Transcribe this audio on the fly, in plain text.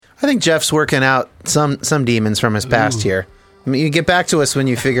I think Jeff's working out some demons from his past here. I mean, you get back to us when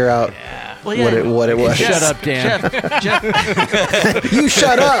you figure out what it was. Shut up, Dan. Jeff. You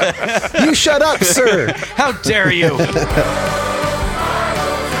shut up. You shut up, sir. How dare you?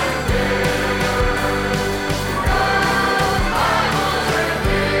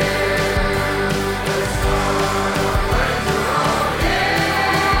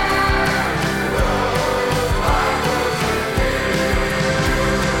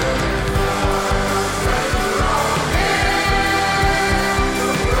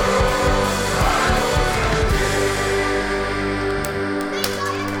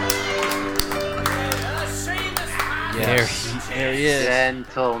 There he is.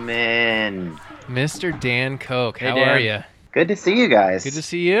 Gentlemen. Mr. Dan Koch, how Dan. are you? Good to see you guys. Good to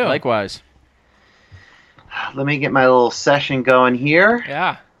see you. Likewise. Let me get my little session going here.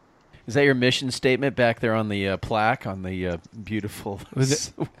 Yeah. Is that your mission statement back there on the plaque on the beautiful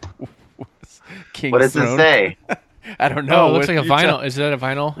King's What does throne? it say? I don't know. Oh, it looks What like a you vinyl. tell- Is that a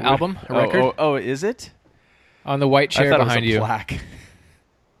vinyl album? A record? Oh, is it? On the white chair I thought behind it was a you. plaque.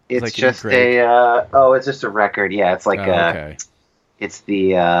 It's like just engraved. it's just a record. Yeah, it's like Okay. it's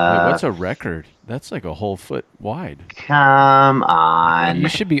the, Wait, what's a record? That's like a whole foot wide. come on. You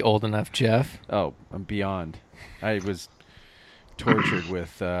should be old enough, Jeff. Oh, I'm beyond. I was tortured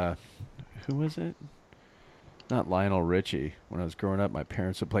with, who was it? Not Lionel Richie. When I was growing up, my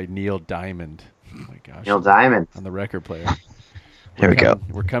parents would play Neil Diamond. Oh my gosh. Neil Diamond. On the record player. Here we go.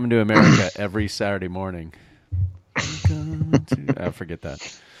 We're coming to America every Saturday morning. I forget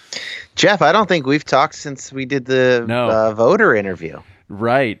that. Jeff, I don't think we've talked since we did the No. voter interview.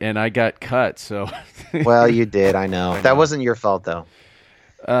 Right, and I got cut, so. Well, you did. I know. That wasn't your fault, though.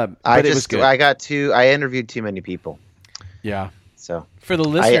 But I it was good. I interviewed too many people. Yeah. So, For the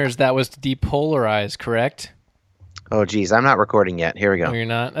listeners, that was depolarized, correct? oh geez, I'm not recording yet. Here we No, go. you're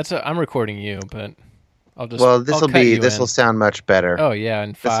not. I'm recording you, but I'll just. Well, I'll cut you this in. will sound much better. Oh yeah,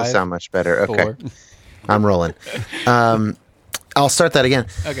 and This will 5, sound much better. Okay, 4. I'm rolling. I'll start that again.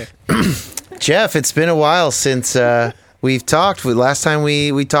 Okay. Jeff, it's been a while since we've talked. Last time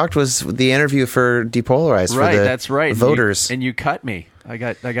we talked was the interview for Depolarized Right, for the that's right. voters. And you cut me. I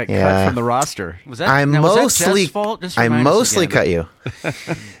got Yeah. cut from the roster. Was that, I now, was that mostly Jeff's fault? Just I remind us mostly again. cut you.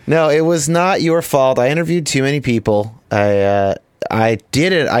 No, it was not your fault. I interviewed too many people. I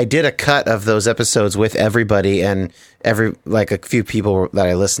did it. I did a cut of those episodes with everybody, and a few people that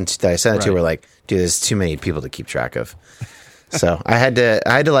I listened to that I sent it to Right. were like, "Dude, there's too many people to keep track of." So I had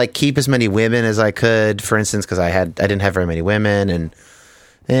to like keep as many women as I could, for instance, because I didn't have very many women,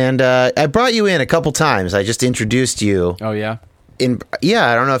 and I brought you in a couple times. I just introduced you. Oh, yeah?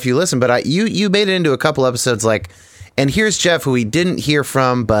 I don't know if you listened, but you made it into a couple episodes like, and here's Jeff, who we didn't hear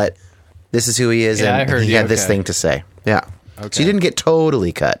from, but this is who he is, Yeah, and I heard he you. had this Okay. thing to say. Yeah. Okay. So you didn't get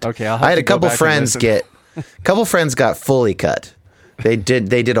totally cut. Okay, I'll have I had to a go couple back and friends listen. couple friends got fully cut. They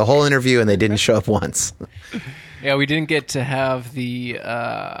did a whole interview and they didn't show up once. Yeah, we didn't get to have the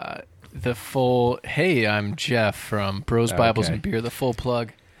full. Hey, I'm Jeff from Bros Bibles Okay. and Beer. The full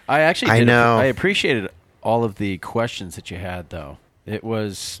plug. I actually I did. know. I appreciated all of the questions that you had, though. It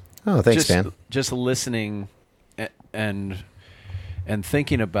was Oh, thanks, just, man. just listening and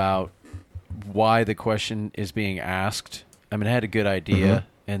thinking about why the question is being asked. I mean, I had a good idea,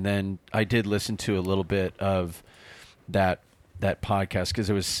 and then I did listen to a little bit of that podcast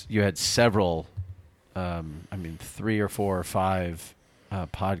because you had several. 3 or 4 or 5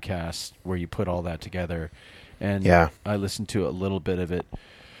 podcasts where you put all that together, and Yeah. I listened to a little bit of it.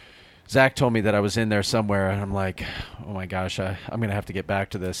 Zach told me that I was in there somewhere, and I'm like, oh my gosh, I'm gonna have to get back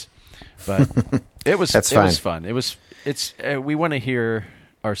to this. But it was That's it was fine. fun. We want to hear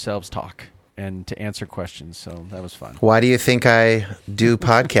ourselves talk and to answer questions, so that was fun. Why do you think I do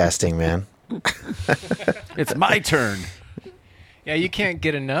podcasting, man? It's my turn. Yeah, you can't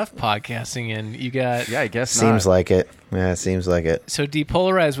get enough podcasting in. You got Yeah, I guess Seems not. like it. Yeah, it seems like it. so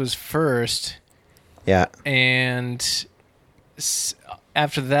Depolarized was first, Yeah. and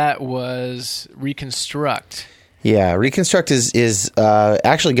after that was Reconstruct. Yeah, Reconstruct is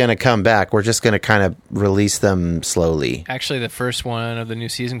actually going to come back. We're just going to kind of release them slowly. Actually, the first one of the new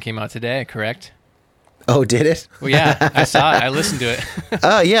season came out today. Correct? Oh, did it? Well, yeah, I saw it. I listened to it.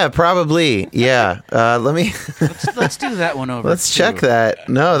 Oh, yeah, probably. Yeah. Let me Let's do that one over. let's too. check that.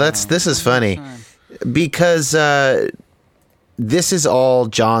 No, this is funny because this is all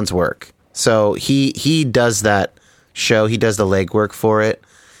John's work. So he does that show. He does the legwork for it,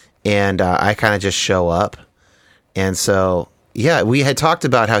 and I kind of just show up. And so, yeah, we had talked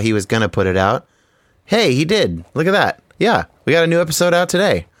about how he was going to put it out. Hey, he did. Look at that. Yeah, we got a new episode out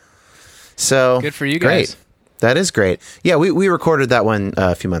today. So Good for you great. guys. That is great. Yeah, we recorded that one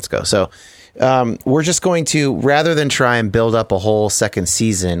a few months ago. So we're just going to, rather than try and build up a whole second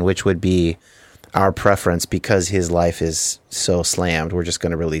season, which would be our preference because his life is so slammed, we're just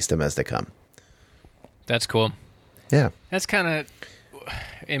going to release them as they come. That's cool. Yeah. That's kind of,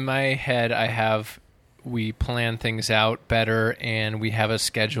 in my head, we plan things out better, and we have a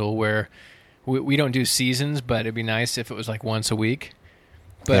schedule where we don't do seasons, but it'd be nice if it was like once a week.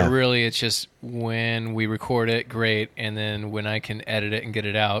 But really, it's just when we record it, great, and then when I can edit it and get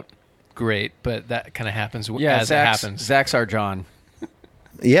it out, great. But that kind of happens as it happens. Zach's our John.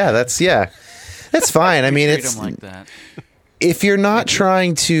 That's fine. I mean, Treat it's him like that. if you're not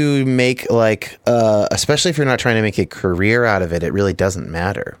trying to make especially if you're not trying to make a career out of it, it really doesn't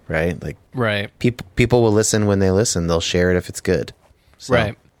matter, right? Like, Right. People will listen when they listen. They'll share it if it's good. So,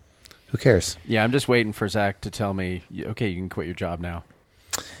 Right. Who cares? Yeah, I'm just waiting for Zach to tell me, okay, you can quit your job now.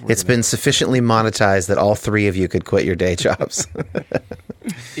 It's been sufficiently monetized that all three of you could quit your day jobs.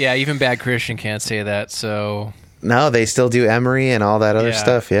 Yeah, even Bad Christian can't say that, so... No, they still do Emory and all that other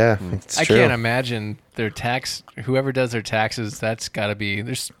stuff. Yeah, it's I true. can't imagine whoever does their taxes, that's got to be...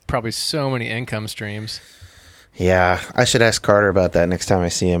 There's probably so many income streams. Yeah, I should ask Carter about that next time I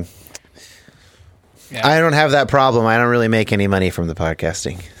see him. Yeah. I don't have that problem. I don't really make any money from the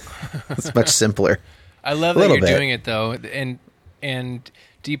podcasting. It's much simpler. I love that you're doing it, though, and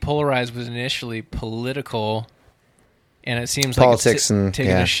Depolarize was initially political, and it seems Politics like and it's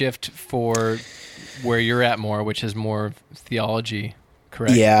taking a shift for where you're at more, which is more theology,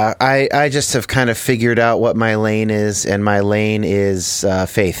 correct? Yeah, I just have kind of figured out what my lane is, and my lane is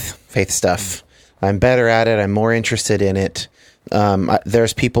faith stuff. I'm better at it. I'm more interested in it.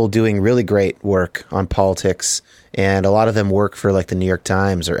 There's people doing really great work on politics, and a lot of them work for like the New York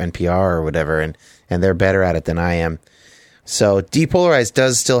Times or NPR or whatever, and they're better at it than I am. So Depolarized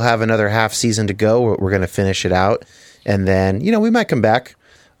does still have another half season to go. We're going to finish it out, and then we might come back.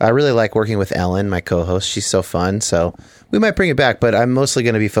 I really like working with Ellen, my co-host. She's so fun, so we might bring it back. But I'm mostly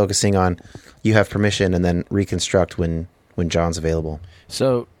going to be focusing on You Have Permission, and then Reconstruct when John's available.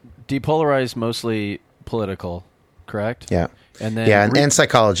 So Depolarized mostly political, correct? Yeah. And then and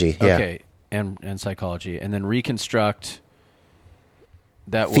psychology. Yeah. Okay, and psychology, and then Reconstruct.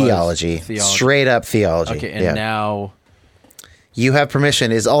 That was theology, straight up theology. Okay, and now You Have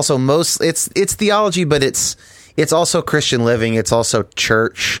Permission is also it's theology, but it's also Christian living. It's also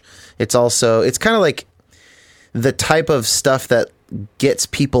church. It's kind of like the type of stuff that gets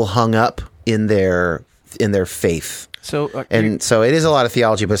people hung up in their faith. So so it is a lot of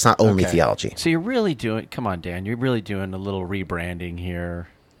theology, but it's not only theology. So you're really come on, Dan, you're really doing a little rebranding here,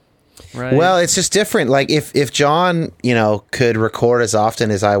 right? Well, it's just different. Like if John, could record as often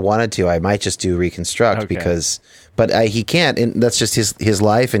as I wanted to, I might just do Reconstruct but he can't, and that's just his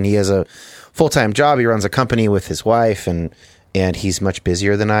life, and he has a full-time job. He runs a company with his wife, and he's much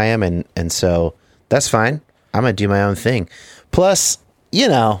busier than I am, and so that's fine. I'm gonna do my own thing. Plus,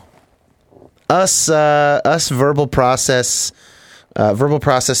 us verbal processing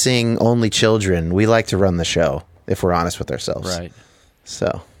only children, we like to run the show if we're honest with ourselves. Right.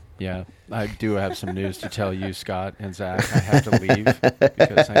 So yeah, I do have some news to tell you, Scott and Zach. I have to leave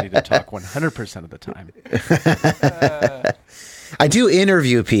because I need to talk 100% of the time. I do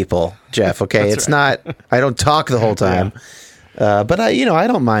interview people, Jeff. Okay, it's not. I don't talk the whole time, but I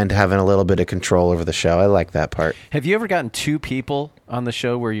don't mind having a little bit of control over the show. I like that part. Have you ever gotten two people on the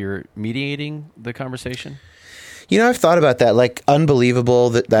show where you're mediating the conversation? I've thought about that. Like Unbelievable,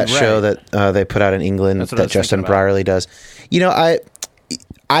 that show that they put out in England that Justin Brierley does.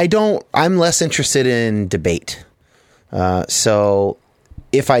 I'm less interested in debate. So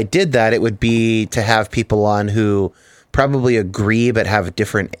if I did that, it would be to have people on who probably agree but have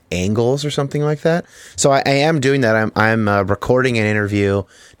different angles or something like that. So I am doing that. I'm recording an interview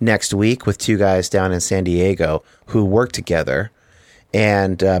next week with two guys down in San Diego who work together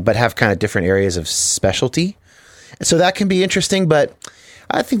and but have kind of different areas of specialty. So that can be interesting, but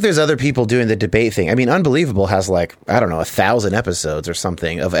I think there's other people doing the debate thing. I mean, Unbelievable has 1,000 episodes or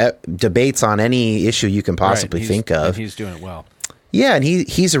something of debates on any issue you can possibly think of. And he's doing it well. Yeah, and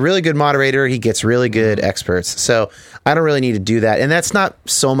he's a really good moderator. He gets really good experts. So I don't really need to do that. And that's not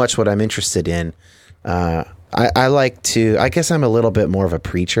so much what I'm interested in. I guess I'm a little bit more of a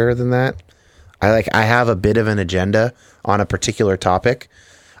preacher than that. I have a bit of an agenda on a particular topic.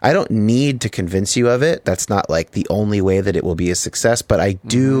 I don't need to convince you of it. That's not the only way that it will be a success, but I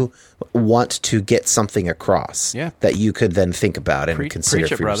do want to get something across that you could then think about and consider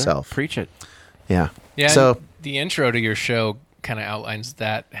for yourself. Preach it. Yeah. Yeah. So the intro to your show kind of outlines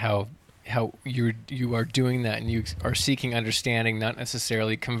that how you are doing that, and you are seeking understanding, not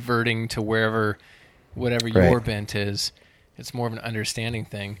necessarily converting to wherever whatever your bent is. It's more of an understanding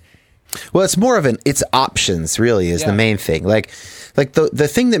thing. Well, it's more of it's options really is the main thing. Like the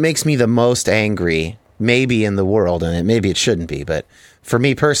thing that makes me the most angry maybe in the world, and maybe it shouldn't be, but for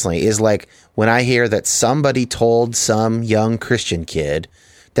me personally is like when I hear that somebody told some young Christian kid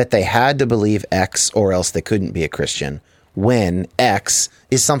that they had to believe X or else they couldn't be a Christian when X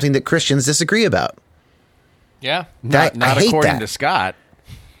is something that Christians disagree about. Yeah. Not I hate according that. to Scott.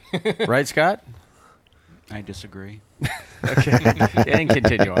 Right, Scott? I disagree. Okay. And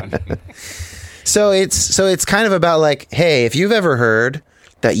continue on. So it's kind of about like, hey, if you've ever heard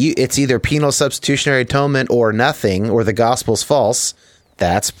that it's either penal substitutionary atonement or nothing, or the gospel's false,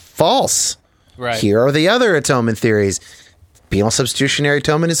 that's false. Right. Here are the other atonement theories. Penal substitutionary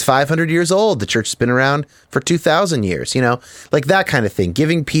atonement is 500 years old. The church has been around for 2,000 years, like that kind of thing.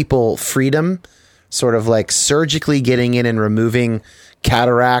 Giving people freedom, sort of like surgically getting in and removing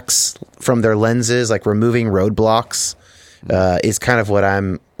cataracts from their lenses, like removing roadblocks, is kind of what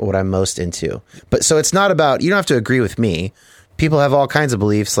I'm most into. But so it's not about, you don't have to agree with me. People have all kinds of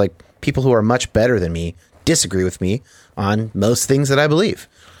beliefs. Like people who are much better than me disagree with me on most things that I believe.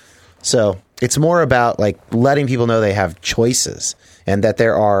 So it's more about like letting people know they have choices and that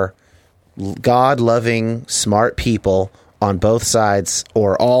there are God-loving, smart people on both sides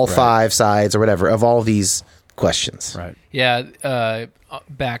or all five sides or whatever of all these questions. Right. Yeah.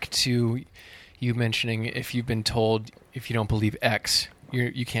 Back to you mentioning if you've been told if you don't believe X,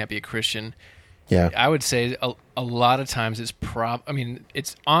 you can't be a Christian. Yeah. I would say a lot of times it's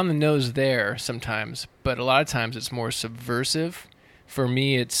it's on the nose there sometimes, but a lot of times it's more subversive. For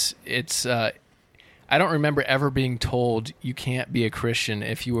me, it's I don't remember ever being told you can't be a Christian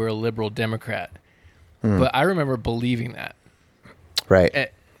if you were a liberal Democrat. But I remember believing that.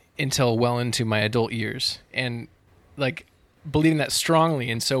 Right. Until well into my adult years. And like believing that strongly.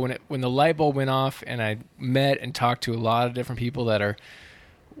 And so when the light bulb went off and I met and talked to a lot of different people that are,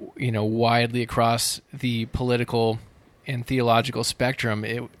 widely across the political and theological spectrum,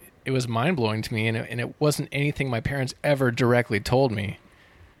 it was mind-blowing to me, and it wasn't anything my parents ever directly told me.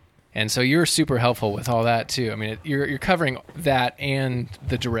 And so you're super helpful with all that too. I mean, you're covering that and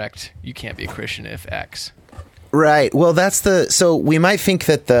the direct. You can't be a Christian if X. Right. Well, so we might think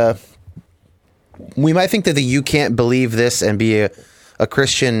that the you can't believe this and be a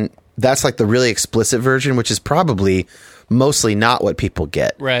Christian. That's like the really explicit version, which is probably mostly not what people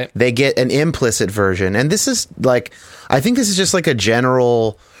get. Right. They get an implicit version. And this is like, I think this is just like a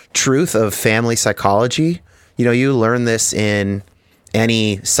general truth of family psychology. You learn this in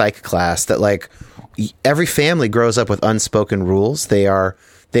any psych class that like every family grows up with unspoken rules. They are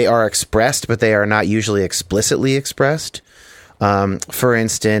expressed, but they are not usually explicitly expressed. For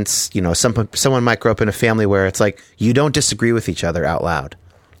instance, someone might grow up in a family where it's like, you don't disagree with each other out loud.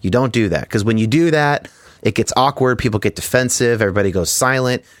 You don't do that. Because when you do that, it gets awkward. People get defensive. Everybody goes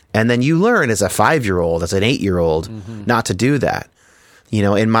silent. And then you learn as a 5-year-old, as an 8-year-old, not to do that.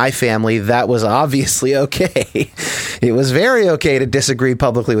 In my family, that was obviously okay. It was very okay to disagree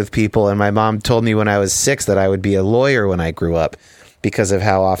publicly with people. And my mom told me when I was 6 that I would be a lawyer when I grew up because of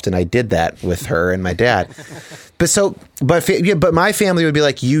how often I did that with her and my dad. But my family would be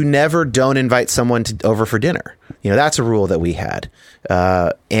like, you never don't invite someone over for dinner. That's a rule that we had.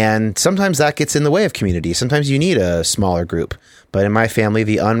 And sometimes that gets in the way of community. Sometimes you need a smaller group. But in my family,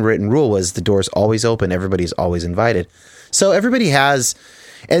 the unwritten rule was the door's always open. Everybody's always invited. So everybody has,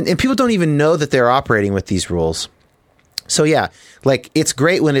 and people don't even know that they're operating with these rules. So yeah, like it's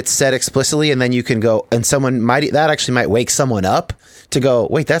great when it's said explicitly and then you can go, and that actually might wake someone up to go,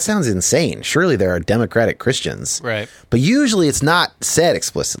 wait, that sounds insane. Surely there are democratic Christians. Right. But usually it's not said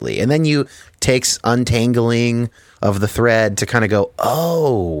explicitly. And then takes untangling of the thread to kind of go,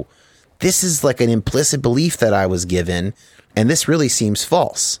 oh, this is like an implicit belief that I was given. And this really seems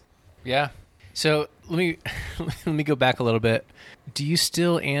false. Yeah. So let me go back a little bit. Do you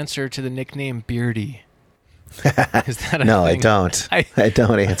still answer to the nickname Beardy? Is that a No, thing? I don't. I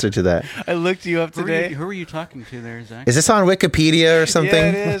don't answer to that. I looked you up today. Who were you talking to there, Zach? Is this on Wikipedia or something?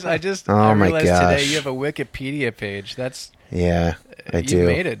 Yeah, it is. Oh I my realized gosh. today you have a Wikipedia page. Yeah, I do. You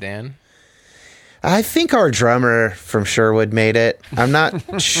made it, Dan. I think our drummer from Sherwood made it. I'm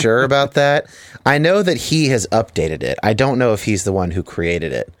not sure about that. I know that he has updated it. I don't know if he's the one who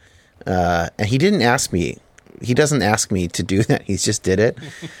created it. And he didn't ask me. He doesn't ask me to do that. He just did it.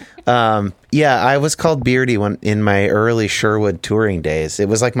 Yeah, I was called Beardy in my early Sherwood touring days. It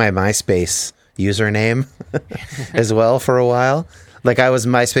was like my MySpace username as well for a while. Like I was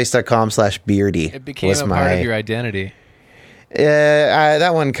myspace.com/Beardy. It became a part of your identity.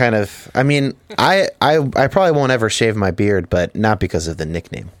 That one kind of, I mean, I probably won't ever shave my beard, but not because of the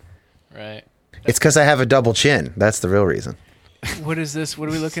nickname. Right. It's because I have a double chin. That's the real reason. What is this? What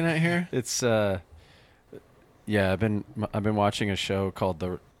are we looking at here? It's yeah. I've been watching a show called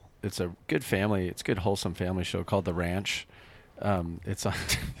It's a good wholesome family show called The Ranch. It's on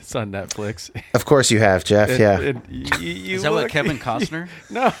it's on Netflix. Of course you have, Jeff. Is that what Kevin Costner?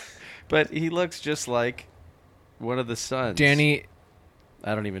 No, but he looks just like one of the sons. Danny,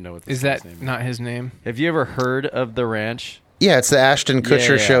 I don't even know what is son's that name not his name? Have you ever heard of The Ranch? Yeah, it's the Ashton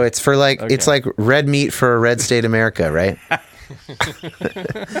Kutcher Yeah. show. It's for it's like red meat for a red state America, right?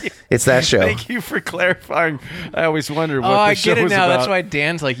 It's that show. Thank you for clarifying. I always wondered what Oh, the I show get it was now. about. That's why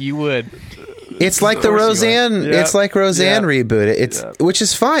Dan's like, you would. It's like the Of course you Roseanne. are. Yeah. It's like Roseanne Yeah. reboot. It's which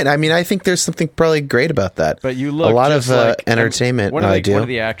is fine. I mean, I think there's something probably great about that. But you look a lot just of like, entertainment. One of, I the, do. one of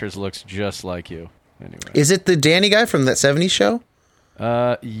the actors looks just like you. Anyway. Is it the Danny guy from that '70s show?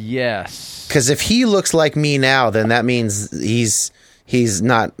 Yes. Because if he looks like me now, then that means he's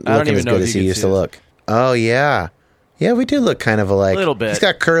not I don't looking even as know good if as you he can used see to this. look. Oh yeah, yeah, we do look kind of alike. A little bit. He's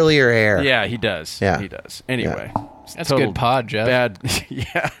got curlier hair. Yeah, he does. Yeah. He does. Anyway. It's That's a good pod, Jeff. Bad.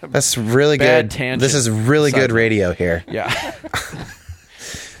 Yeah. That's really Bad good. tangent. This is really good Sidetrack. radio here. Yeah.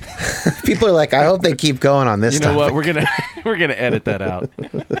 People are like, I hope they keep going on this. You know what? topic. We're gonna edit that out.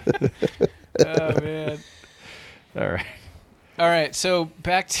 Oh, man. All right. All right, so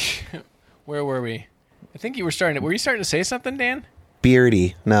back to where were we? I think you were Were you starting to say something, Dan?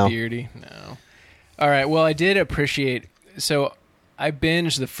 Beardy. No. Beardy? No. All right, well, I did appreciate... So I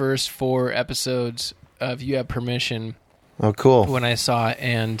binged the first 4 episodes of You Have Permission Oh, cool. when I saw it,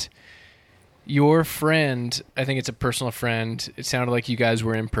 and your friend, I think it's a personal friend, it sounded like you guys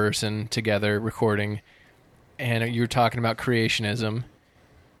were in person together recording, and you were talking about creationism.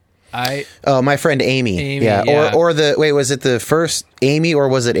 Oh, my friend Amy. Amy, yeah. yeah. Or was it the first Amy or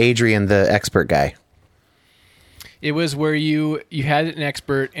was it Adrian, the expert guy? It was where you had an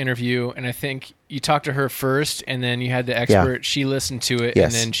expert interview, and I think you talked to her first, and then you had the expert. She listened to it,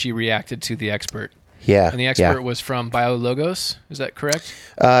 Yes. and then she reacted to the expert. Yeah. And the expert was from BioLogos. Is that correct?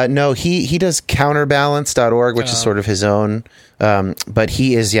 No, he does counterbalance.org, which is sort of his own. But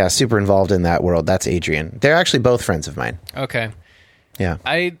he is, super involved in that world. That's Adrian. They're actually both friends of mine. Okay. Yeah.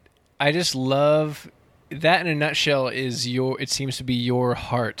 I just love that in a nutshell is it seems to be your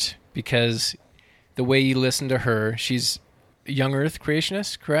heart, because the way you listen to her, she's a young earth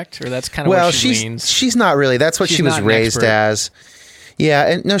creationist, correct? Or that's kind of where she leans. She's not really. That's what She's she was not an raised expert. as. Yeah,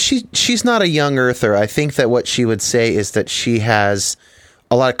 and no, she's not a young earther. I think that what she would say is that she has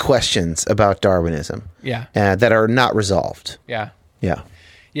a lot of questions about Darwinism. Yeah. That are not resolved. Yeah. Yeah.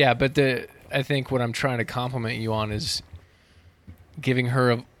 Yeah, but I think what I'm trying to compliment you on is giving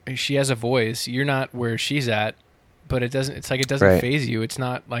her she has a voice. You're not where she's at, but it doesn't Right. faze you. It's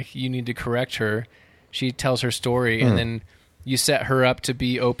not like you need to correct her. She tells her story, and then you set her up to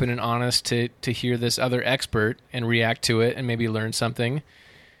be open and honest to hear this other expert and react to it and maybe learn something.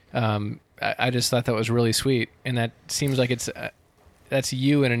 I just thought that was really sweet, and that seems like that's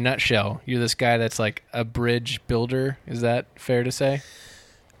you in a nutshell. You're this guy that's like a bridge builder. Is that fair to say?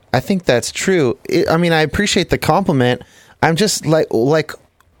 I think that's true. I mean, I appreciate the compliment. I'm just like,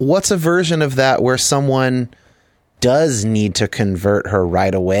 what's a version of that where someone does need to convert her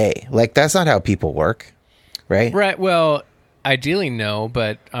right away? Like, that's not how people work, right? Right. Well, ideally, no,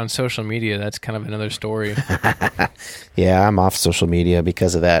 but on social media, that's kind of another story. Yeah, I'm off social media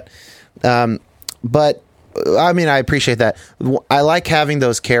because of that. But I mean, I appreciate that. I like having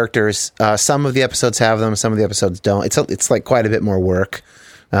those characters. Some of the episodes have them, some of the episodes don't. It's like quite a bit more work.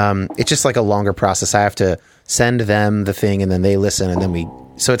 It's just like a longer process. I have to send them the thing, and then they listen, and then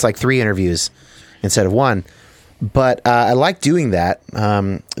so it's like 3 interviews instead of 1. But I like doing that.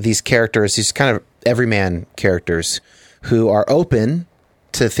 These characters, these kind of everyman characters who are open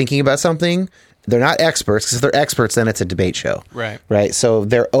to thinking about something. They're not experts, because if they're experts, then it's a debate show. Right. So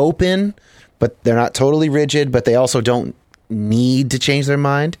they're open, but they're not totally rigid, but they also don't need to change their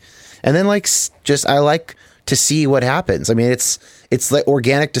mind. And then I like to see what happens. I mean, it's like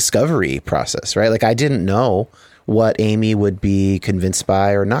organic discovery process, right? Like, I didn't know what Amy would be convinced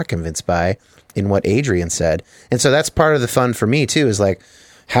by or not convinced by in what Adrian said. And so that's part of the fun for me too, is like,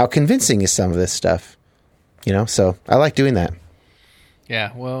 how convincing is some of this stuff? So I like doing that.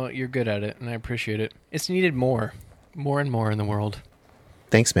 Yeah, well, you're good at it, and I appreciate it. It's needed more and more in the world.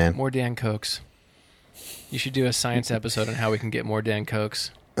 Thanks, man. More Dan Kochs. You should do a science episode on how we can get more Dan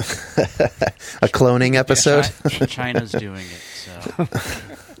Kochs. A cloning episode. China's doing it, so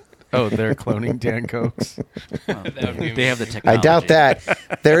Oh, they're cloning Dan Kochs. they have the technology. I doubt that.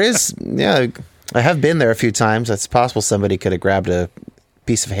 There is, I have been there a few times. It's possible somebody could have grabbed a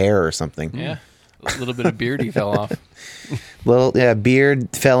piece of hair or something. Yeah. A little bit of beardy fell off. Well, yeah,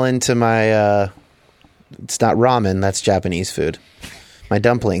 beard fell into my. It's not ramen. That's Japanese food. My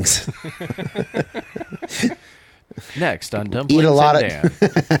dumplings. Next on Dumplings Eat a lot and of.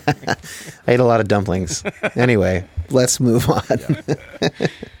 Dan. I ate a lot of dumplings. Anyway, let's move on.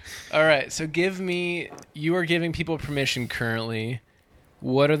 All right, so you are giving people permission currently.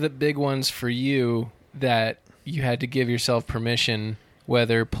 What are the big ones for you that you had to give yourself permission,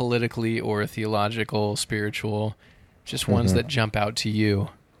 whether politically or theological, spiritual, just ones that jump out to you?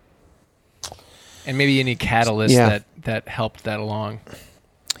 And maybe any catalyst that helped that along.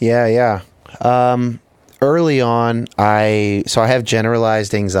 Yeah. Early on, I have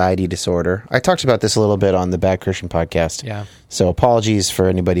generalized anxiety disorder. I talked about this a little bit on the Bad Christian podcast. Yeah. So apologies for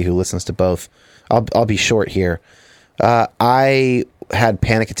anybody who listens to both. I'll be short here. I had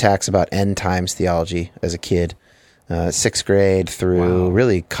panic attacks about end times theology as a kid, 6th grade through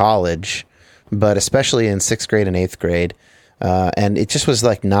really college, but especially in 6th grade and 8th grade. And it just was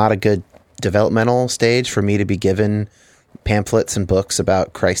like not a good developmental stage for me to be given pamphlets and books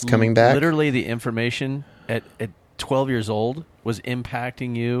about Christ coming back. Literally, the information at 12 years old was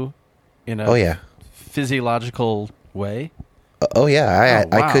impacting you in a physiological way. Oh yeah, wow.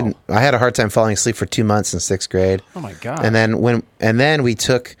 I couldn't. I had a hard time falling asleep for 2 months in 6th grade. Oh my god! And then we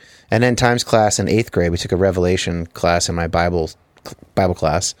took an end times class in 8th grade. We took a Revelation class in my Bible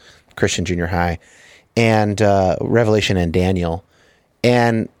class, Christian junior high, and Revelation and Daniel,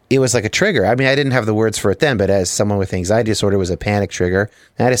 and it was like a trigger. I mean, I didn't have the words for it then, but as someone with anxiety disorder, it was a panic trigger.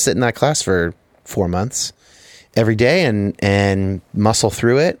 And I had to sit in that class for 4 months every day and muscle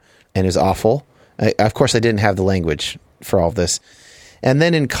through it, and it was awful. Of course, I didn't have the language for all of this. And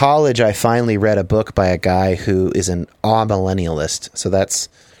then in college, I finally read a book by a guy who is an amillennialist. So that's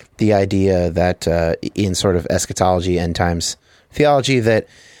the idea that in sort of eschatology, end times theology, that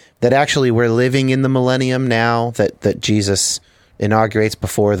actually we're living in the millennium now, that Jesus inaugurates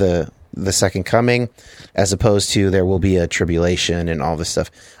before the second coming, as opposed to there will be a tribulation and all this stuff.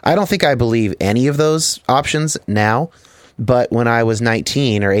 I don't think I believe any of those options now, but when I was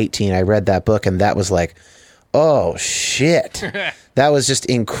 19 or 18, I read that book, and that was like, oh shit. That was just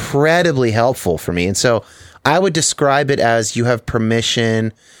incredibly helpful for me. And so I would describe it as you have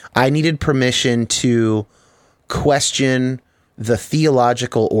permission. I needed permission to question the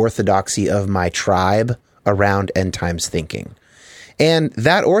theological orthodoxy of my tribe around end times thinking. And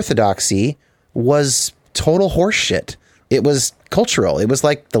that orthodoxy was total horseshit. It was cultural. It was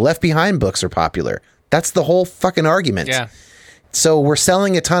like the Left Behind books are popular. That's the whole fucking argument. Yeah. So we're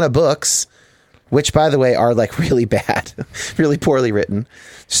selling a ton of books, which, by the way, are like really bad, really poorly written,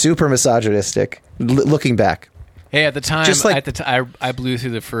 super misogynistic, looking back. Hey, at the time, Just like, I blew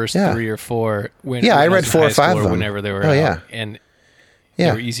through the first 3 or 4. When I was read in 4 or high 5 school of them. whenever they were Oh, out. yeah. And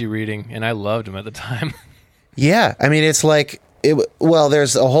they were easy reading, and I loved them at the time. Yeah, I mean, it's like,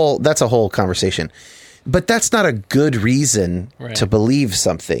 that's a whole conversation. But that's not a good reason to believe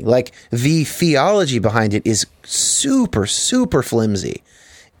something. Like, the theology behind it is super, super flimsy.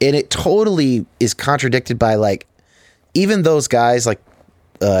 And it totally is contradicted by, like, even those guys like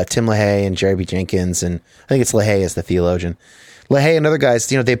Tim LaHaye and Jerry B. Jenkins, and I think it's LaHaye as the theologian. LaHaye and other guys,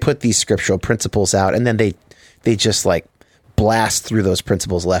 they put these scriptural principles out, and then they just, like, blast through those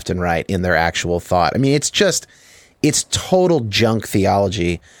principles left and right in their actual thought. I mean, it's total junk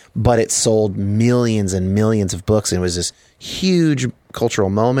theology, but it sold millions and millions of books, and it was this huge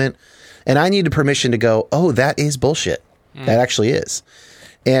cultural moment. And I needed permission to go, oh, that is bullshit. That actually is.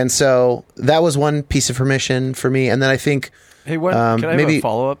 And so that was one piece of permission for me. And then I think, hey, can I have a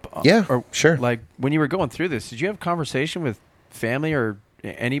follow-up? Yeah, or, sure. Like, when you were going through this, did you have a conversation with family or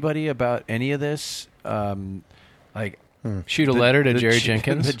anybody about any of this? Shoot a letter to Jerry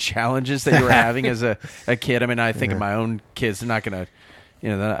Jenkins. The challenges that you were having as a kid. I mean, I think of my own kids. They're not going to, I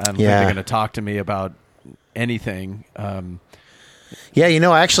don't think they're going to talk to me about anything. I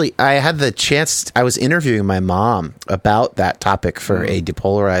had the chance. I was interviewing my mom about that topic for a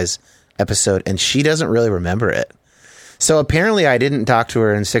Depolarize episode, and she doesn't really remember it. So apparently I didn't talk to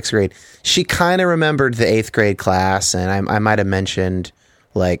her in 6th grade. She kind of remembered the 8th grade class, and I might have mentioned,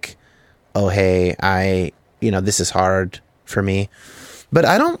 like, oh, hey, this is hard for me. But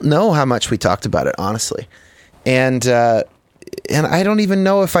I don't know how much we talked about it, honestly. And I don't even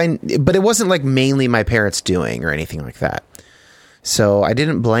know but it wasn't like mainly my parents doing or anything like that. So I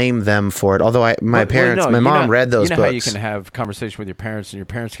didn't blame them for it. Although my mom read those books. You know how you can have conversation with your parents, and your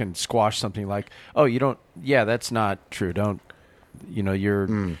parents can squash something like, "Oh, you don't. Yeah, that's not true. Don't.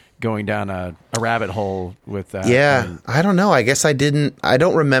 You're going down a rabbit hole with that." Yeah, I don't know. I guess I didn't. I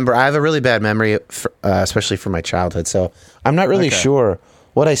don't remember. I have a really bad memory, especially from my childhood. So I'm not really sure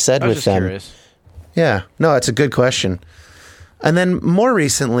what I said with them. Curious. Yeah. No, it's a good question. And then more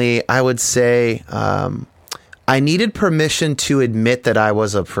recently, I would say I needed permission to admit that I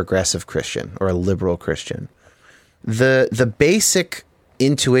was a progressive Christian or a liberal Christian. The basic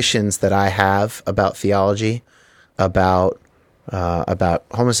intuitions that I have about theology, about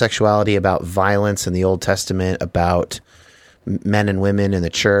homosexuality, about violence in the Old Testament, about men and women in the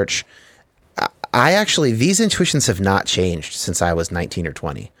church, these intuitions have not changed since I was 19 or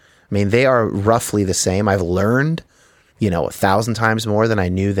 20. I mean, they are roughly the same. I've learned, 1,000 times more than I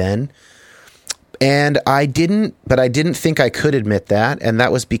knew then. And I didn't think I could admit that. And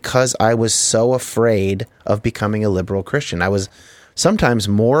that was because I was so afraid of becoming a liberal Christian. I was sometimes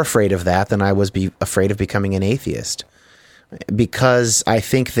more afraid of that than I was afraid of becoming an atheist, because I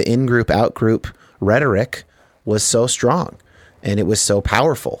think the in-group, out-group rhetoric was so strong and it was so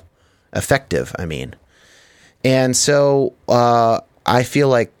powerful, effective, I mean. And so I feel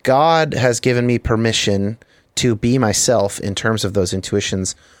like God has given me permission to be myself in terms of those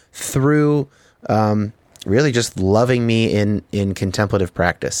intuitions through really just loving me in contemplative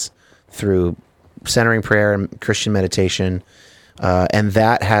practice, through centering prayer and Christian meditation. And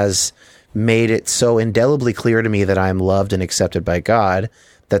that has made it so indelibly clear to me that I'm loved and accepted by God,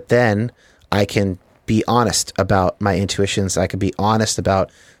 that then I can be honest about my intuitions. I can be honest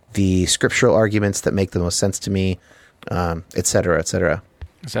about the scriptural arguments that make the most sense to me, et cetera, et cetera.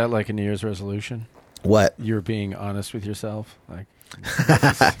 Is that like a New Year's resolution? What? You're being honest with yourself? Like,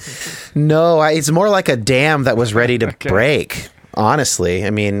 No, it's more like a dam that was ready to break, honestly. I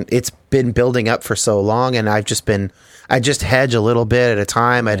mean, it's been building up for so long, and I just hedge a little bit at a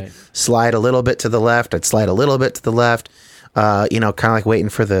time. I'd slide a little bit to the left. I'd slide a little bit to the left, kind of like waiting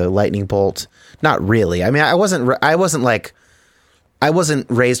for the lightning bolt. Not really. I mean, I wasn't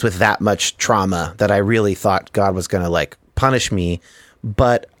raised with that much trauma that I really thought God was going to like punish me.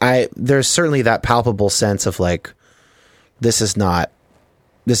 But there's certainly that palpable sense of like, this is not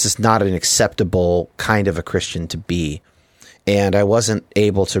an acceptable kind of a Christian to be. And I wasn't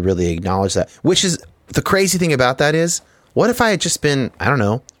able to really acknowledge that, which is the crazy thing about that is, what if I had just been, I don't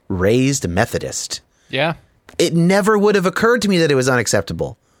know, raised Methodist? Yeah. It never would have occurred to me that it was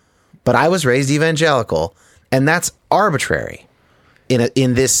unacceptable. But I was raised evangelical, and that's arbitrary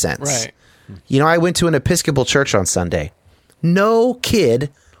in this sense. Right. I went to an Episcopal church on Sunday. No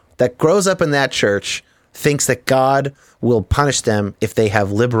kid that grows up in that church thinks that God will punish them if they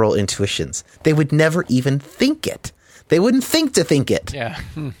have liberal intuitions. They would never even think it. They wouldn't think to think it. Yeah.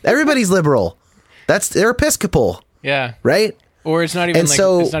 Everybody's liberal. They're Episcopal. Yeah. Right? Or it's not even it's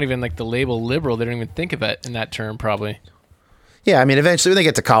not even like the label liberal. They don't even think of it in that term, probably. Yeah, I mean, eventually when they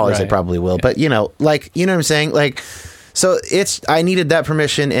get to college, Right. they probably will. Yeah. But, you know what I'm saying? Like, so I needed that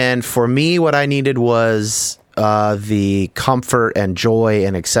permission. And for me, what I needed was the comfort and joy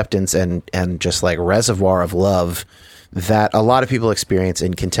and acceptance and just like reservoir of love that a lot of people experience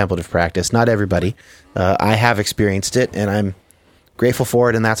in contemplative practice. Not everybody. I have experienced it, and I'm grateful for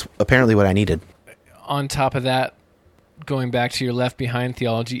it. And that's apparently what I needed. On top of that, going back to your Left Behind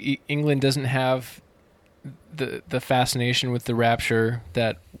theology, England doesn't have the fascination with the rapture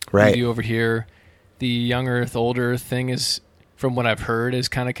that Right. we do over here. The young earth, old earth thing is, from what I've heard, is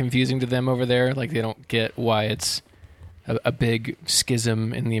kind of confusing to them over there. Like, they don't get why it's a big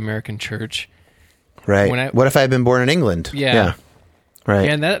schism in the American church. Right. What if I had been born in England? Yeah. Right.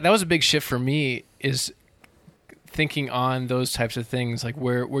 And that was a big shift for me, is thinking on those types of things, like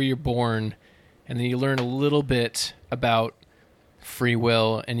where you're born, and then you learn a little bit about free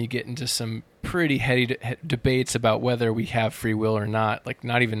will, and you get into some pretty heady debates about whether we have free will or not. Like,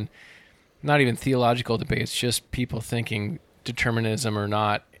 not even theological debates, just people thinking determinism or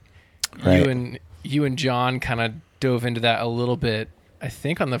not. Right. You and John kind of dove into that a little bit. I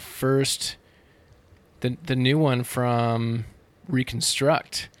think on the first, the new one from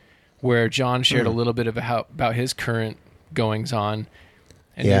Reconstruct, where John shared a little bit about his current goings on,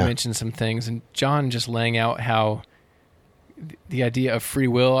 and you mentioned some things, and John just laying out how the idea of free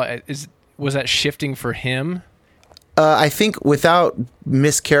will was that shifting for him. I think, without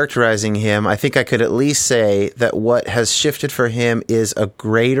mischaracterizing him, I think I could at least say that what has shifted for him is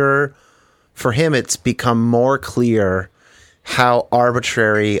for him it's become more clear how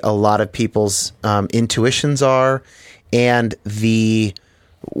arbitrary a lot of people's intuitions are, and the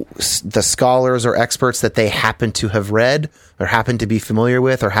scholars or experts that they happen to have read or happen to be familiar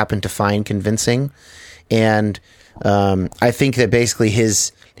with or happen to find convincing. And I think that basically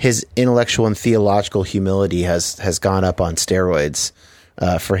his intellectual and theological humility has gone up on steroids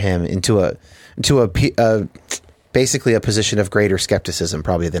for him into a basically a position of greater skepticism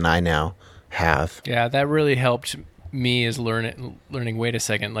probably than I now have. Yeah, that really helped me, is learning. Wait a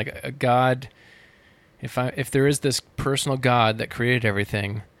second, like a God if there is this personal God that created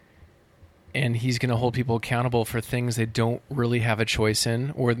everything, and he's going to hold people accountable for things they don't really have a choice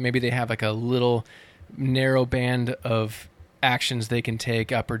in, or maybe they have like a little narrow band of actions they can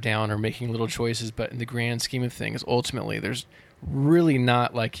take up or down or making little choices, but in the grand scheme of things, ultimately, there's really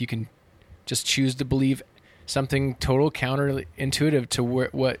not like you can just choose to believe something total counterintuitive to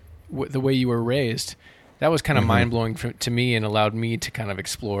what the way you were raised. That was kind of mind-blowing to me and allowed me to kind of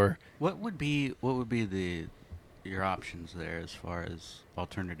explore. What would be your options there as far as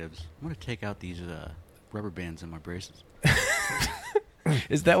alternatives? I'm going to take out these rubber bands in my braces.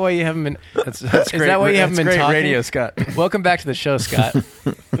 Is that why you haven't been? That's is great. that why you haven't been great talking? radio, Scott. Welcome back to the show, Scott.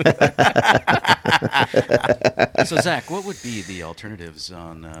 So, Zach, what would be the alternatives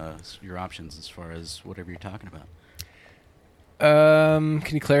on your options as far as whatever you're talking about?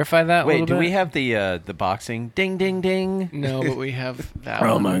 Can you clarify that? Wait, a little do bit? we have the boxing ding ding ding? No, but we have that.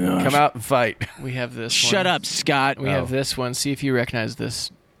 Oh one. my gosh! Come out and fight. We have this. Shut one. up, Scott. We have this one. See if you recognize this.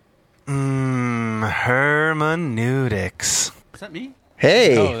 Hermeneutics. Is that me?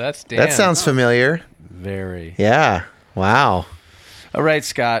 Hey, Oh, that's Dan. that sounds familiar. Very. Yeah. Wow. All right,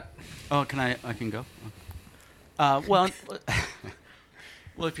 Scott. Oh, I can go? Well, if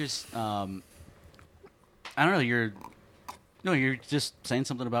you're, I don't know, you're just saying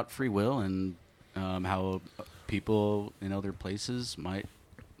something about free will and how people in other places might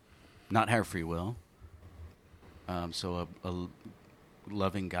not have free will. So a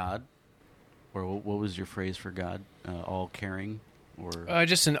loving God, or what was your phrase for God? All caring, or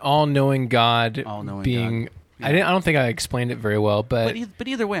just an all-knowing God all-knowing being. God. Yeah. I don't think I explained it very well, but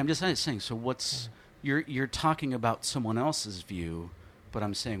either way, I'm just saying. So what's you're talking about someone else's view, but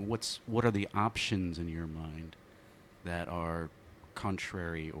I'm saying what are the options in your mind that are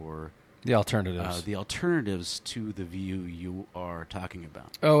contrary or The alternatives. the alternatives to the view you are talking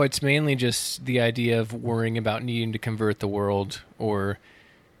about? Oh, it's mainly just the idea of worrying about needing to convert the world or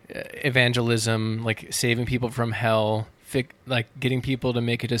evangelism, like saving people from hell, like getting people to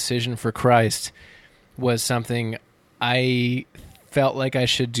make a decision for Christ was something I felt like I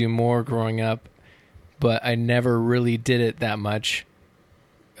should do more growing up, but I never really did it that much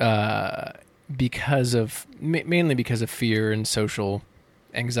because of mainly because of fear and social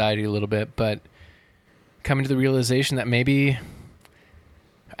anxiety a little bit, but coming to the realization that maybe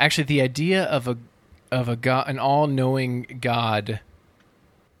actually the idea of a God, an all-knowing God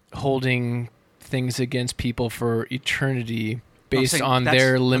holding things against people for eternity based on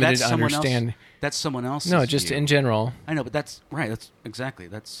their limited understanding. That's someone else's No, just view. in general. I know, but that's right.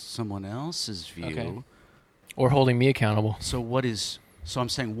 That's someone else's view. Okay. Or holding me accountable. So I'm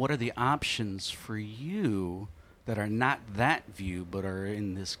saying, what are the options for you that are not that view but are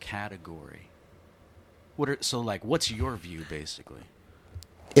in this category? What's your view basically?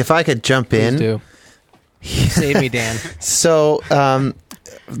 If I could jump Please in. do. Save me, Dan. So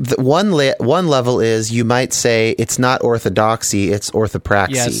the one level is you might say it's not orthodoxy, it's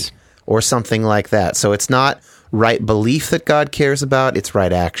orthopraxy. Yes. Or something like that. So it's not right belief that God cares about, it's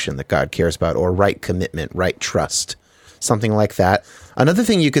right action that God cares about, or right commitment, right trust, something like that. Another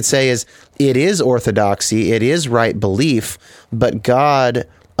thing you could say is it is orthodoxy, it is right belief, but God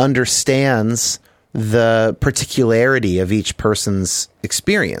understands the particularity of each person's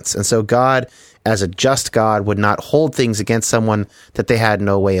experience. And so God, as a just God, would not hold things against someone that they had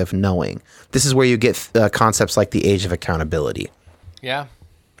no way of knowing. This is where you get concepts like the age of accountability. Yeah.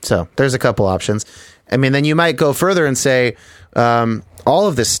 So there's a couple options. I mean, then you might go further and say all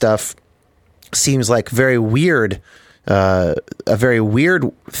of this stuff seems like very weird, a very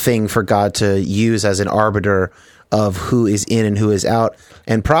weird thing for God to use as an arbiter of who is in and who is out.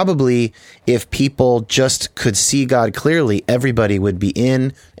 And probably if people just could see God clearly, everybody would be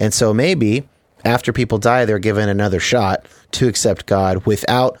in. And so maybe after people die, they're given another shot to accept God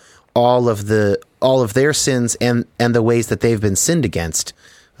without all of their sins and the ways that they've been sinned against.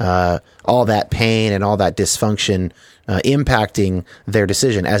 All that pain and all that dysfunction impacting their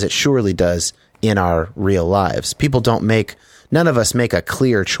decision, as it surely does in our real lives. None of us make a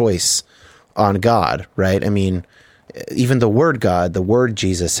clear choice on God, right? I mean, even the word God, the word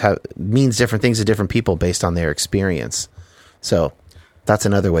Jesus means different things to different people based on their experience. So that's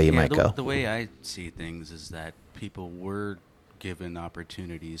another way you might go. The way I see things is that people were given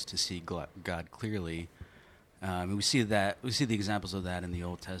opportunities to see God clearly. We see the examples of that in the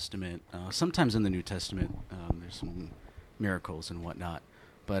Old Testament. Sometimes in the New Testament, there's some miracles and whatnot.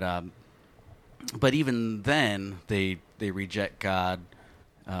 But even then, they reject God.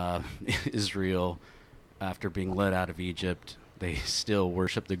 Israel, after being led out of Egypt, they still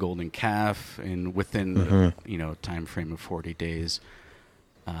worship the golden calf, and within a time frame of 40 days.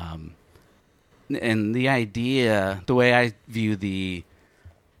 and the idea, the way I view the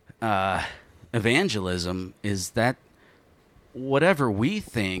evangelism is that whatever we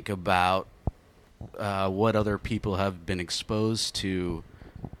think about what other people have been exposed to,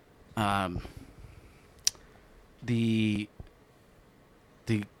 the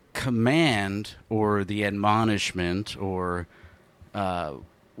command or the admonishment or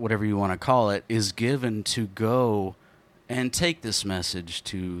whatever you want to call it is given to go and take this message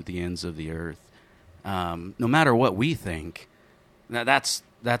to the ends of the earth. No matter what we think, that's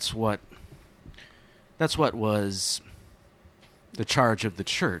what was the charge of the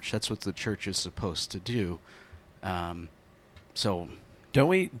church. That's what the church is supposed to do. So,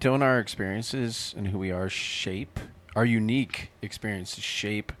 don't our experiences and who we are shape our unique experiences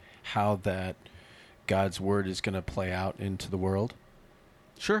shape how that God's word is going to play out into the world?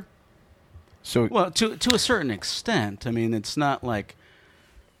 Sure. So, well, to a certain extent. I mean, it's not like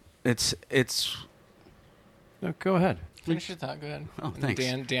it's. No, go ahead. Finish your thought. Go ahead. Oh, thanks.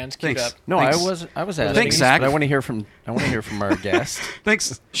 Dan's keep Thanks. up. No, Thanks. I was asking. Thanks, Zach. But I want to hear from our guest.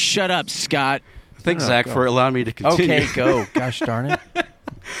 Thanks. Shut up, Scott. Thanks, No, Zach, go. for allowing me to continue. Okay, go. Gosh darn it.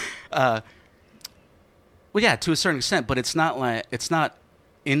 Well, yeah, to a certain extent, but it's not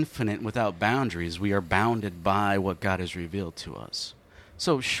infinite without boundaries. We are bounded by what God has revealed to us.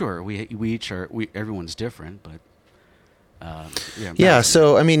 So sure, we each are. Everyone's different, but Yeah. boundaries.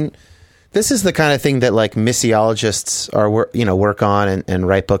 So I mean, this is the kind of thing that like missiologists are work on and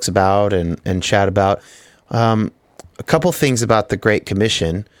write books about and chat about. A couple things about the Great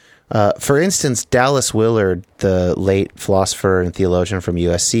Commission. For instance, Dallas Willard, the late philosopher and theologian from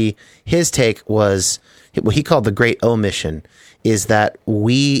USC, his take was what he called the Great Omission, is that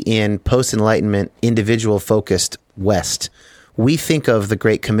we in post-Enlightenment, individual-focused West, we think of the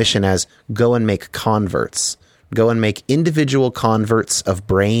Great Commission as go and make converts. Go and make individual converts of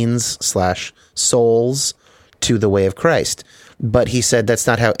brains/souls to the way of Christ. But he said that's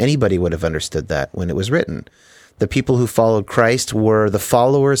not how anybody would have understood that when it was written. The people who followed Christ were the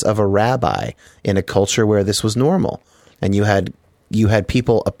followers of a rabbi in a culture where this was normal. And you had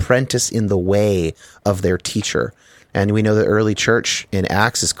people apprentice in the way of their teacher. And we know the early church in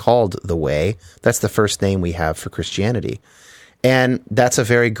Acts is called the Way. That's the first name we have for Christianity. And that's a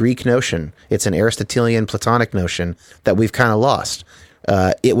very Greek notion. It's an Aristotelian Platonic notion that we've kind of lost.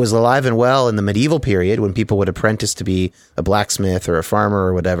 It was alive and well in the medieval period when people would apprentice to be a blacksmith or a farmer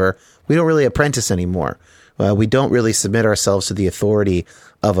or whatever. We don't really apprentice anymore. We don't really submit ourselves to the authority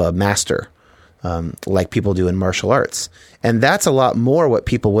of a master like people do in martial arts. And that's a lot more what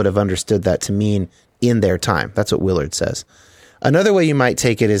people would have understood that to mean in their time. That's what Willard says. Another way you might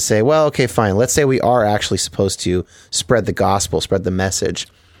take it is say, well, okay, fine. Let's say we are actually supposed to spread the gospel, spread the message.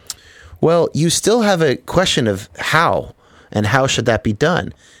 Well, you still have a question of how, and how should that be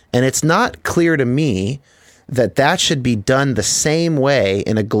done? And it's not clear to me that should be done the same way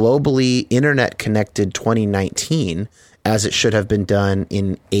in a globally internet-connected 2019 as it should have been done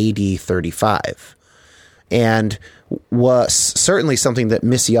in AD 35. And was certainly something that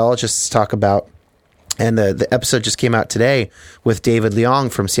missiologists talk about. And the episode just came out today with David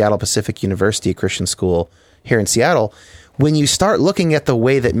Leong from Seattle Pacific University, a Christian school here in Seattle. When you start looking at the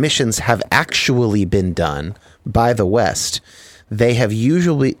way that missions have actually been done by the West, they have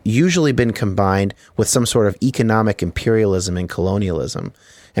usually been combined with some sort of economic imperialism and colonialism.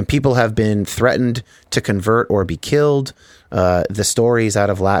 And people have been threatened to convert or be killed. The stories out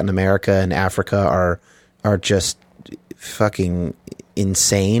of Latin America and Africa are just fucking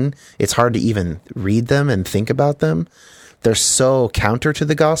insane. It's hard to even read them and think about them. They're so counter to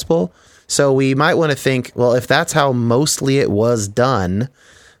the gospel. So we might want to think, well, if that's how mostly it was done,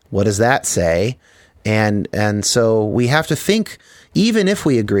 what does that say? And so we have to think, even if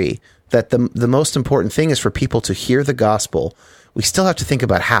we agree that the most important thing is for people to hear the gospel, we still have to think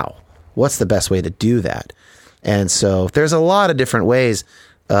about how. What's the best way to do that? And so there's a lot of different ways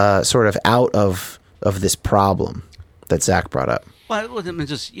sort of out of this problem that Zach brought up. Well, I mean,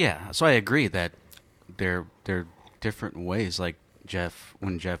 so I agree that there are different ways. Like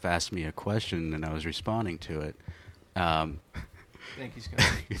when Jeff asked me a question and I was responding to it. Thank you, Scott.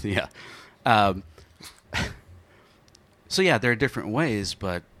 Yeah. So yeah, there are different ways,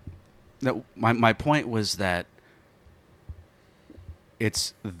 but my point was that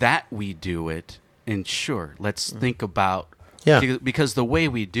it's that we do it, and sure, let's think about because the way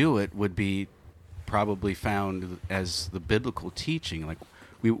we do it would be probably found as the biblical teaching. Like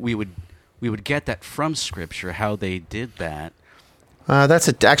we would get that from Scripture how they did that. That's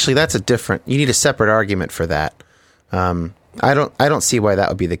a different. You need a separate argument for that. I don't see why that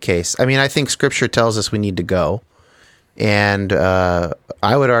would be the case. I mean, I think Scripture tells us we need to go. And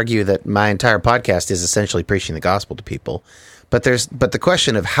I would argue that my entire podcast is essentially preaching the gospel to people. But the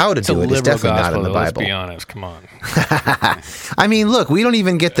question of how to do it is definitely not in the Bible. Let's be honest. Come on. I mean, look, we don't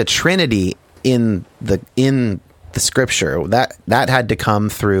even get the Trinity in the Scripture. That had to come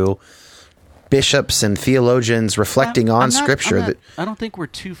through bishops and theologians reflecting on Scripture. I don't think we're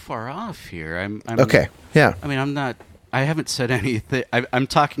too far off here. I'm okay. Yeah. I mean, I'm not. I haven't said anything. I'm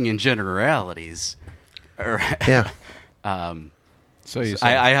talking in generalities. Yeah. So you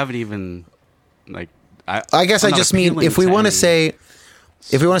said, I haven't even like. I guess I just mean if we want to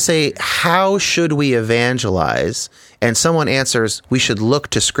say, how should we evangelize, and someone answers, we should look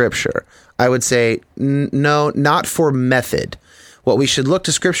to Scripture. I would say no, not for method. What we should look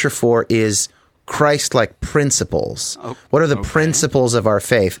to Scripture for is Christ-like principles. What are the principles of our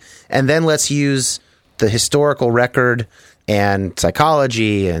faith? And then let's use the historical record and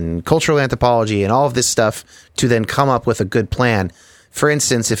psychology and cultural anthropology and all of this stuff to then come up with a good plan. For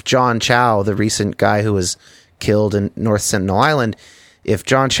instance, if John Chow, the recent guy who was killed in North Sentinel Island, if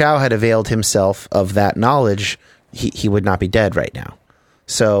John Chow had availed himself of that knowledge, he would not be dead right now.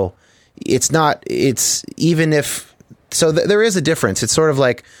 So there is a difference. It's sort of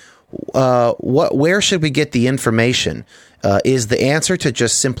like, where should we get the information? Is the answer to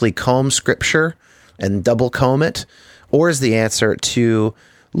just simply comb Scripture and double comb it? Or is the answer to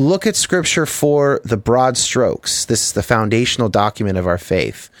look at Scripture for the broad strokes? This is the foundational document of our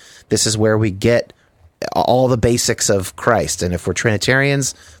faith. This is where we get all the basics of Christ. And if we're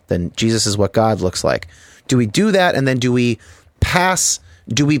Trinitarians, then Jesus is what God looks like. Do we do that? And then do we pass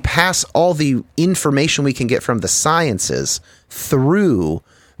all the information we can get from the sciences through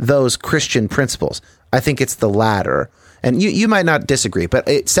those Christian principles? I think it's the latter. And you might not disagree, but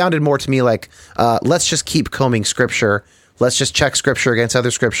it sounded more to me like, let's just keep combing Scripture. Let's just check Scripture against other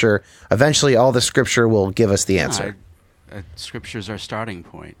Scripture. Eventually, all the Scripture will give us the answer. Scripture's our starting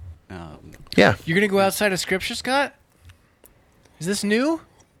point. Yeah. You're going to go outside of Scripture, Scott? Is this new? What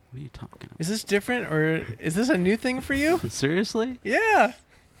are you talking about? Is this different, or is this a new thing for you? Seriously? Yeah.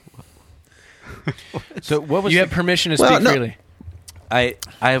 so what was you have permission to speak freely? I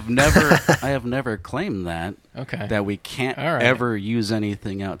have never claimed that. Okay. That we can't ever use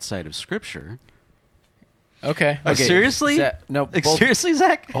anything outside of Scripture. Okay. Seriously? Seriously,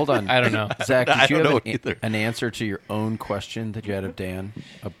 Zach? Hold on. I don't know. Zach, did you don't have an answer to your own question that you had of Dan?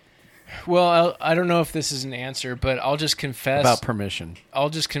 Well, I don't know if this is an answer, but I'll just confess. About permission. I'll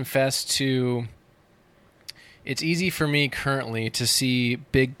just confess to, it's easy for me currently to see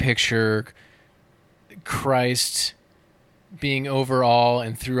big picture Christ being over all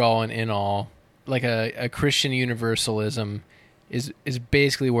and through all and in all. Like a Christian universalism is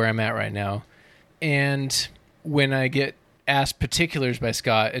basically where I'm at right now. And when I get asked particulars by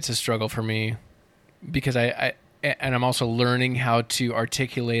Scott, it's a struggle for me because I'm also learning how to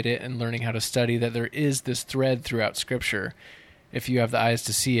articulate it and learning how to study that there is this thread throughout Scripture. If you have the eyes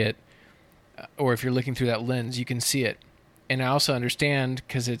to see it, or if you're looking through that lens, you can see it. And I also understand,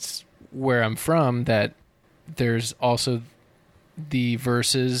 because it's where I'm from, that there's also the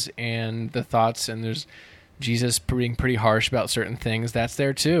verses and the thoughts, and there's Jesus being pretty harsh about certain things. That's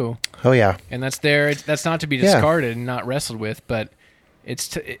there too. Oh yeah, and that's there. That's not to be discarded and not wrestled with, but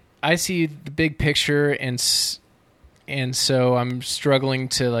I see the big picture, and so I'm struggling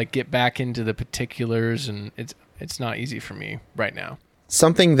to like get back into the particulars, and it's not easy for me right now.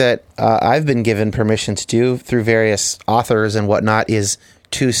 Something that I've been given permission to do through various authors and whatnot is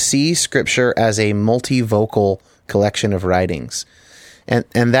to see Scripture as a multivocal collection of writings.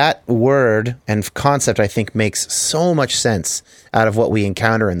 And that word and concept, I think, makes so much sense out of what we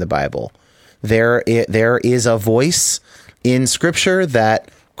encounter in the Bible. There is a voice in Scripture that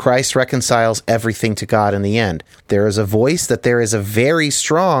Christ reconciles everything to God in the end. There is a voice that there is a very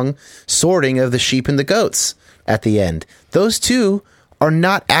strong sorting of the sheep and the goats at the end. Those two are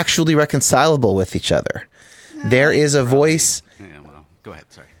not actually reconcilable with each other. There is a voice... Yeah, well, go ahead,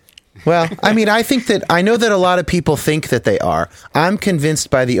 sorry. Well, I mean, I know that a lot of people think that they are. I'm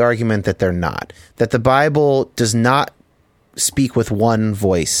convinced by the argument that they're not. That the Bible does not speak with one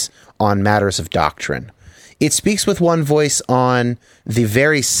voice on matters of doctrine. It speaks with one voice on the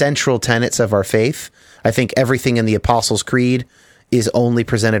very central tenets of our faith. I think everything in the Apostles' Creed is only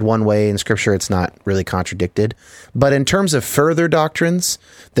presented one way in Scripture. It's not really contradicted. But in terms of further doctrines,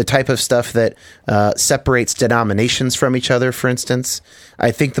 the type of stuff that separates denominations from each other, for instance,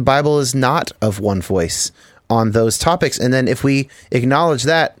 I think the Bible is not of one voice on those topics. And then if we acknowledge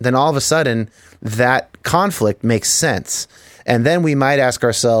that, then all of a sudden that conflict makes sense. And then we might ask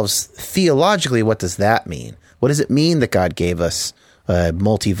ourselves, theologically, what does that mean? What does it mean that God gave us a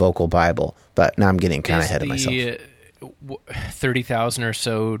multivocal Bible? But now I'm getting kind of ahead of myself. 30,000 or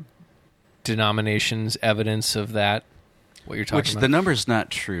so denominations evidence of that? What you're talking Which about? the number's not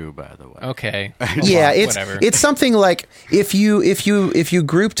true, by the way. Okay. Yeah, Whatever. it's something like if you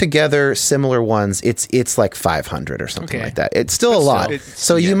group together similar ones, it's like 500 or something Okay. like that. It's still a lot.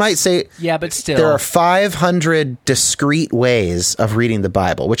 So you might say Yeah, but still. there are 500 discrete ways of reading the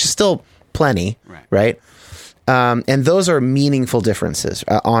Bible, which is still plenty, right? And those are meaningful differences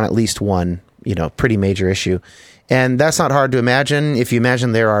on at least one, pretty major issue. And that's not hard to imagine. If you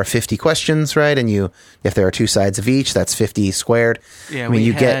imagine there are 50 questions, right? And if there are two sides of each, that's 50 squared. Yeah, I mean,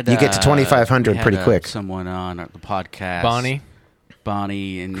 you get to 2,500 pretty quick. Someone on the podcast,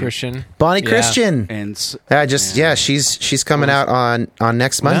 Bonnie and Christian. Bonnie Christian. And she's coming out on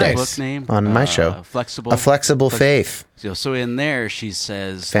next Monday. Book name on my show. A Flexible Faith. So in there, she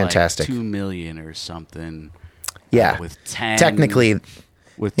says fantastic, like 2 million or something. Yeah, with 10 technically.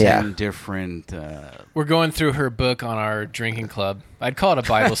 With 10 different... We're going through her book on our drinking club. I'd call it a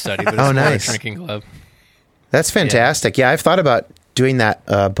Bible study, but it's more nice. a drinking club. That's fantastic. Yeah, I've thought about doing that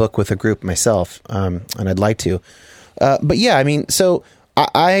book with a group myself, and I'd like to. But yeah, I mean, so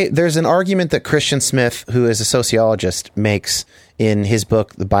there's an argument that Christian Smith, who is a sociologist, makes in his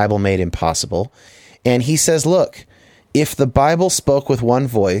book, The Bible Made Impossible. And he says, look, if the Bible spoke with one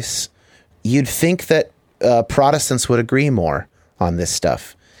voice, you'd think that Protestants would agree more on this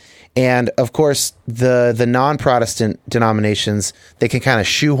stuff. And of course, the non-Protestant denominations, they can kind of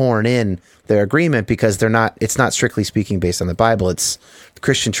shoehorn in their agreement because it's not strictly speaking based on the Bible. It's the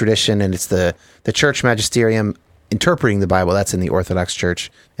Christian tradition, and it's the church magisterium interpreting the Bible. That's in the Orthodox Church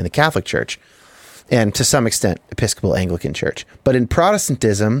and the Catholic Church, and to some extent, Episcopal Anglican Church. But in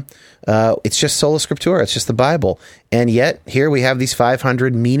Protestantism, it's just sola scriptura. It's just the Bible. And yet, here we have these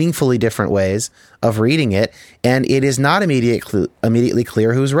 500 meaningfully different ways of reading it, and it is not immediately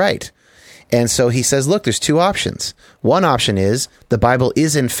clear who's right. And so he says, look, there's two options. One option is the Bible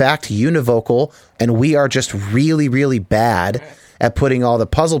is in fact univocal, and we are just really, really bad at putting all the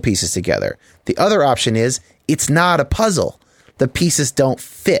puzzle pieces together. The other option is it's not a puzzle. The pieces don't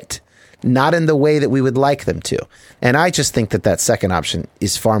fit. Not in the way that we would like them to. And I just think that second option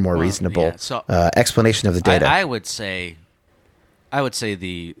is far more reasonable explanation of the data. I would say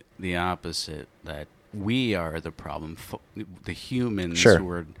the opposite, that we are the problem, the humans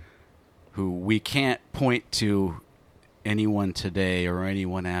who we can't point to anyone today or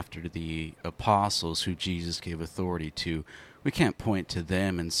anyone after the apostles who Jesus gave authority to. We can't point to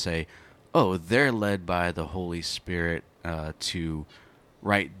them and say, oh, they're led by the Holy Spirit to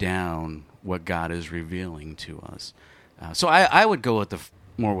write down what God is revealing to us. So I would go with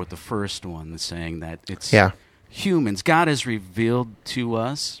more with the first one, saying that it's humans. God has revealed to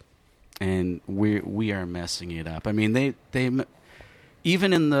us, and we are messing it up. I mean, they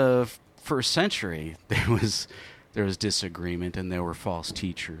even in the first century there was disagreement, and there were false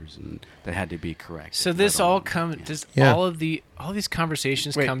teachers, and that had to be corrected. So this all of these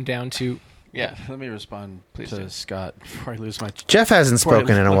conversations come down to. Yeah, let me respond to Scott before I lose my... Jeff hasn't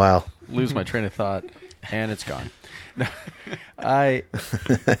spoken in a while. Lose my train of thought, and it's gone. No,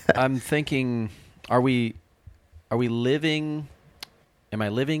 I'm thinking, am I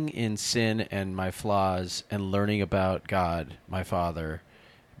living in sin and my flaws and learning about God, my Father,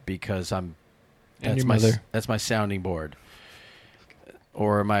 because that's my sounding board?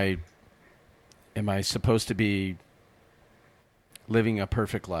 Or am I supposed to be living a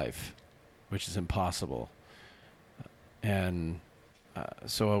perfect life, which is impossible? And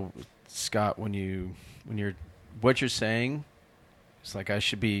so, Scott, what you're saying, it's like I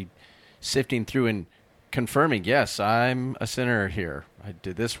should be sifting through and confirming, yes, I'm a sinner here. I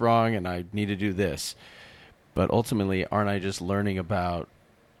did this wrong, and I need to do this. But ultimately, aren't I just learning about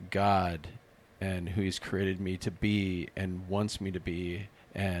God and who He's created me to be and wants me to be,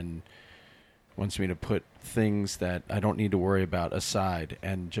 and wants me to put things that I don't need to worry about aside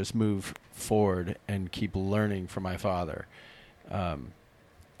and just move forward and keep learning from my Father,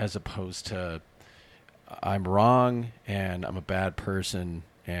 as opposed to I'm wrong and I'm a bad person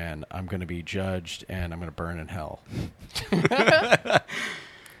and I'm going to be judged and I'm going to burn in hell.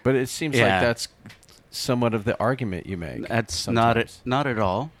 But it seems like that's somewhat of the argument you make. That's sometimes. not at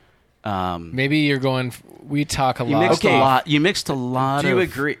all. Maybe you're going. We talk a lot. You mixed a lot. Do you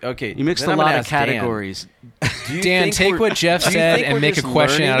agree? Okay, you mixed a lot of categories. Dan, take what Jeff said and make a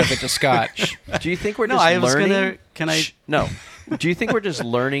question out of it to Scott. Do you think we're just learning? No. Do you think we're just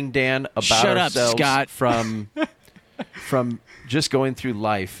learning, Dan, about ourselves Scott. from just going through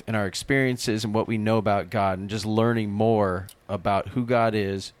life and our experiences and what we know about God, and just learning more about who God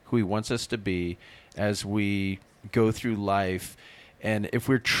is, who He wants us to be as we go through life? And if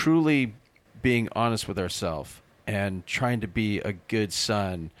we're truly being honest with ourselves and trying to be a good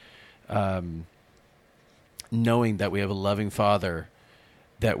son, knowing that we have a loving Father,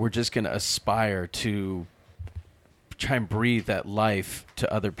 that we're just going to aspire to try and breathe that life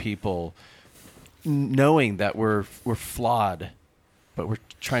to other people, knowing that we're flawed, but we're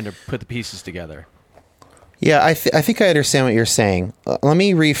trying to put the pieces together. Yeah, I think I understand what you're saying. Let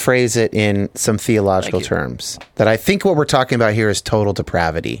me rephrase it in some theological terms. That I think what we're talking about here is total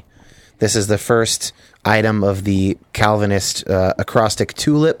depravity. This is the first item of the Calvinist acrostic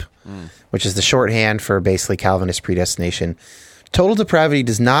TULIP, which is the shorthand for basically Calvinist predestination. Total depravity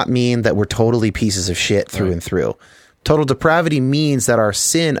does not mean that we're totally pieces of shit through and through. Total depravity means that our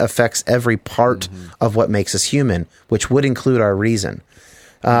sin affects every part of what makes us human, which would include our reason.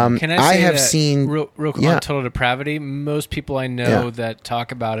 Can I say seen real quick on total depravity? Most people I know that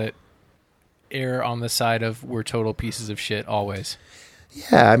talk about it err on the side of we're total pieces of shit always.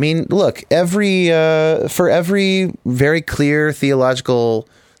 Yeah, I mean, look, for every very clear theological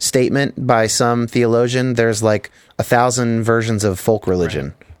statement by some theologian, there's like 1,000 versions of folk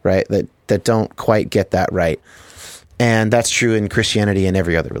religion, right? That don't quite get that right. And that's true in Christianity and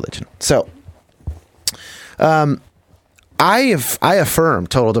every other religion. So, I affirm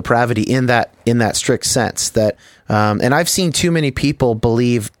total depravity in that strict sense that, and I've seen too many people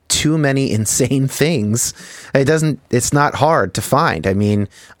believe too many insane things. It's not hard to find. I mean,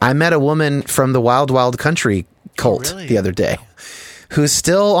 I met a woman from the Wild Wild Country cult the other day who's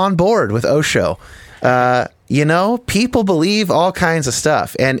still on board with Osho. People believe all kinds of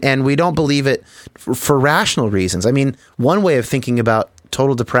stuff, and we don't believe it for rational reasons. I mean, one way of thinking about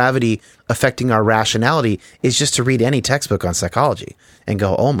total depravity affecting our rationality is just to read any textbook on psychology and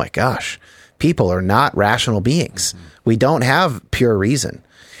go, oh my gosh, people are not rational beings. We don't have pure reason.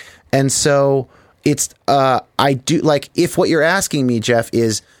 And so it's, if what you're asking me, Jeff,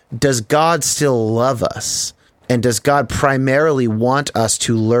 is, does God still love us? And does God primarily want us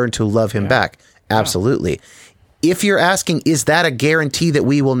to learn to love him back? Absolutely. If you're asking, is that a guarantee that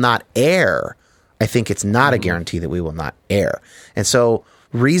we will not err? I think it's not a guarantee that we will not err. And so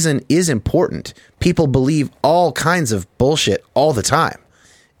reason is important. People believe all kinds of bullshit all the time,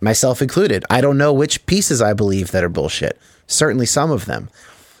 myself included. I don't know which pieces I believe that are bullshit. Certainly some of them.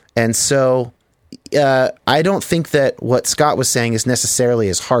 And so I don't think that what Scott was saying is necessarily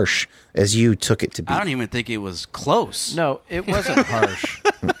as harsh as you took it to be. I don't even think it was close. No, it wasn't harsh.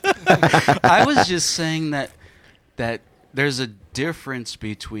 I was just saying that there's a difference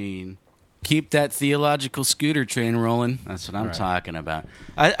between... Keep that theological scooter train rolling. That's what I'm talking about.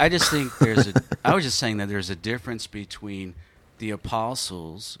 I just think I was just saying that there's a difference between the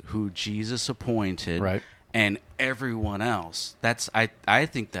apostles who Jesus appointed and everyone else. I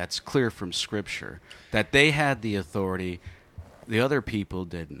think that's clear from Scripture that they had the authority, the other people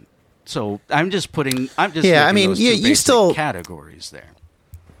didn't. So I'm just those two basic categories there.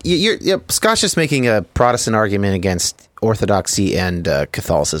 Scott's just making a Protestant argument against Orthodoxy and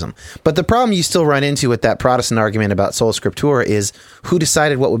Catholicism. But the problem you still run into with that Protestant argument about sola scriptura is who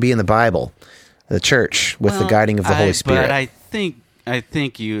decided what would be in the Bible? The church, with the guiding of the Holy Spirit. But I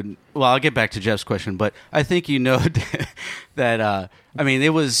think you... Well, I'll get back to Jeff's question, but I think you know that... it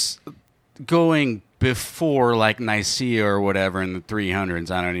was going before like Nicaea or whatever in the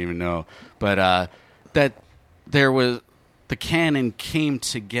 300s. I don't even know. But that there was... The canon came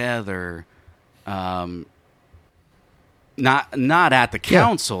together... Not at the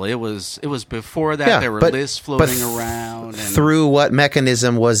council. It was before that. There were lists floating around. And through what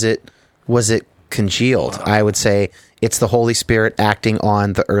mechanism was it congealed? I would say it's the Holy Spirit acting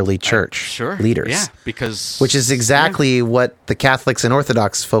on the early church leaders. Yeah, which is exactly what the Catholics and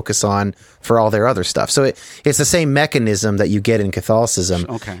Orthodox focus on for all their other stuff. So it's the same mechanism that you get in Catholicism.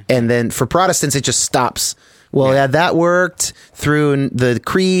 Okay. And then for Protestants, it just stops. Well, that worked through the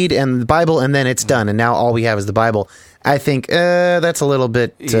Creed and the Bible, and then it's done. And now all we have is the Bible. I think that's a little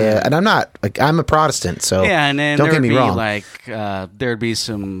bit, and I'm a Protestant, so and don't get me wrong. There'd be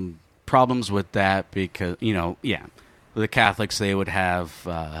some problems with that because, the Catholics, they would have,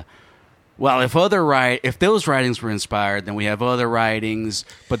 if those writings were inspired, then we have other writings,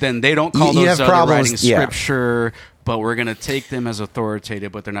 but then they don't call those other writings scripture, but we're going to take them as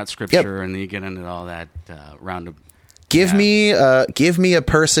authoritative, but they're not scripture, and then you get into all that round of... Give me a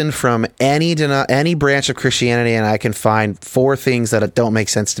person from any branch of Christianity, and I can find 4 things that don't make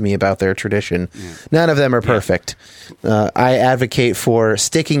sense to me about their tradition. Yeah. None of them are perfect. I advocate for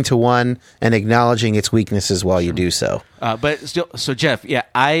sticking to one and acknowledging its weaknesses while you do so. But still, so Jeff,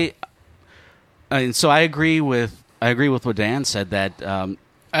 I agree with what Dan said. That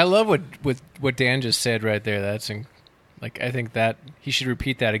I love what Dan just said right there. That's I think that he should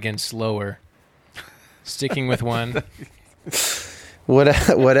repeat that again slower. Sticking with one.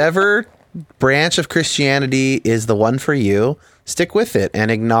 Whatever branch of Christianity is the one for you, stick with it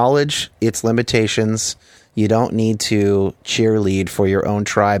and acknowledge its limitations. You don't need to cheerlead for your own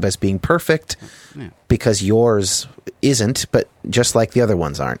tribe as being perfect because yours isn't, but just like the other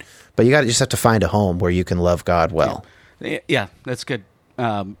ones aren't. But you just have to find a home where you can love God well. Yeah, that's good.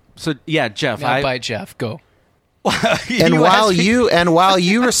 So yeah, Jeff. Now bite Jeff. Go. And while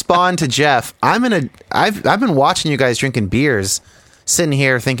you respond to Jeff, I've been watching you guys drinking beers, sitting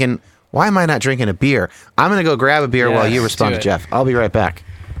here thinking, why am I not drinking a beer? I'm gonna go grab a beer while you respond to Jeff. I'll be right back.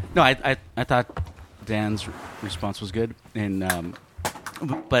 No, I thought Dan's response was good, and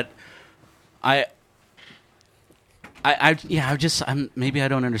but maybe I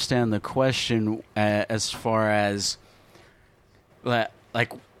don't understand the question as far as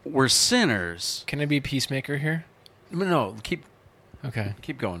like we're sinners. Can I be peacemaker here? No, keep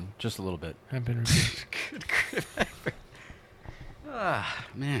going just a little bit. I've been repeated.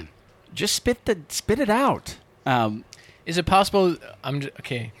 Man, just spit it out. Is it possible?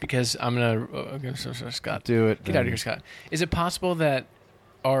 Because I'm gonna Scott, do it. Get out of here, Scott. Is it possible that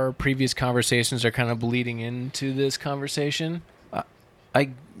our previous conversations are kind of bleeding into this conversation?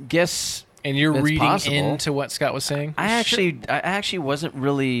 I guess, and you're reading possible into what Scott was saying. I actually wasn't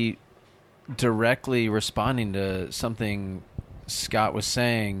really directly responding to something Scott was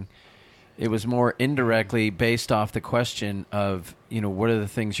saying. It was more indirectly based off the question of, what are the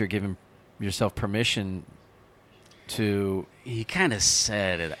things you're giving yourself permission to. He kind of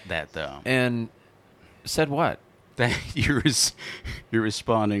said that though, and said what? That you're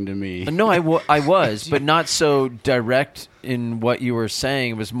responding to me. No, I was, but not so direct in what you were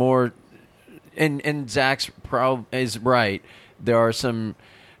saying. It was more, and Zach's is right. There are some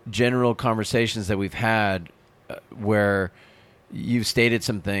general conversations that we've had where you've stated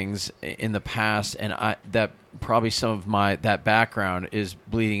some things in the past, and that probably some of that background is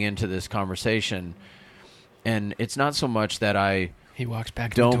bleeding into this conversation. And it's not so much that he walks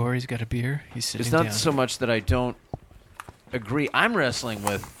back to the door. He's got a beer. He's sitting down. It's not so much that I don't agree. I'm wrestling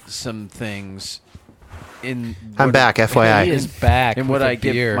with some things. I'm back, FYI. He is back. And what I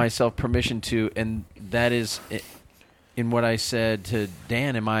give myself permission to, and that is in what I said to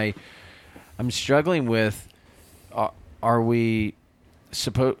Dan. I'm struggling with. Are we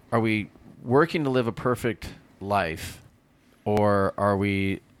working to live a perfect life, or are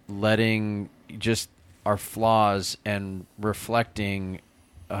we letting just our flaws and reflecting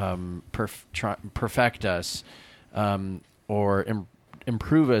perfect us, or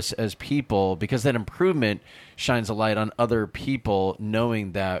improve us as people? Because that improvement shines a light on other people,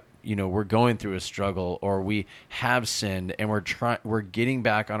 knowing that we're going through a struggle, or we have sinned, and we're getting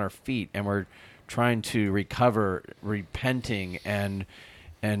back on our feet, and we're trying to recover, repenting, and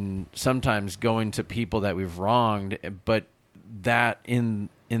sometimes going to people that we've wronged, but that in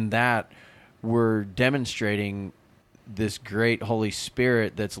that we're demonstrating this great Holy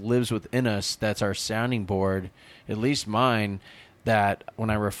Spirit that lives within us, that's our sounding board, at least mine, that when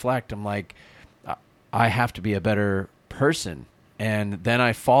I reflect, I'm like, I have to be a better person. And then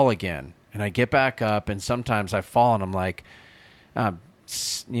I fall again, and I get back up, and sometimes I fall, and I'm like, I'm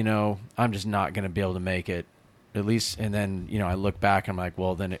just not going to be able to make it, at least. And then, I look back, and I'm like,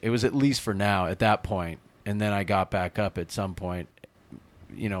 well, then it was at least for now at that point. And then I got back up at some point,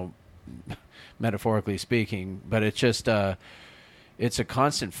 metaphorically speaking, but it's just it's a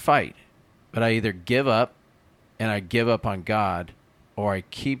constant fight. But I either give up, and I give up on God, or I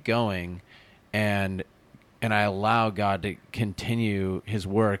keep going, and I allow God to continue His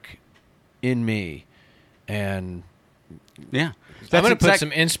work in me. And yeah, I'm going to put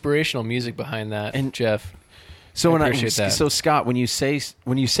some inspirational music behind that, and Jeff. So that. Scott, when you say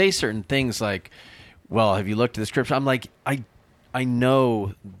certain things like, well, have you looked at the scripture? I'm like, I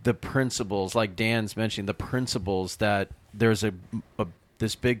know the principles, like Dan's mentioning, the principles, that there's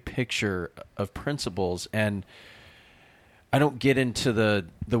this big picture of principles, and I don't get into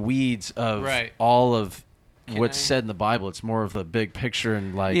the weeds of all of what's said in the Bible. It's more of the big picture,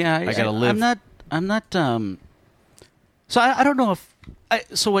 and I got to live. I'm not. So I don't know if.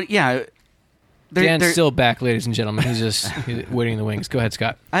 So what? Yeah. Dan's still back, ladies and gentlemen. He's just waiting in the wings. Go ahead,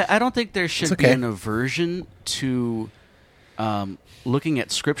 Scott. I don't think there should be an aversion to looking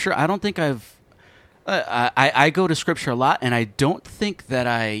at Scripture. I don't think I go to Scripture a lot, and I don't think that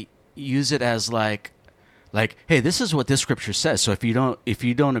I use it as like, hey, this is what this Scripture says. So if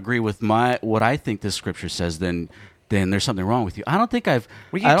you don't agree with what I think this Scripture says, then there's something wrong with you. I don't think I've.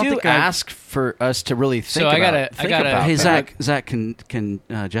 Well, you do ask for us to really think about it. Hey, Zach, can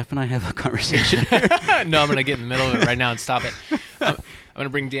Jeff and I have a conversation? No, I'm going to get in the middle of it right now and stop it. I'm going to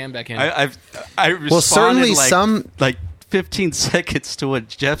bring Dan back in. I responded Well, certainly like 15 seconds to what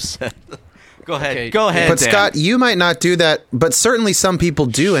Jeff said. Go ahead. Okay. Go ahead, But Dan. Scott, you might not do that, but certainly some people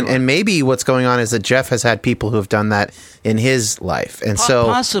do, and maybe what's going on is that Jeff has had people who have done that in his life, and so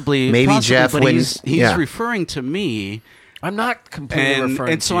possibly, maybe Jeff, but when he's yeah. referring to me, I'm not completely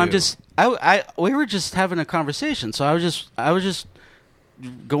referring and so to I'm you. just, we were just having a conversation, so I was just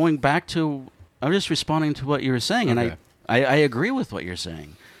going back to, I was just responding to what you were saying, and Okay. I agree with what you're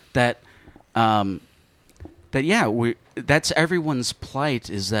saying, that that's everyone's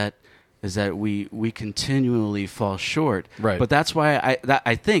plight is that we continually fall short. Right. But that's why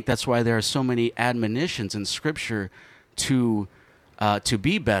I think that's why there are so many admonitions in Scripture to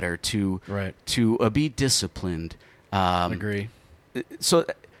be better, to be disciplined. agree. So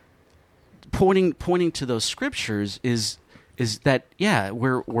pointing to those scriptures is that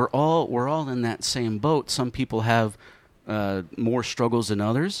we're all in that same boat. Some people have more struggles than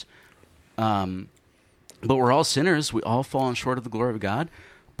others, but we're all sinners. We all fallen short of the glory of God.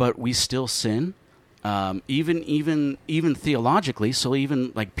 But we still sin, even theologically. So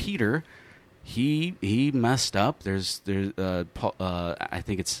even like Peter, he messed up. There's Paul, I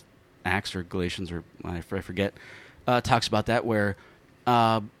think it's Acts or Galatians or I forget, talks about that where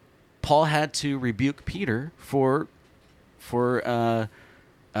Paul had to rebuke Peter for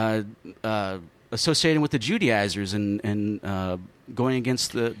associating with the Judaizers and going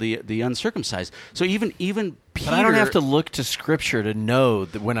against the uncircumcised. So even Peter, But I don't have to look to Scripture to know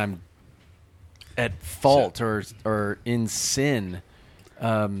that when I'm at fault or in sin.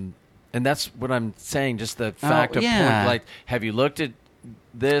 And that's what I'm saying, just the fact of point. Like, have you looked at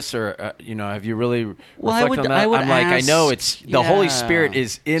this or, have you really reflected on that? I'm like, I know it's the Holy Spirit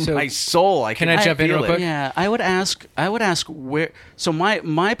is in my soul. Can I jump in real quick? Yeah, I would ask where. So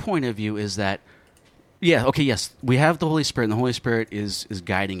my point of view is that, yes, we have the Holy Spirit, and the Holy Spirit is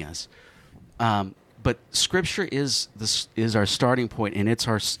guiding us. But Scripture is our starting point, and it's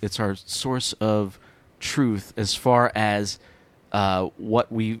our source of truth as far as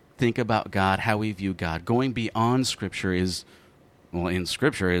what we think about God, how we view God. Going beyond Scripture is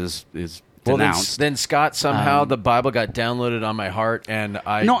denounced. Then Scott, somehow the Bible got downloaded on my heart, and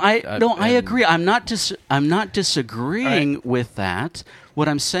I agree. I'm not disagreeing with that. What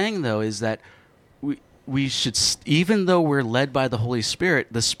I'm saying though is that we should, even though we're led by the Holy Spirit,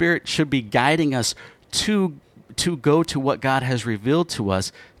 the Spirit should be guiding us to go to what God has revealed to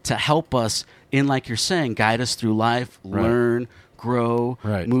us to help us in, like you're saying, guide us through life, learn, grow,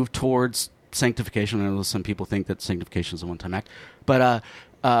 move towards sanctification. I know some people think that sanctification is a one-time act, but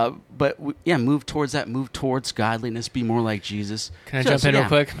move towards that, move towards godliness, be more like Jesus. Can I jump in real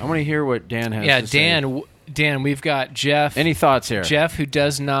quick? I want to hear what Dan has to say. Dan, we've got Jeff. Any thoughts here? Jeff, who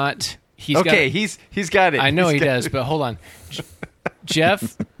does not... He's got it. I know he does, but hold on.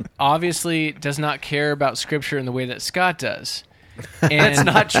 Jeff obviously does not care about Scripture in the way that Scott does. And that's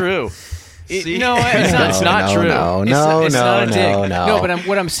not true. It's not true. It's not a dig. No, but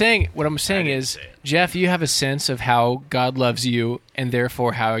what I'm saying is, Jeff, you have a sense of how God loves you, and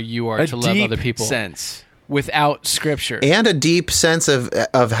therefore how you are to love other people. Sense without Scripture, and a deep sense of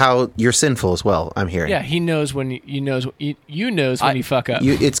how you're sinful as well. I'm hearing. Yeah, he knows when you knows when you fuck up.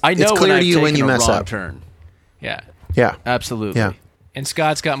 It's clear to you when you mess up. Turn. Yeah, absolutely. Yeah. And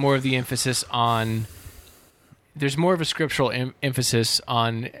Scott's got more of the emphasis on. There's more of a scriptural emphasis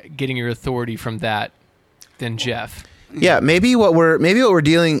on getting your authority from that than Jeff. Yeah, maybe what we're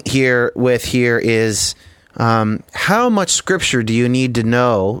dealing with here is how much Scripture do you need to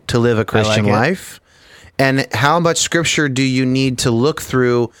know to live a Christian life, and how much Scripture do you need to look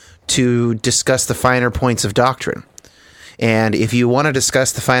through to discuss the finer points of doctrine. And if you want to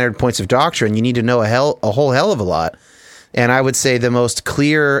discuss the finer points of doctrine, you need to know a whole hell of a lot. And I would say the most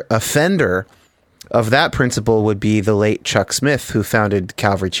clear offender of that principle would be the late Chuck Smith, who founded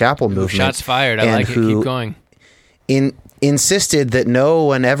Calvary Chapel movement. Shots fired. I like it. Keep going. Insisted that no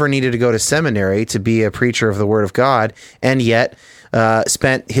one ever needed to go to seminary to be a preacher of the Word of God, and yet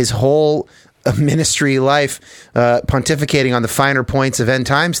spent his whole ministry life pontificating on the finer points of end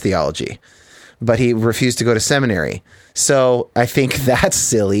times theology. But he refused to go to seminary. So I think that's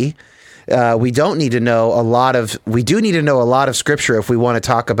silly. We do need to know a lot of Scripture if we want to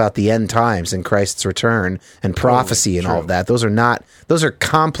talk about the end times and Christ's return and prophecy and all of that. Those are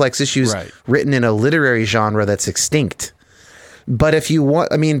complex issues written in a literary genre that's extinct. But if you want,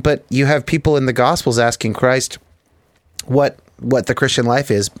 but you have people in the Gospels asking Christ what the Christian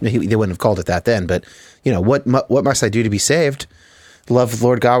life is. They wouldn't have called it that then, but what must I do to be saved? Love the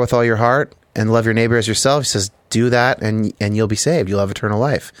Lord God with all your heart and love your neighbor as yourself. He says, do that and you'll be saved. You'll have eternal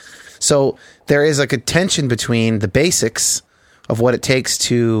life. So there is like a tension between the basics, of what it takes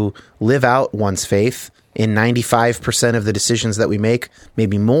to live out one's faith in 95% of the decisions that we make,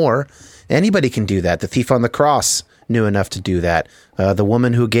 maybe more. Anybody can do that. The thief on the cross knew enough to do that. The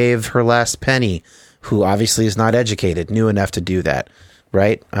woman who gave her last penny, who obviously is not educated, knew enough to do that,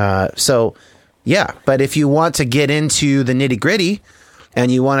 right? So, yeah. But if you want to get into the nitty gritty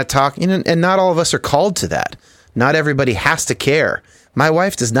and you want to talk, and not all of us are called to that. Not everybody has to care. My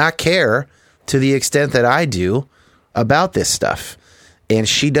wife does not care to the extent that I do about this stuff. And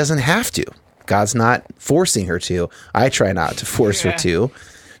she doesn't have to. God's not forcing her to. I try not to force her to.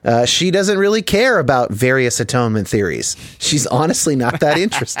 She doesn't really care about various atonement theories. She's honestly not that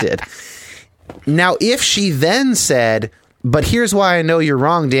interested. Now, if she then said, but here's why I know you're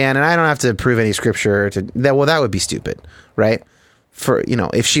wrong, Dan, and I don't have to prove any scripture that would be stupid, right? For,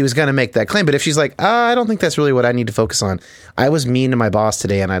 if she was going to make that claim. But if she's like, I don't think that's really what I need to focus on. I was mean to my boss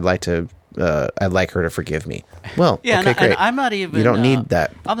today, and I'd like her to forgive me. Well, yeah, okay, great. And I'm not even. You don't need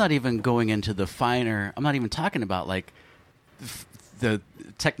that. I'm not even going into the finer. I'm not even talking about like the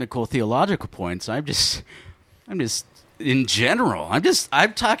technical theological points. I'm just in general.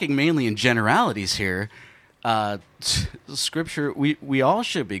 I'm talking mainly in generalities here. Scripture. We all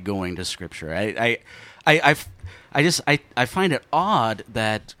should be going to Scripture. I find it odd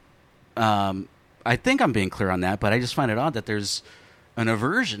that I think I'm being clear on that, but I just find it odd that there's an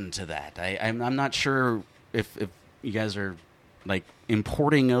aversion to that. I'm not sure if you guys are like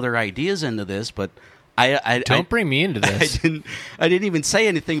importing other ideas into this, but I don't bring me into this. I didn't even say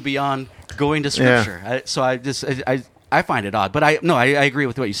anything beyond going to Scripture. Yeah. I find it odd, but I agree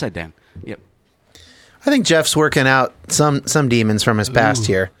with what you said, Dan. Yep. I think Jeff's working out some demons from his past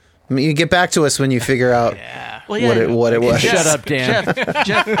here. I mean, you get back to us when you figure out what it was. Shut up, Dan.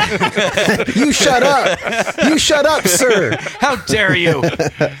 Jeff. You shut up. You shut up, sir. How dare you?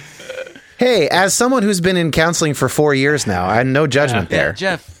 Hey, as someone who's been in counseling for 4 years now, I had no judgment there.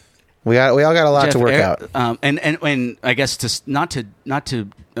 Yeah, Jeff. We all got a lot Jeff, to work out. And I guess not to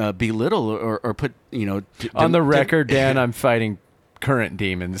belittle or put on the record, Dan, I'm fighting current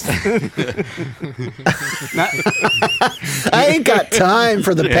demons. I ain't got time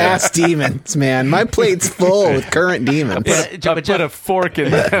for the past demons, man. My plate's full with current demons. Put a fork in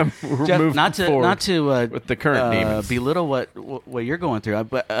them. Jeff, not to with the current demons. Belittle what you're going through,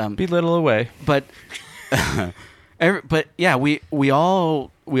 but belittle away. But but yeah, we all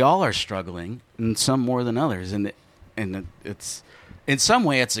are struggling, and some more than others, and it's in some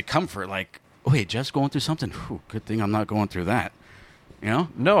way it's a comfort. Like, wait, Jeff's going through something. Whew, good thing I'm not going through that. No,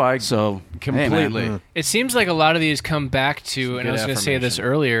 completely. Hey, it seems like a lot of these come back to, and I was going to say this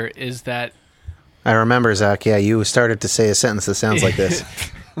earlier, is that I remember, Zach. Yeah, you started to say a sentence that sounds like this.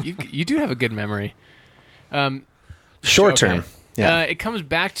 you do have a good memory. Short term. Yeah. It comes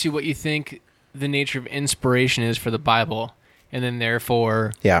back to what you think the nature of inspiration is for the Bible, and then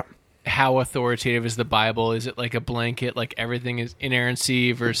therefore, how authoritative is the Bible? Is it like a blanket, like everything is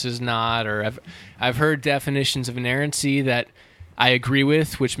inerrancy versus not? Or I've heard definitions of inerrancy that I agree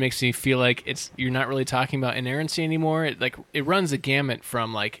with, which makes me feel like you're not really talking about inerrancy anymore. It runs a gamut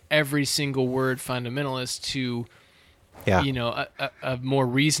from like every single word fundamentalist to a more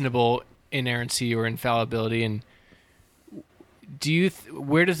reasonable inerrancy or infallibility. And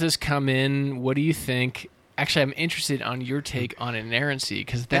where does this come in? What do you think? Actually, I'm interested on your take on inerrancy,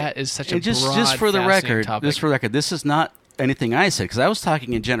 because that is such a broad, just for the record. topic. Just for the record, this is not anything I said, because I was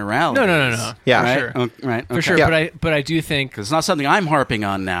talking in generality. No. Yeah, right? Sure. Right, for sure. Yeah. But I do think it's not something I'm harping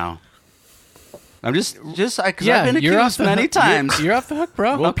on now. I'm just because I've been you're accused many times. You're off the hook,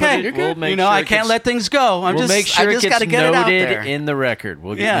 bro. Okay, you're good. We'll make I sure can't let things go. We'll make sure I it just gets got to get it out noted there. in the record.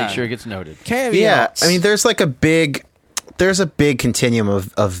 We'll Yeah. make sure it gets noted. Yeah, I mean, there's a big continuum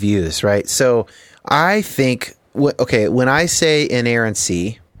of views, right? So I think, when I say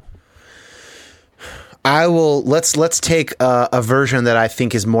inerrancy, let's take a version that I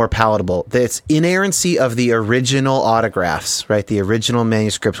think is more palatable. That's inerrancy of the original autographs, right? The original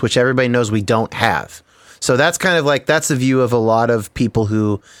manuscripts, which everybody knows we don't have. So that's kind of that's the view of a lot of people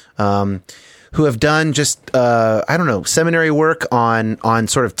who have done just seminary work on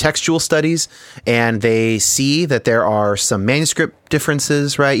sort of textual studies, and they see that there are some manuscript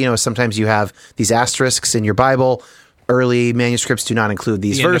differences, right? Sometimes you have these asterisks in your Bible. Early manuscripts do not include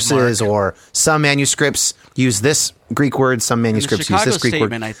these verses, or some manuscripts use this Greek word, some manuscripts use this Greek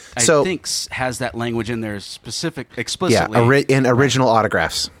word. I think has that language in there explicitly. Yeah, in original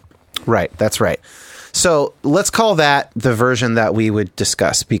autographs. Right, that's right. So let's call that the version that we would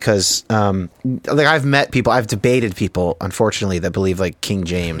discuss, because I've met people, I've debated people, unfortunately, that believe King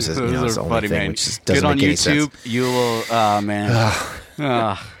James is the only thing, which just doesn't make any sense. Good on YouTube. You will,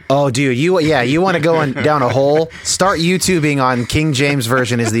 man. Oh, dude, you want to go down a hole? Start YouTubing on King James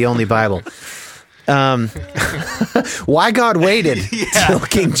Version is the only Bible. Why God waited till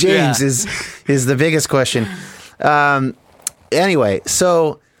King James is the biggest question. Anyway,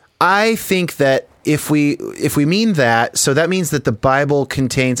 so I think that if we mean that, so that means that the Bible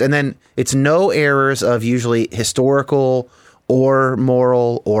contains, and then it's no errors of usually historical or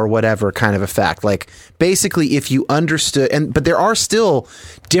moral or whatever kind of a fact. Like basically, if you understood, but there are still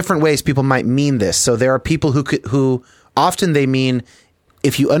different ways people might mean this. So there are people who often they mean,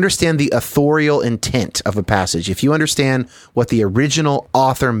 if you understand the authorial intent of a passage, if you understand what the original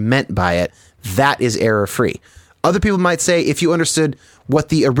author meant by it, that is error free. Other people might say, if you understood what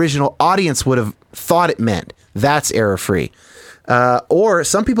the original audience would have thought it meant, that's error free. Or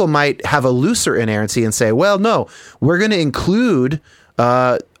some people might have a looser inerrancy and say, well, no, we're going to include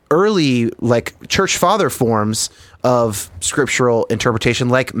early like church father forms of scriptural interpretation,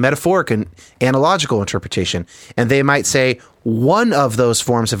 like metaphoric and analogical interpretation. And they might say one of those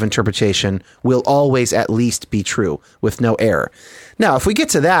forms of interpretation will always at least be true with no error. Now, if we get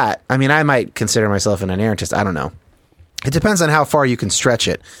to that, I mean, I might consider myself an inerrantist. I don't know. It depends on how far you can stretch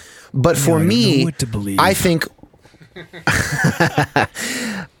it. But for me, I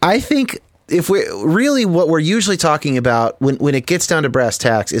think if we really, what we're usually talking about when it gets down to brass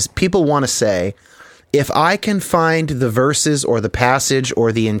tacks is people want to say, if I can find the verses or the passage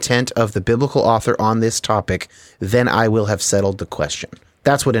or the intent of the biblical author on this topic, then I will have settled the question.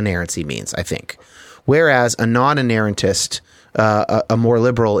 That's what inerrancy means, I think. Whereas a non-inerrantist, a more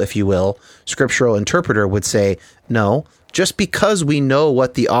liberal, if you will, scriptural interpreter would say, no, just because we know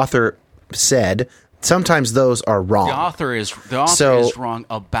what the author said, sometimes those are wrong. The author is wrong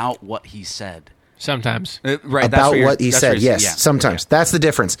about what he said. Sometimes. Right. About what he said. Yes. Yeah. Sometimes. Yeah. That's the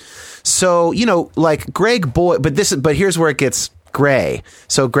difference. So, like Greg Boyd, but here's where it gets gray.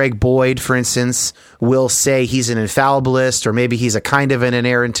 So Greg Boyd, for instance, will say he's an infallibilist, or maybe he's a kind of an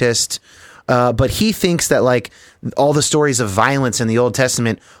inerrantist. But he thinks that like all the stories of violence in the Old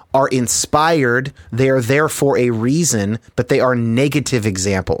Testament are inspired. They are there for a reason, but they are negative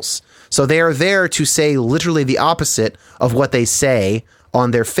examples. So they are there to say literally the opposite of what they say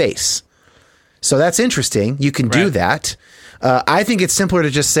on their face. So that's interesting. You can do that. I think it's simpler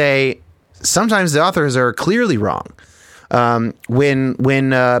to just say sometimes the authors are clearly wrong.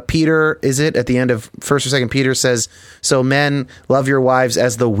 When Peter, is it at the end of 1st or 2nd Peter says, so men love your wives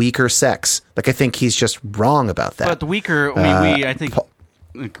as the weaker sex. Like, I think he's just wrong about that. But the weaker, I think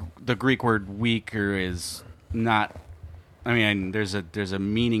the Greek word weaker is not, I mean, there's a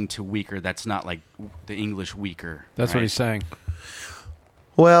meaning to weaker that's not like the English weaker. That's what he's saying.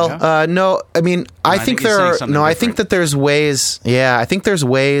 Well, no, I mean, I think there are, no, I think that there's ways, I think there's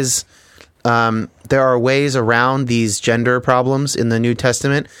ways, there are ways around these gender problems in the New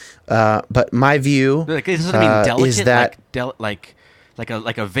Testament, but my view like, does it mean delicate? Is that like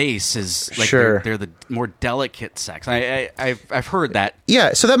a vase is like sure. they're the more delicate sex. I've heard that.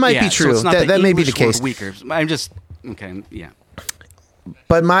 Yeah, so that might be true. So that may be the case. Weaker. I'm just okay. Yeah.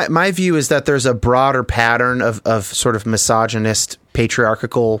 But my view is that there's a broader pattern of sort of misogynist,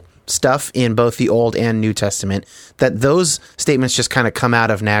 patriarchal stuff in both the Old and New Testament, that those statements just kind of come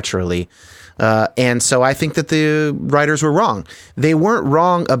out of naturally. And so I think that the writers were wrong. They weren't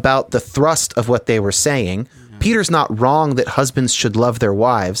wrong about the thrust of what they were saying. Yeah. Peter's not wrong that husbands should love their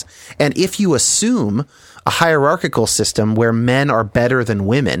wives. And if you assume a hierarchical system where men are better than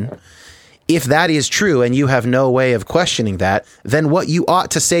women, if that is true and you have no way of questioning that, then what you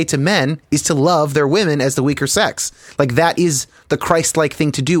ought to say to men is to love their women as the weaker sex. Like, that is the Christ-like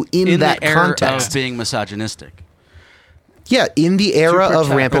thing to do in that the era context. Of being misogynistic. Yeah, in the era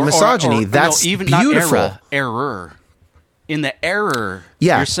of rampant misogyny. That's even beautiful. Not error. In the error,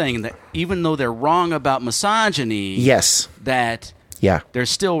 yeah. You're saying that even though they're wrong about misogyny, yes, that they're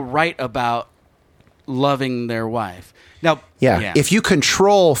still right about loving their wife. Now, if you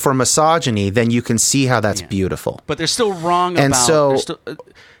control for misogyny, then you can see how that's beautiful. But they're still wrong and about... So,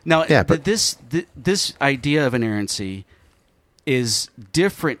 this idea of inerrancy is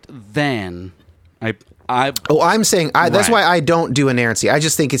different than... I'm saying that's why I don't do inerrancy. I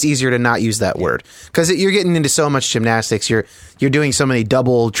just think it's easier to not use that word because you're getting into so much gymnastics. You're doing so many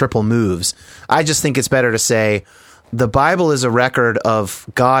double, triple moves. I just think it's better to say the Bible is a record of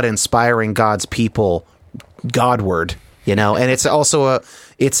God inspiring God's people Godward, and it's also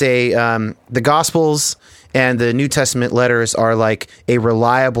the Gospels and the New Testament letters are like a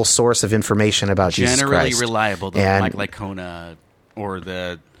reliable source of information about Jesus Christ. Generally reliable, like Lycona or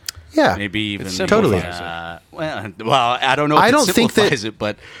the Yeah. maybe even It Totally. well, I don't know if I it don't think that- simplifies it,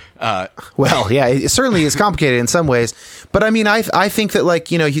 but Well, yeah, it certainly is complicated in some ways. But I mean, I think that,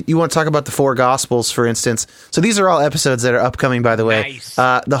 like, you want to talk about the four Gospels, for instance. So these are all episodes that are upcoming, by the way. Nice.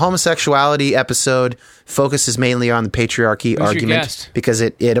 The homosexuality episode focuses mainly on the patriarchy your argument guest? because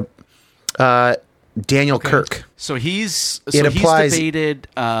Daniel Kirk. so he's applies- debated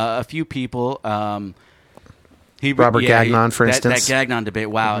a few people. Robert Gagnon, for instance. That Gagnon debate,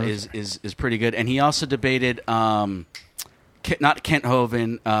 wow, is pretty good. And he also debated not Kent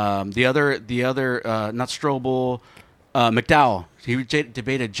Hovind, the other not Strobel, McDowell. He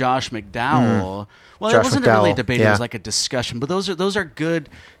debated Josh McDowell. Well, Josh it wasn't really a McDowell, debate; it yeah. was like a discussion. But those are good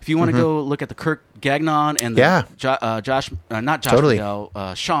if you want to go look at the Kirk Gagnon and the Yeah. Josh, not Josh Totally.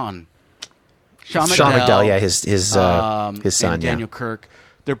 McDowell, Sean Sean McDowell, yeah, his son, and Daniel Kirk.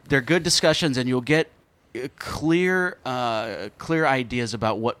 They're good discussions, and you'll get clear ideas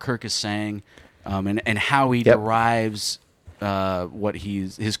about what Kirk is saying, and how he derives what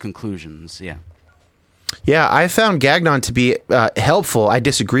his conclusions. Yeah. Yeah, I found Gagnon to be helpful. I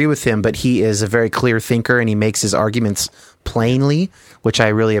disagree with him, but he is a very clear thinker, and he makes his arguments plainly, which I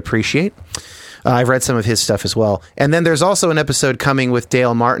really appreciate. I've read some of his stuff as well. And then there's also an episode coming with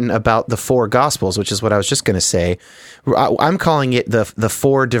Dale Martin about the four Gospels, which is what I was just going to say. I'm calling it the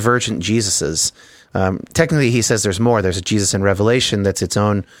four divergent Jesuses. Technically, he says there's more. There's a Jesus in Revelation that's its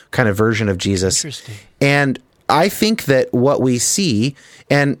own kind of version of Jesus. Interesting. And I think that what we see,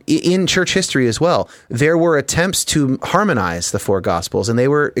 and in church history as well, there were attempts to harmonize the four Gospels, and they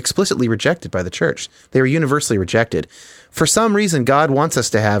were explicitly rejected by the church. They were universally rejected. For some reason, God wants us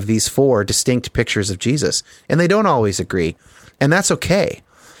to have these four distinct pictures of Jesus, and they don't always agree, and that's okay.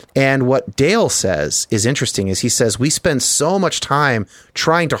 And what Dale says is interesting is he says we spend so much time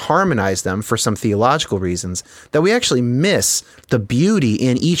trying to harmonize them for some theological reasons that we actually miss the beauty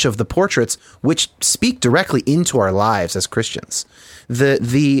in each of the portraits which speak directly into our lives as Christians.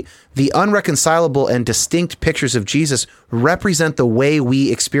 The unreconcilable and distinct pictures of Jesus represent the way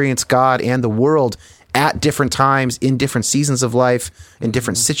we experience God and the world at different times, in different seasons of life, in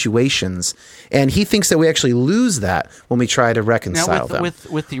different situations. And he thinks that we actually lose that when we try to reconcile them.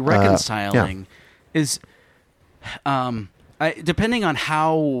 With the reconciling, is depending on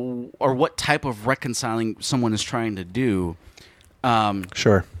how or what type of reconciling someone is trying to do.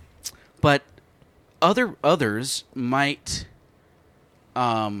 Sure. But others might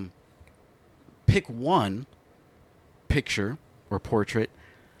pick one picture or portrait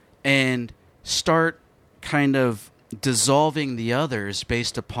and start kind of dissolving the others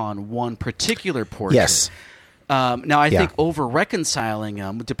based upon one particular portrait. Yes. Now, I think over reconciling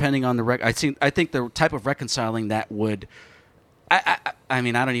them, depending on the I think the type of reconciling that would, I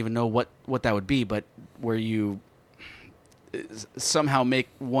mean, I don't even know what that would be, but where you somehow make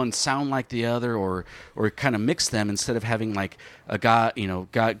one sound like the other, or kind of mix them instead of having like a God,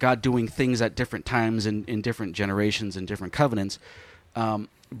 God doing things at different times in different generations and different covenants,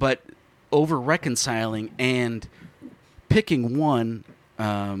 but over reconciling and picking one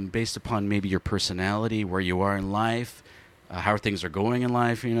based upon maybe your personality, where you are in life, how things are going in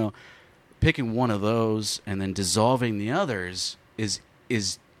life, picking one of those and then dissolving the others is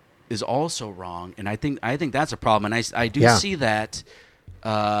also wrong, and I think that's a problem, and I do see that.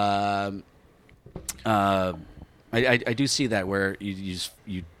 I do see that where you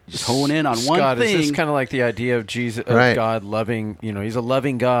just hone in on one thing. Is this kind of like the idea of Jesus, of God loving? He's a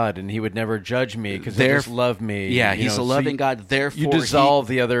loving God, and He would never judge me because He just loved me. Yeah, He's a loving God. Therefore, you dissolve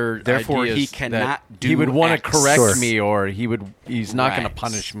the other. Therefore, ideas He cannot do. He would want to X. correct me, or He's not going to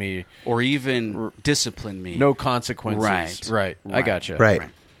punish me, or even discipline me. No consequences. Right. I gotcha. Right.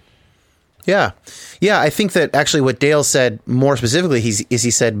 Yeah. I think that actually what Dale said more specifically he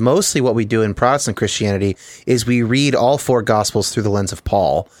said mostly what we do in Protestant Christianity is we read all four Gospels through the lens of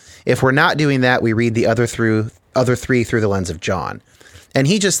Paul. If we're not doing that, we read the other three through the lens of John. And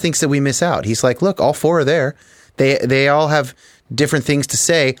he just thinks that we miss out. He's like, look, all four are there. They all have different things to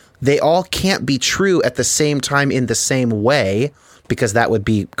say. They all can't be true at the same time in the same way, because that would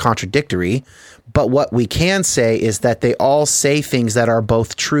be contradictory. But what we can say is that they all say things that are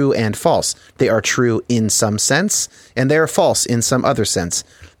both true and false. They are true in some sense, and they are false in some other sense.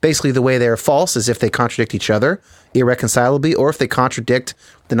 Basically, the way they are false is if they contradict each other irreconcilably, or if they contradict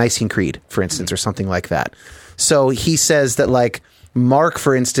the Nicene Creed, for instance, or something like that. So he says that, like Mark,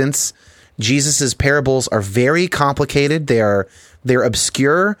 for instance, Jesus's parables are very complicated. They are They're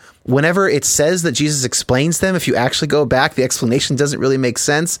obscure. Whenever it says that Jesus explains them, if you actually go back, the explanation doesn't really make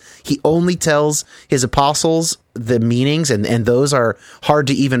sense. He only tells his apostles the meanings, and those are hard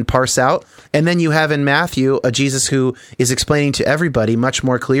to even parse out. And then you have in Matthew a Jesus who is explaining to everybody much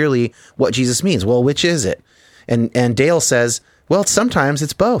more clearly what Jesus means. Well, which is it? And Dale says, well, sometimes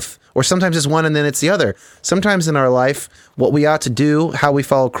it's both, or sometimes it's one and then it's the other. Sometimes in our life, what we ought to do, how we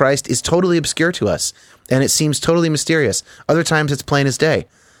follow Christ, is totally obscure to us, and it seems totally mysterious. Other times it's plain as day,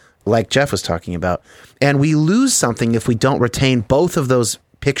 like Jeff was talking about. And we lose something if we don't retain both of those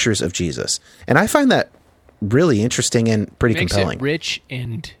pictures of Jesus. And I find that really interesting and pretty compelling. Makes it rich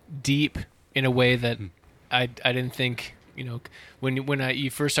and deep in a way that I didn't think. When you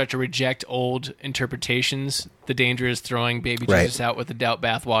first start to reject old interpretations, the danger is throwing baby Jesus out with the doubt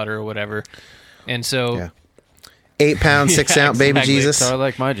bathwater or whatever. And so, 8 pound, 6 ounce baby Jesus. So I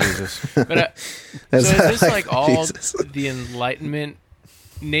like my Jesus. But so is this like all the Enlightenment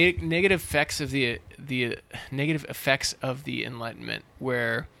negative effects of the negative effects of the Enlightenment,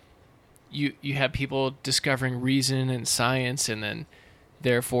 where you have people discovering reason and science, and then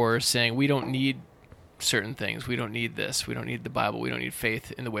therefore saying we don't need certain things, we don't need this, we don't need the Bible, we don't need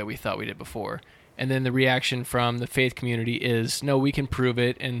faith in the way we thought we did before. And then the reaction from the faith community is, no, we can prove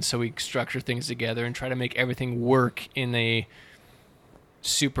it, and so we structure things together and try to make everything work in a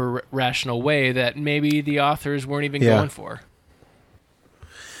super rational way that maybe the authors weren't even going for.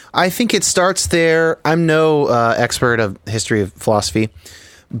 I think it starts there. I'm no expert of history of philosophy,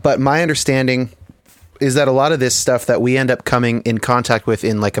 but my understanding is that a lot of this stuff that we end up coming in contact with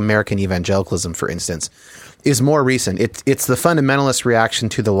in like American evangelicalism, for instance, is more recent. It's the fundamentalist reaction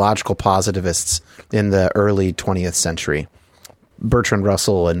to the logical positivists in the early 20th century, Bertrand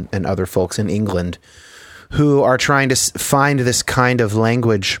Russell and other folks in England, who are trying to find this kind of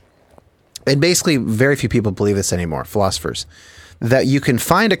language. And basically very few people believe this anymore, philosophers, that you can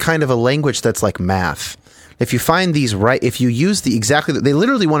find a kind of a language that's like math. If you find these if you use they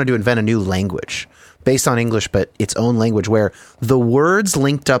literally wanted to invent a new language based on English, but its own language, where the words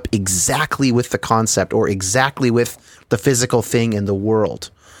linked up exactly with the concept or exactly with the physical thing in the world.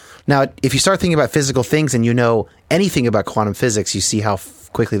 Now, if you start thinking about physical things and you know anything about quantum physics, you see how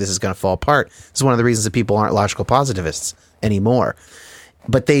quickly this is going to fall apart. This is one of the reasons that people aren't logical positivists anymore.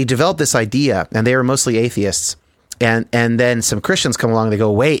 But they developed this idea, and they were mostly atheists, and then some Christians come along and they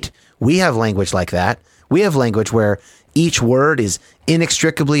go, wait, we have language like that. We have language where each word is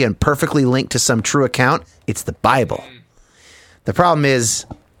inextricably and perfectly linked to some true account. It's the Bible. The problem is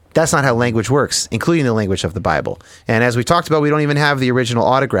that's not how language works, including the language of the Bible. And as we talked about, we don't even have the original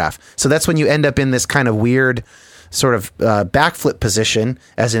autograph. So that's when you end up in this kind of weird sort of backflip position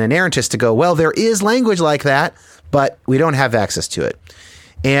as an inerrantist to go, well, there is language like that, but we don't have access to it.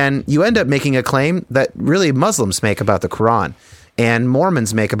 And you end up making a claim that really Muslims make about the Quran and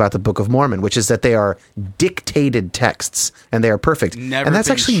Mormons make about the Book of Mormon, which is that they are dictated texts and they are perfect. And that's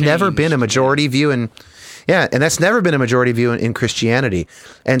actually never been a majority view in Christianity.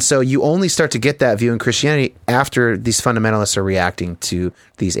 And so you only start to get that view in Christianity after these fundamentalists are reacting to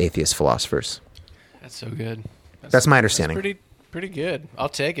these atheist philosophers. That's so good. That's my understanding. That's pretty good. I'll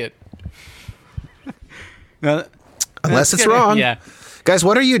take it. Unless it's wrong. Yeah. Guys,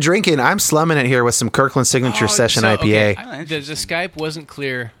 what are you drinking? I'm slumming it here with some Kirkland Signature Session IPA. Okay. The Skype wasn't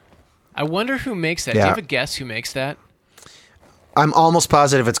clear. I wonder who makes that. Do you have a guess who makes that? I'm almost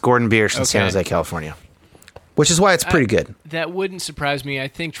positive it's Gordon Biersch in San Jose, California, which is why it's pretty good. That wouldn't surprise me. I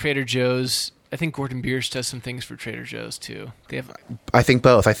think Gordon Biersch does some things for Trader Joe's too. I think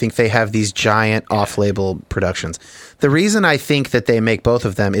both. I think they have these giant off-label productions. The reason I think that they make both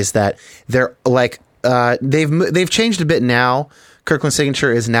of them is that they're like they've changed a bit now. Kirkland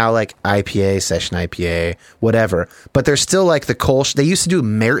Signature is now like IPA, Session IPA, whatever. But they're still like the Kolsch. They used to do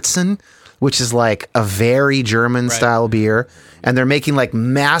Märzen, which is like a very German style beer. And they're making like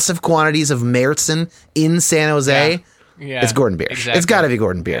massive quantities of Märzen in San Jose. Yeah. It's Gordon Biersch. Exactly. It's got to be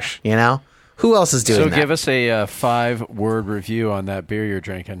Gordon Biersch, you know? Who else is doing that? So give us a 5-word review on that beer you're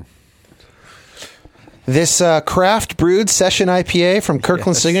drinking. This craft brewed Session IPA from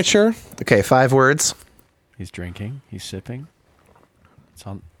Kirkland Signature. Okay, 5 words. He's drinking. He's sipping.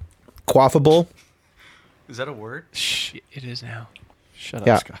 Quaffable. Is that a word? Shh, it is now. Shut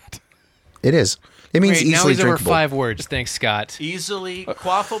up, Scott. It is. It means easily now he's drinkable. Over 5 words. Thanks, Scott. Easily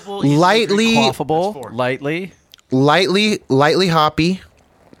quaffable. Lightly quaffable. Lightly hoppy.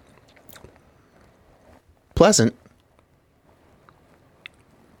 Pleasant.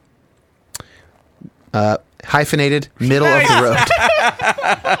 Hyphenated. Middle of the road.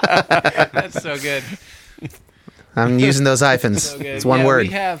 That's so good. I'm using those hyphens. So it's one word.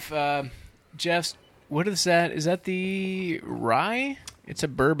 We have Jeff's what is that? Is that the rye? It's a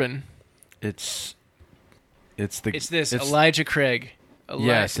bourbon. It's this Elijah Craig.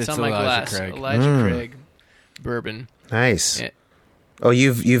 Yes, it's it's on my Elijah glass. Craig. Elijah Craig bourbon. Nice. Yeah. Oh,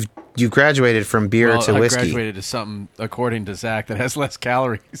 you've graduated from beer to I whiskey. graduated to something, according to Zach, that has less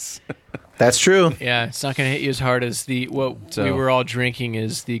calories. That's true. Yeah, it's not going to hit you as hard as we were all drinking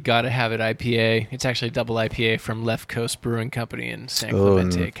is the Gotta Have It IPA. It's actually a double IPA from Left Coast Brewing Company in San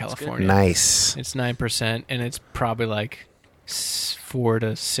Clemente, California. Nice. It's 9%, and it's probably like 400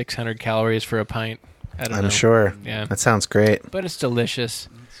 to 600 calories for a pint. I don't know. I'm sure. Yeah. That sounds great. But it's delicious.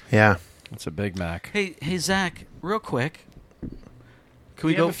 Yeah. It's a Big Mac. Hey, Zach, real quick. Can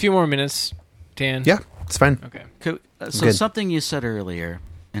We we go? have a few more minutes, Dan. Yeah, it's fine. Okay. So Good. something you said earlier,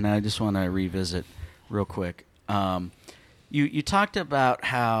 and I just want to revisit real quick. You talked about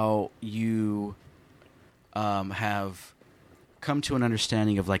how you have come to an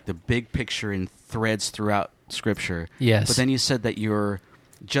understanding of like the big picture in threads throughout Scripture. Yes. But then you said that you're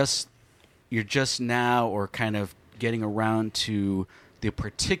just now, or kind of getting around to the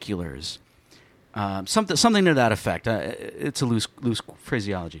particulars. Something to that effect. It's a loose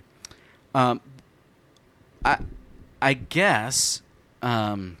phraseology. I guess.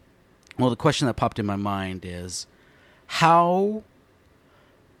 Well, the question that popped in my mind is, how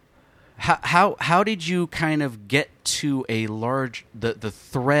did you kind of get to the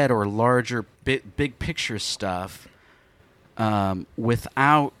thread or larger big picture stuff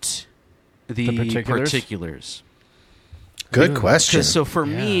without the particulars? Good question. So for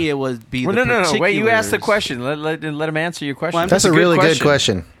me, it would be Well, the no. Wait, you asked the particulars. question. Let him answer your question. Well, That's a really good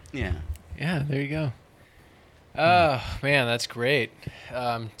question. Yeah. Yeah, there you go. Oh, man, that's great.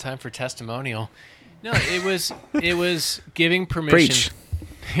 Time for testimonial. No, it was giving permission. Preach.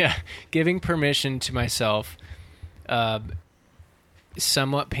 Yeah, giving permission to myself,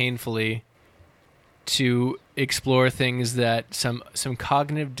 somewhat painfully, to explore things that some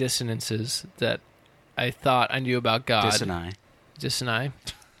cognitive dissonances that I thought I knew about God. Dissonai.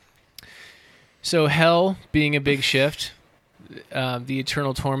 So hell being a big shift, the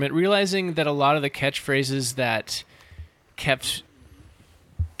eternal torment, realizing that a lot of the catchphrases that kept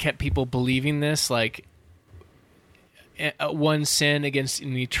people believing this, like one sin against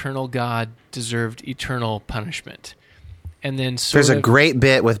an eternal God deserved eternal punishment. And then There's a great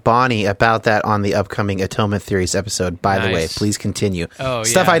bit with Bonnie about that on the upcoming Atonement Theories episode, by the way. Nice. Please continue. Oh,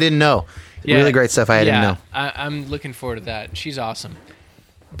 Stuff yeah. I didn't know. Yeah. Really great stuff I didn't know. I'm looking forward to that. She's awesome.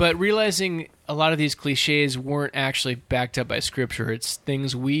 But realizing a lot of these cliches weren't actually backed up by Scripture. It's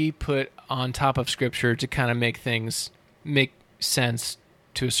things we put on top of Scripture to kind of make things make sense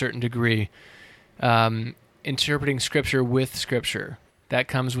to a certain degree. Interpreting Scripture with Scripture. That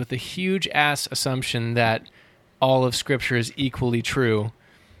comes with a huge-ass assumption that all of Scripture is equally true.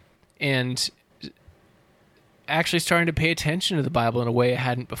 And actually starting to pay attention to the Bible in a way I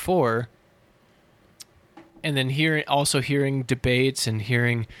hadn't before. And then hearing debates and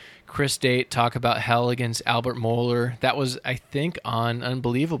hearing Chris Date talk about hell against Albert Mohler. That was, I think, on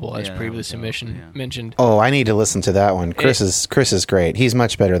Unbelievable, as previously mentioned. Oh, I need to listen to that one. Chris is great. He's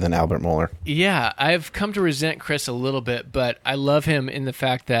much better than Albert Mohler. Yeah, I've come to resent Chris a little bit, but I love him in the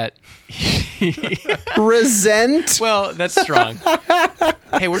fact that... Resent? Well, that's strong.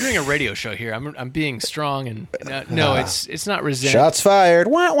 Hey, we're doing a radio show here. I'm being strong, and no, it's not resent. Shots fired.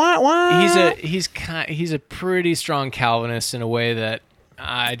 Wah, wah, wah. He's a pretty strong Calvinist in a way that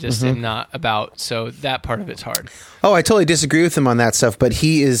I just am not about. So that part of it's hard. Oh, I totally disagree with him on that stuff, but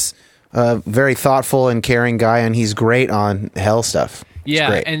he is a very thoughtful and caring guy, and he's great on hell stuff.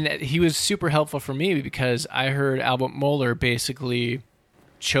 Yeah, and he was super helpful for me because I heard Albert Mohler basically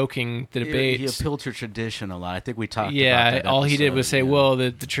choking the debate. He appealed to tradition a lot. I think we talked about that. All he did was say, well,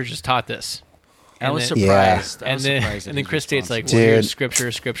 the church has taught this. I was surprised. And then Chris State's like, well, here's scripture.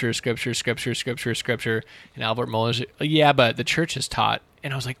 And Albert Mohler's like, yeah, but the church has taught.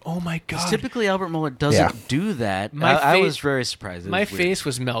 And I was like, oh my God. Typically, Albert Mohler doesn't do that. I was very surprised. My face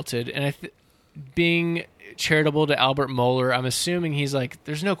was melted. And being charitable to Albert Mohler, I'm assuming he's like,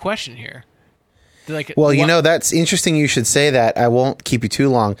 there's no question here. Like, well, that's interesting you should say that. I won't keep you too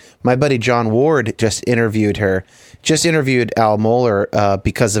long. My buddy John Ward just interviewed Al Mohler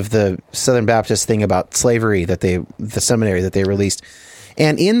because of the Southern Baptist thing about slavery the seminary that they released.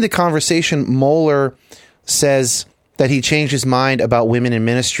 And in the conversation, Mohler says that he changed his mind about women in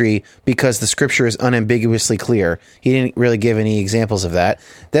ministry because the scripture is unambiguously clear. He didn't really give any examples of that.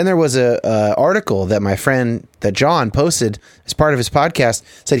 Then there was a article that my friend, that John, posted as part of his podcast,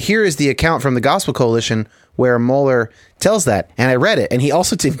 said, here is the account from the Gospel Coalition where Mohler tells that. And I read it, and he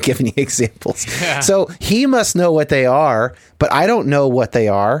also didn't give any examples. Yeah. So he must know what they are, but I don't know what they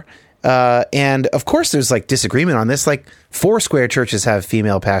are. And of course, there's like disagreement on this. Like Foursquare churches have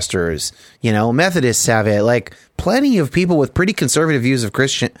female pastors. Methodists have it. Like plenty of people with pretty conservative views of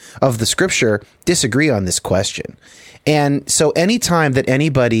the Scripture disagree on this question. And so anytime that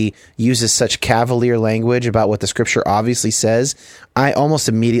anybody uses such cavalier language about what the Scripture obviously says, I almost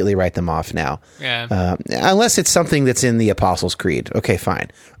immediately write them off now. Yeah. Unless it's something that's in the Apostles' Creed. Okay, fine.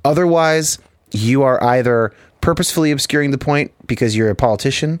 Otherwise, you are either purposefully obscuring the point because you're a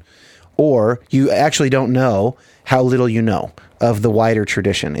politician, or you actually don't know how little you know of the wider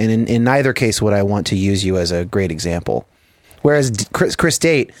tradition. And in neither case would I want to use you as a great example. Whereas Chris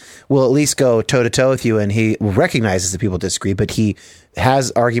Date will at least go toe-to-toe with you, and he recognizes that people disagree, but he has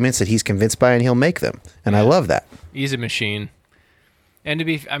arguments that he's convinced by, and he'll make them. And I love that. He's a machine. And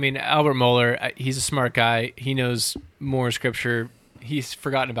Albert Mohler, he's a smart guy. He knows more Scripture. He's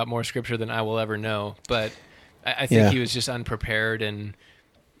forgotten about more Scripture than I will ever know. But I think he was just unprepared and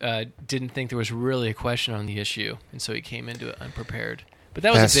didn't think there was really a question on the issue. And so he came into it unprepared. But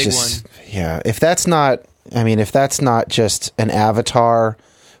that was a big one. Yeah, if that's not just an avatar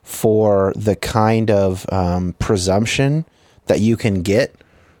for the kind of presumption that you can get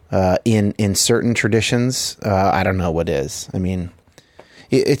in certain traditions, I don't know what is. I mean,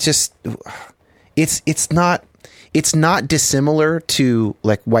 it's not dissimilar to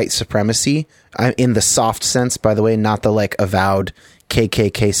like white supremacy in the soft sense, by the way, not the like avowed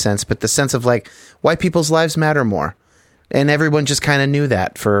KKK sense, but the sense of like white people's lives matter more. And everyone just kind of knew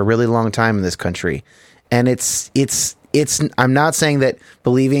that for a really long time in this country. And it's I'm not saying that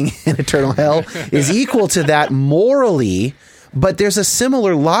believing in eternal hell is equal to that morally, but there's a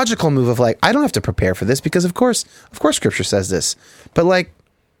similar logical move of like, I don't have to prepare for this because of course Scripture says this. But like,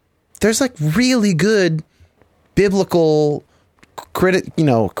 there's like really good biblical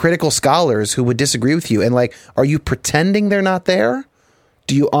critical scholars who would disagree with you. And like, are you pretending they're not there?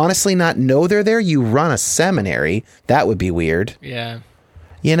 Do you honestly not know they're there? You run a seminary. That would be weird. Yeah.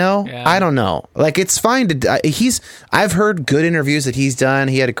 Yeah. I don't know. Like, it's fine to, I've heard good interviews that he's done.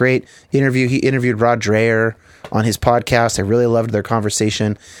 He had a great interview. He interviewed Rod Dreher on his podcast. I really loved their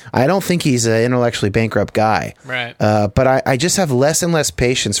conversation. I don't think he's an intellectually bankrupt guy. Right. But I just have less and less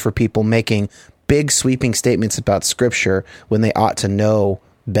patience for people making big sweeping statements about Scripture when they ought to know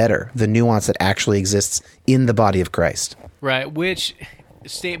better the nuance that actually exists in the body of Christ. Right. Which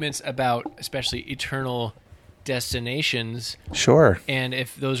statements about especially eternal destinations, sure, and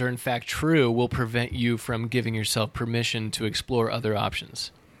if those are in fact true, will prevent you from giving yourself permission to explore other options.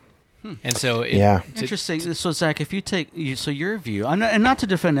 And so interesting. So Zach, if you take your view, and not to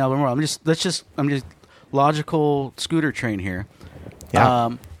defend Albert Moore, I'm just logical scooter train here.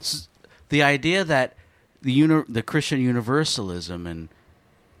 Yeah. The idea that the Christian universalism and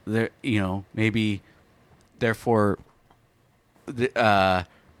maybe therefore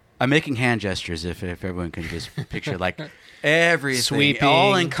I'm making hand gestures if everyone can just picture like everything, sweeping,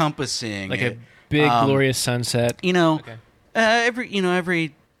 all encompassing, like a big glorious sunset. I'm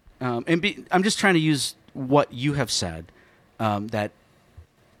just trying to use what you have said, that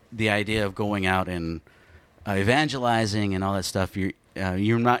the idea of going out and evangelizing and all that stuff.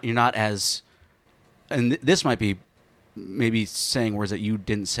 You're not as, and this might be maybe saying words that you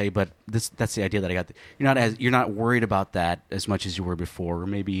didn't say, but that's the idea that I got. You're not worried about that as much as you were before, or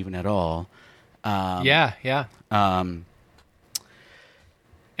maybe even at all. Yeah. And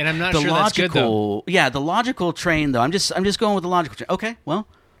I'm not the sure that's good though. Yeah, the logical train though. I'm just going with the logical train. Okay, well,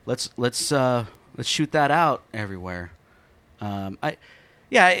 let's shoot that out everywhere.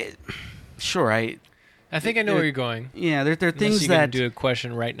 Sure. I think I know where you're going. Yeah, there are things you that can do a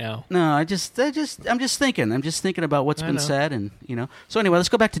question right now. No, I'm just thinking. I'm just thinking about what's been said, and So anyway, let's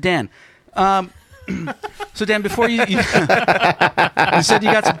go back to Dan. So Dan, before you said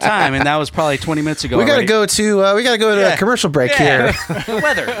you got some time, and that was probably 20 minutes ago. We got to go to a commercial break here. The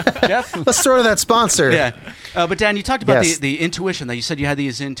weather, Jeff. Let's throw to that sponsor. Yeah, but Dan, you talked about the intuition that you said you had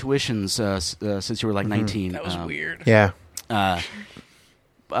these intuitions since you were like 19. That was weird. Yeah.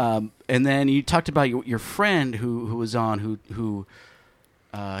 And then you talked about your friend who was on who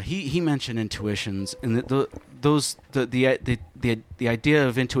he mentioned intuitions, and the idea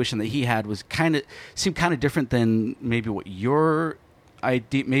of intuition that he had seemed kind of different than maybe what your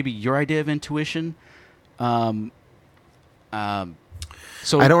idea of intuition. So I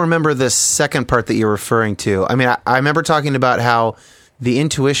don't remember the second part that you're referring to. I mean, I remember talking about how the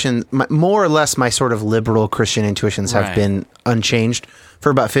intuition, more or less my sort of liberal Christian intuitions have been unchanged for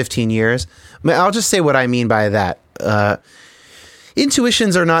about 15 years. I mean, I'll just say what I mean by that.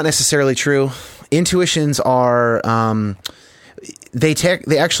 Intuitions are not necessarily true. Intuitions are, they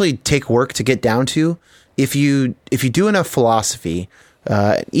actually take work to get down to. If you do enough philosophy,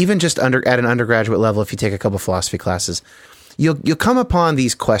 even just at an undergraduate level, if you take a couple philosophy classes, you'll come upon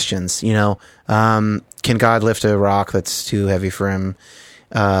these questions. Can God lift a rock that's too heavy for him?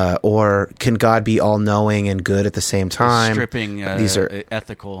 Or can God be all-knowing and good at the same time? Stripping these are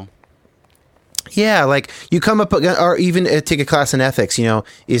ethical. Yeah, like you come up, or even take a class in ethics,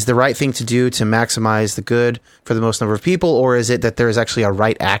 is the right thing to do to maximize the good for the most number of people? Or is it that there is actually a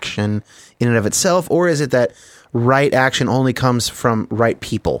right action in and of itself? Or is it that right action only comes from right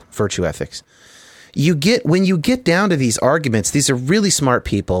people, virtue ethics? When you get down to these arguments, these are really smart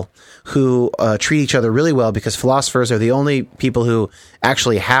people who treat each other really well, because philosophers are the only people who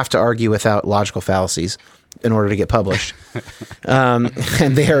actually have to argue without logical fallacies in order to get published. And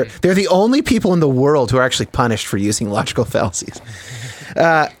they're the only people in the world who are actually punished for using logical fallacies.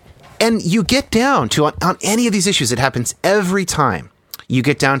 And you get down to, on any of these issues, it happens every time. You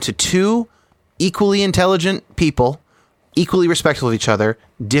get down to two equally intelligent people, equally respectful of each other,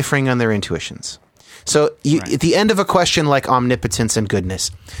 differing on their intuitions. So at the end of a question like omnipotence and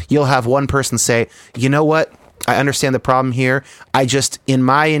goodness, you'll have one person say, you know what? I understand the problem here. In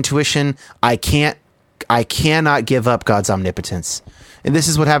my intuition, I cannot give up God's omnipotence. And this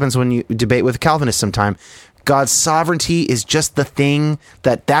is what happens when you debate with Calvinists sometime. God's sovereignty is just the thing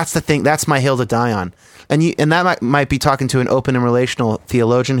that's my hill to die on. And that might be talking to an open and relational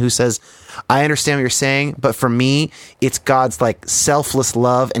theologian who says, I understand what you're saying, but for me, it's God's like selfless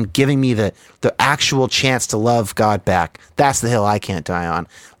love and giving me the actual chance to love God back. That's the hill I can't die on.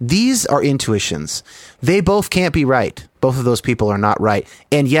 These are intuitions. They both can't be right. Both of those people are not right.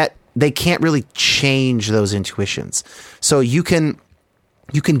 And yet they can't really change those intuitions. So you can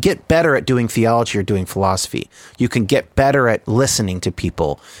get better at doing theology or doing philosophy. You can get better at listening to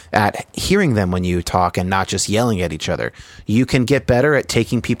people, at hearing them when you talk and not just yelling at each other. You can get better at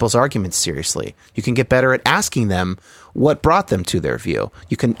taking people's arguments seriously. You can get better at asking them what brought them to their view.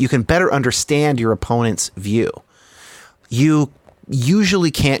 You can better understand your opponent's view. You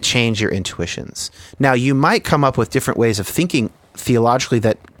usually can't change your intuitions. Now, you might come up with different ways of thinking theologically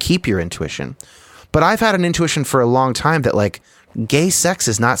that keep your intuition. But I've had an intuition for a long time that, like, gay sex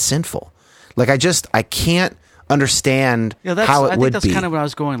is not sinful. Like, I can't understand how it would be. I think that's kind of where I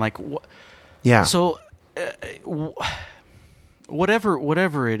was going. Like, yeah. So,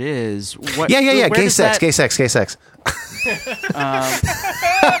 whatever it is. Yeah. Gay sex. Let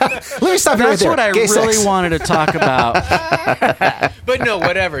me stop you right there. That's what I really wanted to talk about. But no,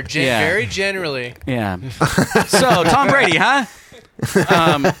 whatever. Very generally. Yeah. So, Tom Brady, huh?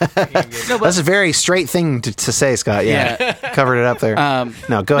 That's a very straight thing to say, Scott. Yeah. Covered it up there.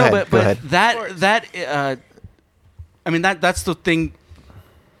 No, go ahead. Go ahead. That's the thing,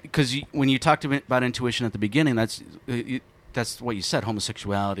 because when you talked about intuition at the beginning, that's what you said: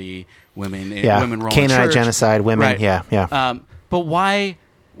 homosexuality, women, women rolling Canaanite church. genocide, women. Right. Yeah. But why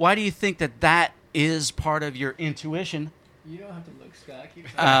do you think that is part of your intuition? You don't have to look,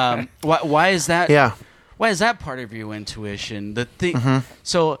 Scott. Why is that? Yeah. Why is that part of your intuition? The thing.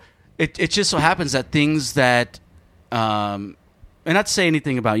 So it just so happens that things that, and not to say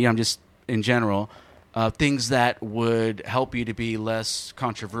anything about you, I'm just in general, things that would help you to be less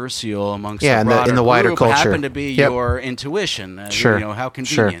controversial amongst a broader in the wider group culture happen to be your intuition. Sure. How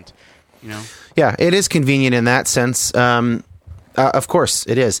convenient. Sure. Yeah, it is convenient in that sense. Of course,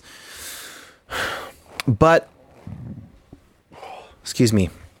 it is. But, excuse me,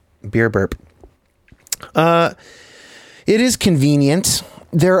 beer burp. It is convenient.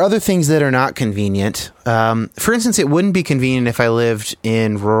 There are other things that are not convenient. For instance, it wouldn't be convenient if I lived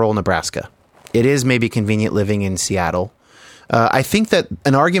in rural Nebraska. It is maybe convenient living in Seattle. I think that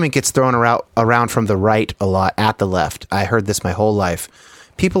an argument gets thrown around from the right a lot at the left. I heard this my whole life.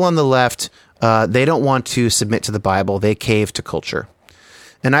 People on the left, they don't want to submit to the Bible. They cave to culture.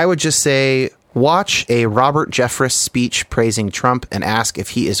 And I would just say, watch a Robert Jeffress speech praising Trump and ask if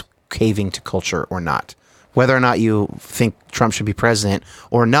he is caving to culture or not. Whether or not you think Trump should be president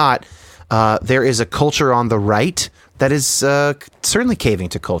or not, there is a culture on the right that is certainly caving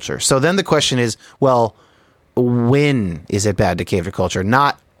to culture. So then the question is, well, when is it bad to cave to culture?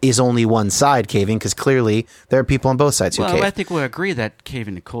 Not is only one side caving, because clearly there are people on both sides who cave. I think we agree that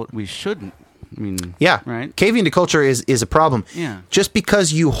caving to culture, we shouldn't. Right? Caving to culture is a problem. Yeah. Just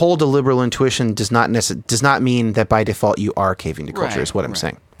because you hold a liberal intuition does not mean that by default you are caving to culture. Is what I'm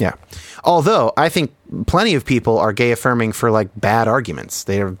saying. Yeah. Although I think plenty of people are gay affirming for like bad arguments.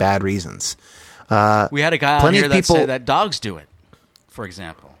 They have bad reasons. We had a guy out here that said that dogs do it, for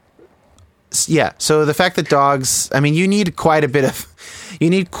example. Yeah. So the fact that dogs, I mean, you need quite a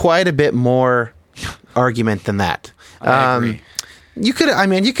bit more argument than that. I agree. You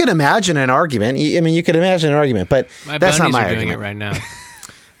could imagine an argument. You could imagine an argument, but My that's not bunnies my are doing argument. it right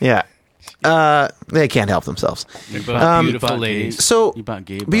now. Yeah. They can't help themselves. They're both beautiful But ladies. So, You bought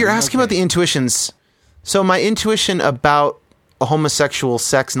gay but you're bunnies? asking about Okay. the intuitions. So my intuition about homosexual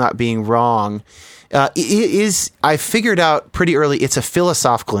sex not being wrong I figured out pretty early, it's a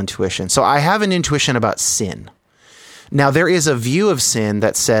philosophical intuition. So I have an intuition about sin. Now, there is a view of sin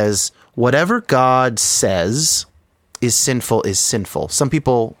that says whatever God says is sinful. Some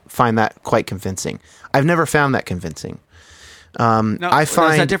people find that quite convincing. I've never found that convincing. No, I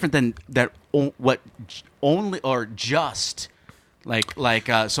find is that different than that? What only or just like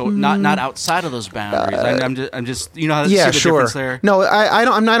so not outside of those boundaries. I'm just you know how to see the difference there. No, I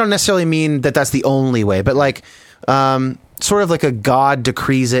don't necessarily mean that that's the only way, but like sort of like a God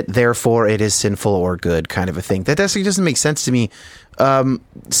decrees it, therefore it is sinful or good kind of a thing. That doesn't make sense to me.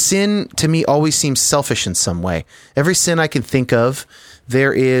 Sin to me always seems selfish in some way. Every sin I can think of,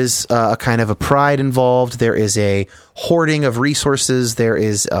 there is a kind of a pride involved. There is a hoarding of resources. There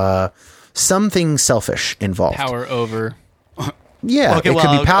is something selfish involved. Power over. Yeah, Okay, it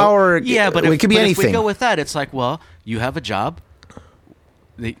could be power. but it could be If anything. we go with that, it's like, well, you have a job.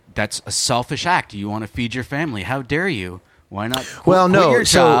 That's a selfish act. You want to feed your family. How dare you? Why not? Well, quit no, your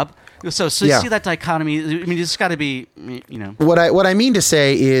so- job. So yeah. you see that dichotomy. I mean, it's got to be, you know. What I mean to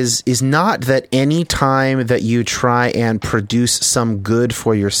say is not that any time that you try and produce some good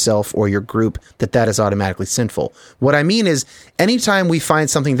for yourself or your group that is automatically sinful. What I mean is anytime we find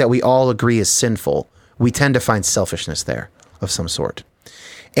something that we all agree is sinful, we tend to find selfishness there of some sort.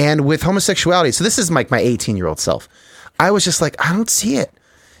 And with homosexuality, so this is like my 18-year-old self. I was just like, I don't see it.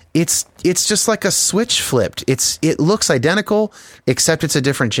 It's just like a switch flipped. It looks identical, except it's a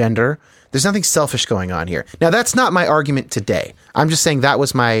different gender. There's nothing selfish going on here. Now, that's not my argument today. I'm just saying that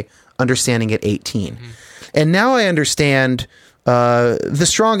was my understanding at 18. Mm-hmm. And now I understand the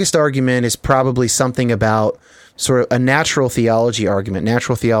strongest argument is probably something about sort of a natural theology argument.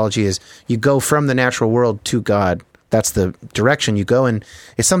 Natural theology is you go from the natural world to God. That's the direction you go. And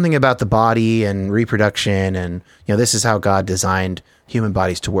it's something about the body and reproduction. And, this is how God designed human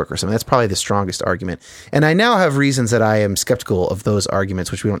bodies to work or something. That's probably the strongest argument. And I now have reasons that I am skeptical of those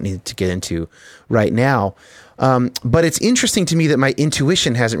arguments, which we don't need to get into right now. But it's interesting to me that my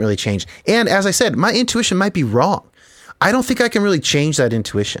intuition hasn't really changed. And as I said, my intuition might be wrong. I don't think I can really change that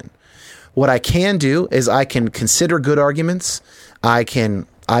intuition. What I can do is I can consider good arguments. I can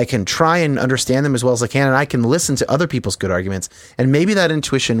try and understand them as well as I can, and I can listen to other people's good arguments, and maybe that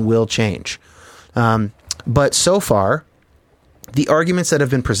intuition will change. But so far, the arguments that have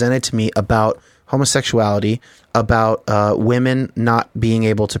been presented to me about homosexuality, about women not being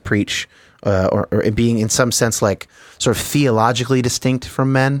able to preach or being in some sense like sort of theologically distinct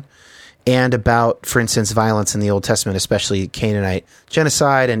from men, and about, for instance, violence in the Old Testament, especially Canaanite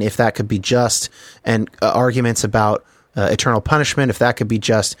genocide, and if that could be just, and arguments about eternal punishment, if that could be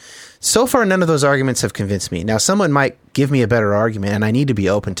just. So far, none of those arguments have convinced me. Now, someone might give me a better argument, and I need to be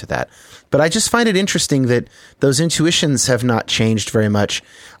open to that. But I just find it interesting that those intuitions have not changed very much.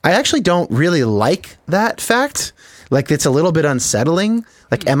 I actually don't really like that fact. Like, it's a little bit unsettling.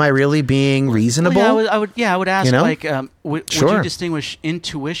 Like, am I really being reasonable? Well, I would ask, like, would Sure. you distinguish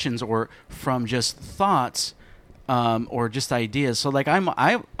intuitions or from just thoughts or just ideas? So, like, I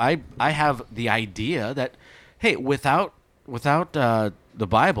have the idea that, hey, without the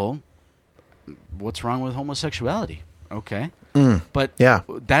Bible, what's wrong with homosexuality? Okay, but yeah.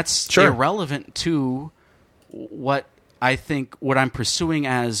 that's Sure. irrelevant to what I'm pursuing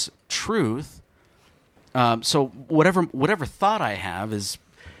as truth. So whatever thought I have is,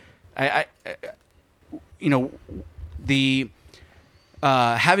 the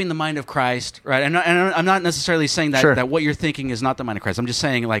having the mind of Christ, right? And I'm not necessarily saying that Sure. that what you're thinking is not the mind of Christ. I'm just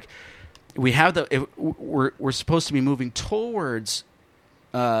saying, like, we have we're supposed to be moving towards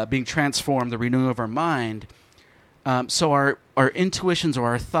being transformed, the renewing of our mind. So our intuitions or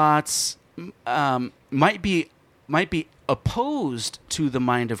our thoughts might be opposed to the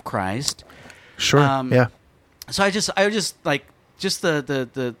mind of Christ. Sure. Yeah. So I just like just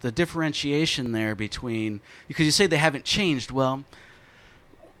the differentiation there between, because you say they haven't changed. Well,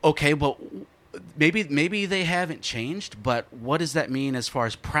 okay, well, maybe they haven't changed, but what does that mean as far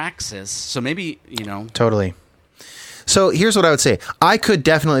as praxis? So maybe, Totally. So here's what I would say. I could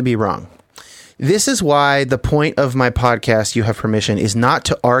definitely be wrong. This is why the point of my podcast, You Have Permission, is not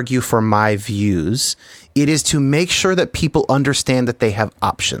to argue for my views. It is to make sure that people understand that they have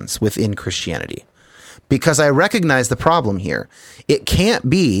options within Christianity. because I recognize the problem here. It can't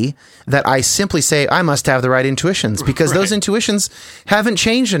be that I simply say I must have the right intuitions, because those intuitions haven't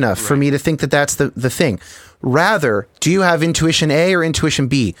changed enough for me to think that that's the thing. Rather, do you have intuition A or intuition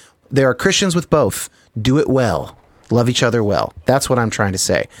B? There are Christians with both. Do it well. Love each other well. That's what I'm trying to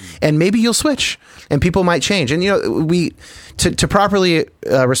say. And maybe you'll switch and people might change. And, to properly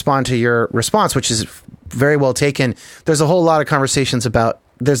respond to your response, which is very well taken, there's a whole lot of conversations about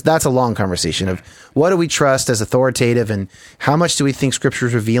that's a long conversation of what do we trust as authoritative and how much do we think Scripture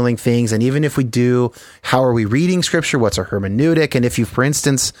is revealing things? And even if we do, how are we reading Scripture? What's our hermeneutic? And if you, for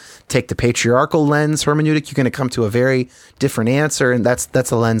instance, take the patriarchal lens hermeneutic, you're going to come to a very different answer. And that's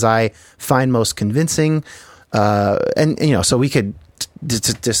the lens I find most convincing. So we could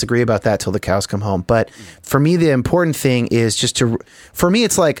disagree about that till the cows come home. But for me, the important thing is for me,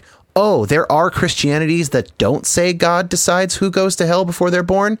 it's like, oh, there are Christianities that don't say God decides who goes to hell before they're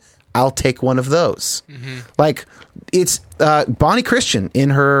born. I'll take one of those. Mm-hmm. Like, it's Bonnie Christian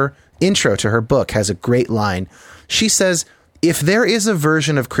in her intro to her book has a great line. She says, if there is a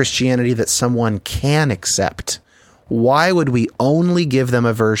version of Christianity that someone can accept, why would we only give them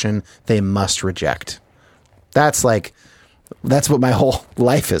a version they must reject? That's what my whole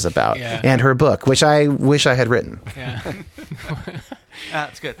life is about. Yeah. And her book, which I wish I had written. Yeah.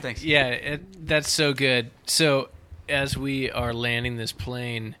 That's good. Thanks. Yeah, that's so good. So as we are landing this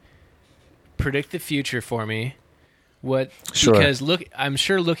plane, predict the future for me. What? Sure. Because I'm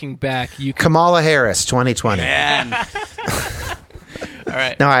sure looking back, you can... Kamala Harris, 2020. Man. All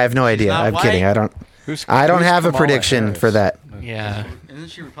right. No, I have no idea. I'm kidding. I don't have a prediction Harris? for that. Yeah. Isn't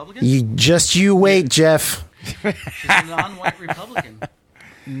she Republican? You wait, Jeff. She's a non-white Republican.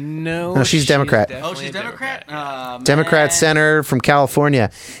 No, she's Democrat. Oh, she's Democrat? Democrat senator from California.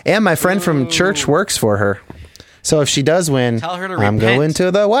 And my friend from church works for her. So if she does win, Tell her to I'm repent. going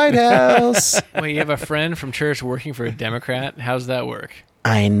to the White House. Wait, you have a friend from church working for a Democrat? How's that work?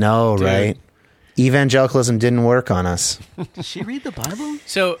 I know, right? Evangelicalism didn't work on us. Did she read the Bible?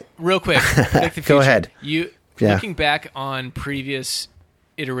 So, real quick, predict the future. Go ahead. Looking back on previous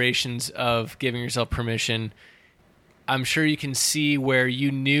iterations of giving yourself permission, I'm sure you can see where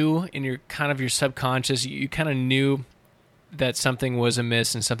you knew in your kind of your subconscious, you kind of knew that something was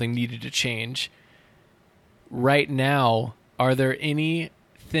amiss and something needed to change. Right now, are there any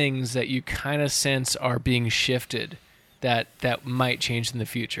things that you kind of sense are being shifted that might change in the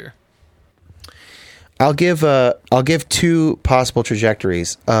future? I'll give two possible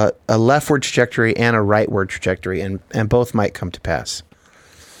trajectories, a leftward trajectory and a rightward trajectory, and both might come to pass.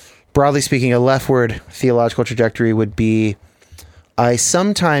 Broadly speaking, a leftward theological trajectory would be, I have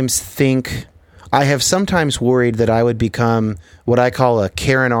sometimes worried that I would become what I call a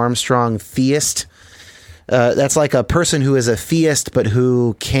Karen Armstrong theist. That's like a person who is a theist but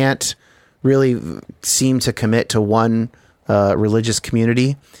who can't really seem to commit to one religious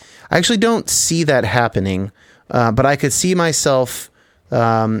community. I actually don't see that happening, but I could see myself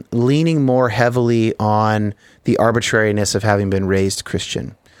leaning more heavily on the arbitrariness of having been raised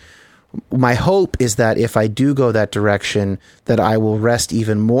Christian. My hope is that if I do go that direction, that I will rest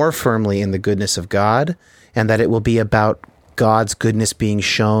even more firmly in the goodness of God, and that it will be about God's goodness being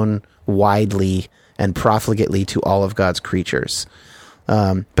shown widely and profligately to all of God's creatures.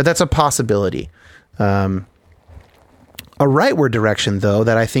 But that's a possibility. A rightward direction, though,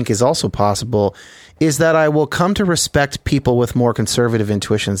 that I think is also possible, is that I will come to respect people with more conservative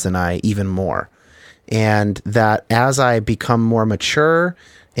intuitions than I even more. And that as I become more mature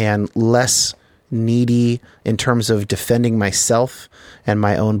and less needy in terms of defending myself and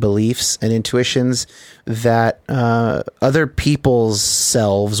my own beliefs and intuitions, that other people's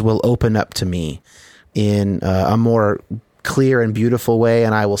selves will open up to me in a more clear and beautiful way,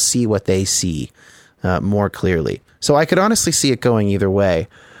 and I will see what they see more clearly. So I could honestly see it going either way.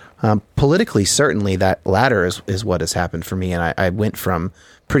 Politically, certainly that latter is what has happened for me, and I went from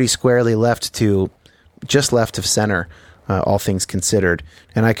pretty squarely left to just left of center, all things considered.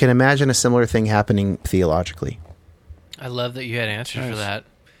 And I can imagine a similar thing happening theologically. I love that you had answers for that.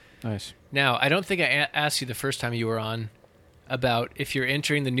 Nice. Now, I don't think I asked you the first time you were on about if you're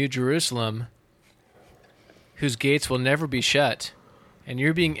entering the New Jerusalem, whose gates will never be shut, and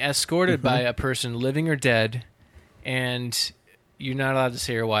you're being escorted by a person living or dead, and you're not allowed to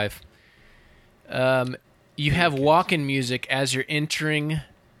say your wife. You have walk-in music as you're entering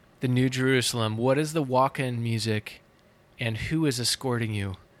the New Jerusalem. What is the walk-in music, and who is escorting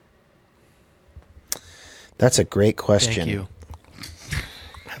you? That's a great question. Thank you.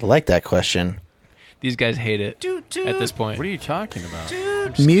 I like that question. These guys hate it at this point. What are you talking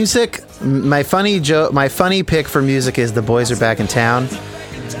about? Music. My funny pick for music is "The Boys Are Back in Town."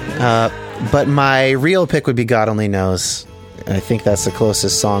 But my real pick would be God Only Knows. I think that's the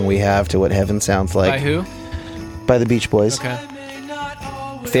closest song we have to what heaven sounds like. By who? By the Beach Boys. Okay.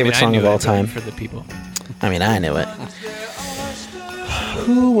 Favorite song of all time. For the people. I mean, I knew it.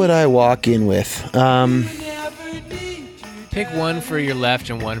 Who would I walk in with? Pick one for your left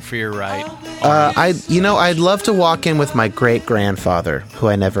and one for your right. I'd love to walk in with my great grandfather, who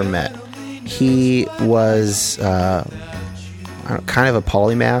I never met. He was kind of a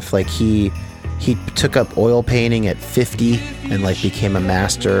polymath. Like he took up oil painting at 50 and like became a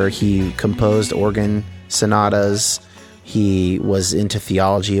master. He composed organ sonatas. He was into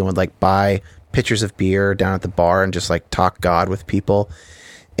theology and would like buy pitchers of beer down at the bar and just like talk God with people.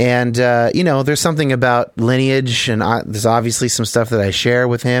 And, there's something about lineage, and there's obviously some stuff that I share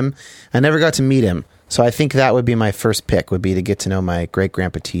with him. I never got to meet him. So I think that would be my first pick, would be to get to know my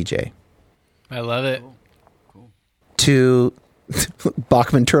great-grandpa TJ. I love it. Cool. To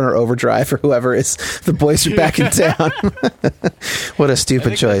Bachman Turner Overdrive, or whoever is the boys are back in town. What a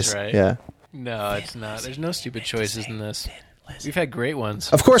stupid choice. Right. Yeah. No, it's not. There's no stupid choices in this. We've had great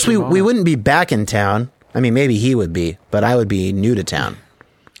ones. Of course, we wouldn't be back in town. I mean, maybe he would be, but I would be new to town.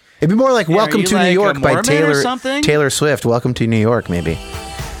 It'd be more like Welcome to New York by Taylor Swift. Welcome to New York, maybe.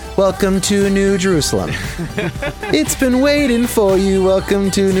 Welcome to New Jerusalem. It's been waiting for you.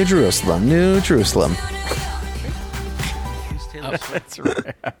 Welcome to New Jerusalem. New Jerusalem. That's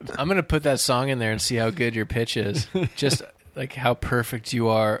right. I'm going to put that song in there and see how good your pitch is. Just like how perfect you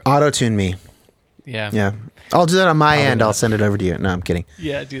are. Auto-tune me. Yeah. Yeah. I'll do that on my end. I'll send it over to you. No, I'm kidding.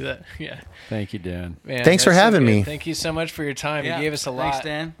 Yeah, do that. Yeah. Thank you, Dan. Man, thanks for having me. Thank you so much for your time. Yeah, You gave us a lot. thanks,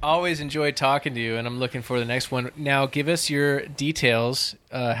 Dan. Always enjoyed talking to you, and I'm looking for the next one. Now, give us your details,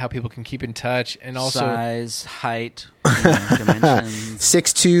 how people can keep in touch, and also size, height, dimensions.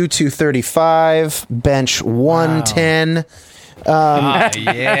 6'2", 235, bench 110.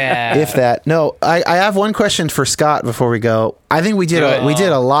 yeah. If that. No, I have one question for Scott before we go. I think we did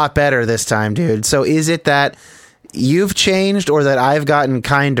a lot better this time, dude. So is it that you've changed or that I've gotten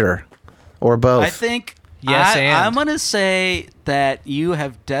kinder? Or both? I think Yes, I'm going to say that you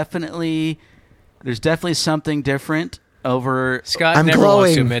have definitely something different over. Scott I'm never glowing.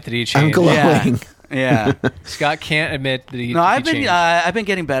 wants to admit that he changed. I'm glowing. Yeah. Scott can't admit that he No, I've changed. been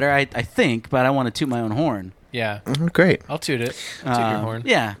getting better. I think, but I want to toot my own horn. Yeah. Oh, great. I'll toot it. Toot your horn.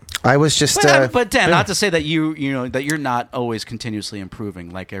 Yeah. I was just... But Dan, not to say that that you're not always continuously improving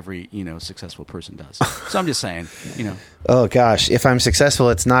like every successful person does. So I'm just saying, Oh, gosh. If I'm successful,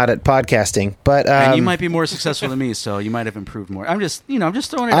 it's not at podcasting. But and you might be more successful than me, so you might have improved more. I'm just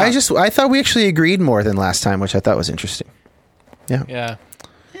throwing it out. I thought we actually agreed more than last time, which I thought was interesting. Yeah. Yeah.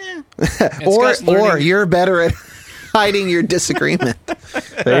 Or you're better at hiding your disagreement.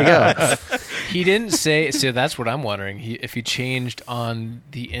 There you go. He didn't say. So that's what I'm wondering. If he changed on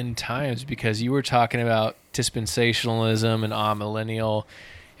the end times, because you were talking about dispensationalism and amillennial,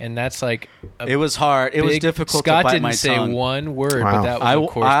 and that's like it was hard. It was difficult. Scott to bite didn't my say tongue. one word, Wow. but that was of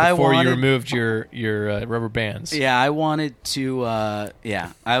course before you wanted- removed your rubber bands. Yeah, I wanted to. But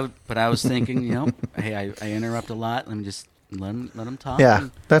I was thinking, hey, I interrupt a lot. Let me just let him talk. Yeah,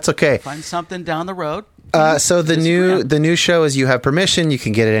 and that's okay. find something down the road. So the new show is You Have Permission. You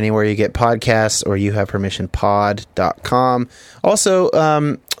can get it anywhere you get podcasts, or youhavepermissionpod.com. Also,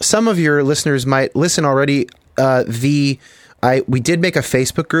 some of your listeners might listen already. We did make a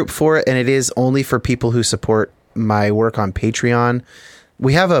Facebook group for it, and it is only for people who support my work on Patreon.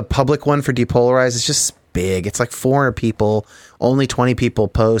 We have a public one for Depolarize. It's just big. It's like 400 people. Only 20 people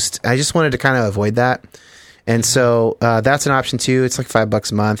post. I just wanted to kind of avoid that. And so that's an option too. It's like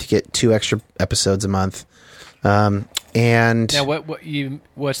 $5 a month. You get 2 extra episodes a month. And now,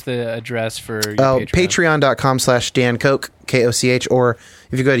 what's the address for your Patreon? Patreon.com/Dan Koch, Koch, or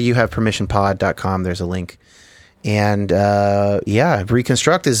if you go to youhavepermissionpod.com, there's a link. And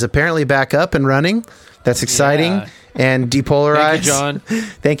Reconstruct is apparently back up and running. That's exciting. Yeah. And Depolarize. Thank you, John.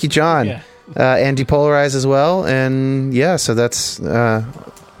 Thank you, John. Yeah. And Depolarize as well. And so that's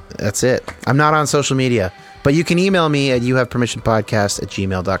it. I'm not on social media, but you can email me at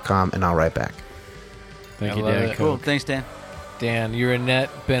youhavepermissionpodcast@gmail.com and I'll write back. Thank I you, love Dan. it. Cool. Koch. Thanks, Dan. Dan, you're a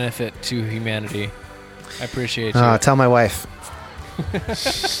net benefit to humanity. I appreciate you. Tell my wife.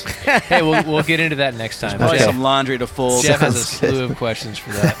 Hey, we'll get into that next time. Probably Okay. some laundry to fold. Jeff has a Sounds good. slew of questions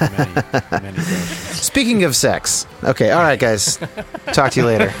for that. Many questions. Speaking of sex. Okay. All right, guys. Talk to you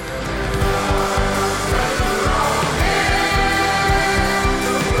later.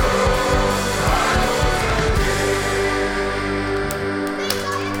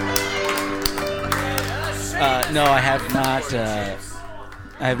 No, I have not. I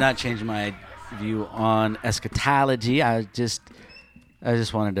have not changed my view on eschatology. I just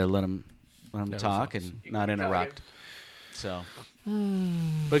wanted to let him talk and not interrupt. So,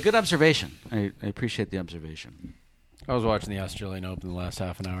 but good observation. I appreciate the observation. I was watching the Australian Open the last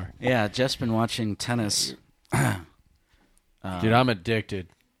half an hour. Yeah, Jeff's been watching tennis. Dude, I'm addicted.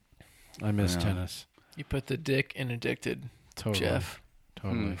 I miss tennis. You put the dick in addicted, Totally. Jeff,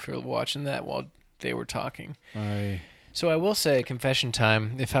 Totally. for watching that while they were talking. So I will say, confession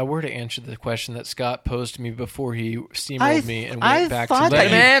time, if I were to answer the question that Scott posed to me before he steamrolled me and went back to let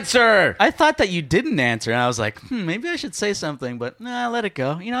him answer. I thought that you didn't answer, and I was like, maybe I should say something, but nah, let it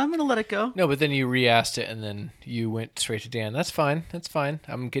go. I'm going to let it go. No, but then you re-asked it, and then you went straight to Dan. That's fine. That's fine.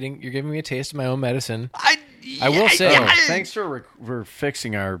 You're giving me a taste of my own medicine. I will say, Thanks for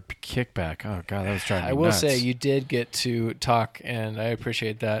fixing our kickback. Oh, God, that was driving me I will nuts. say you did get to talk, and I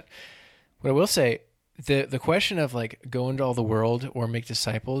appreciate that. What I will say, the question of like go into all the world or make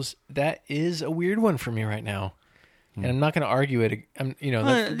disciples, that is a weird one for me right now, and I'm not going to argue it.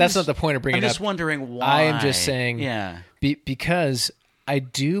 That's not the point of bringing it up. I'm just wondering why. I am just saying, yeah, because I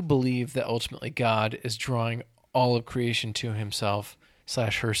do believe that ultimately God is drawing all of creation to Himself /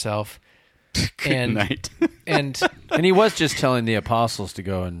 herself. Good night. and he was just telling the apostles to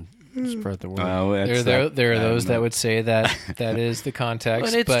go and spread the word. There are those that would say that is the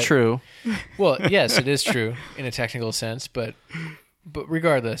context. But it's true. Well, yes, it is true in a technical sense, but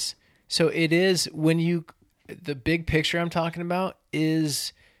regardless. So it is the big picture I'm talking about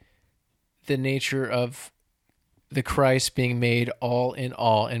is the nature of the Christ being made all in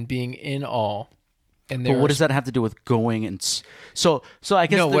all and being in all. And but what does that have to do with going and so I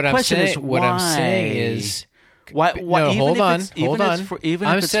guess the question is why? What I'm saying is why no, hold on.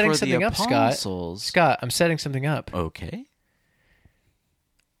 I'm setting something up, apostles, Scott, I'm setting something up. Okay.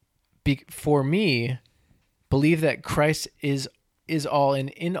 For me, believe that Christ is all and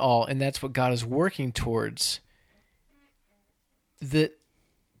in all, and that's what God is working towards.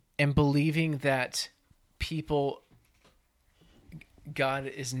 And believing that God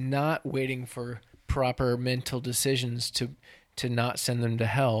is not waiting for proper mental decisions to not send them to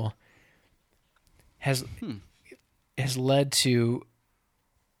hell has led to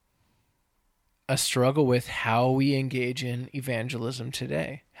a struggle with how we engage in evangelism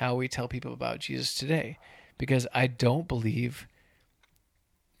today, how we tell people about Jesus today, because I don't believe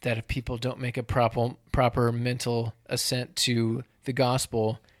that if people don't make a proper mental assent to the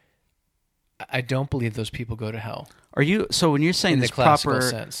gospel, I don't believe those people go to hell. Are you when you're saying in this the classical proper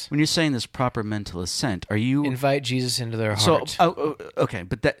sense. When you're saying this proper mental assent, are you invite Jesus into their heart? Okay,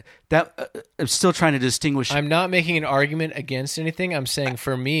 but that I'm still trying to distinguish. I'm not making an argument against anything. I'm saying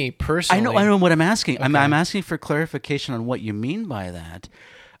for me personally, I know what I'm asking. Okay. I'm asking for clarification on what you mean by that.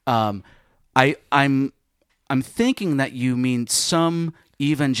 I'm thinking that you mean some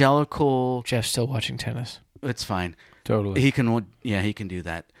evangelical. Jeff's still watching tennis. It's fine. Totally. He can do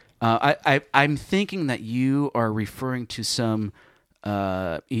that. I'm thinking that you are referring to some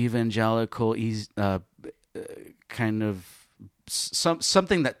evangelical kind of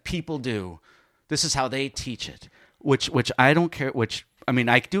something that people do. This is how they teach it, which I don't care. Which I mean,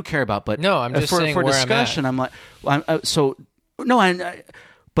 I do care about, but no, I'm just saying for where discussion. I'm at.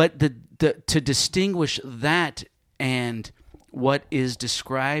 But to distinguish that and what is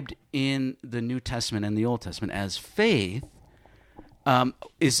described in the New Testament and the Old Testament as faith.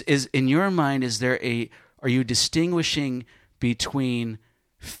 Is in your mind, are you distinguishing between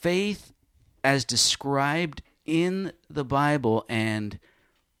faith as described in the Bible and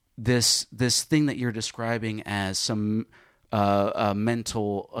this thing that you're describing as some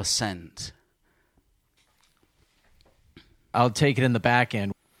mental assent? I'll take it in the back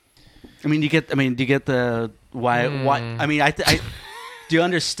end. Do you get the why? Why? I mean, do you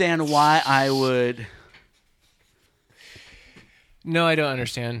understand why I would? No, I don't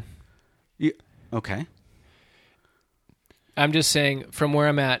understand. Okay. I'm just saying from where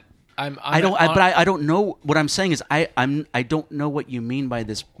I'm at. I don't know. What I'm saying is I don't know what you mean by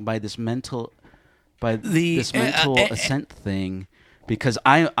this mental assent thing, because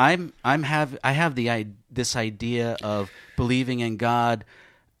I have this idea of believing in God.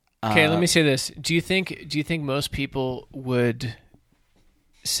 Okay, let me say this. Do you think most people would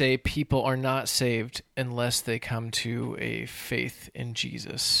say people are not saved unless they come to a faith in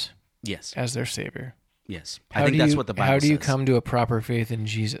Jesus? Yes. As their Savior. Yes. I think that's what the Bible says. How do you come to a proper faith in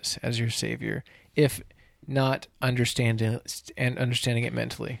Jesus as your Savior if not understanding it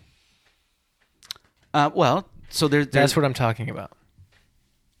mentally? So that's what I'm talking about.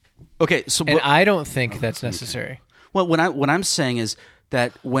 Okay, so I don't think that's necessary. Well, what I'm saying is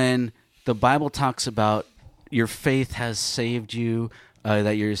that when the Bible talks about your faith has saved you,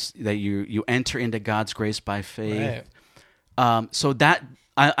 that you enter into God's grace by faith. Right. So that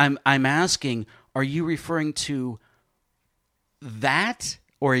I'm asking, are you referring to that,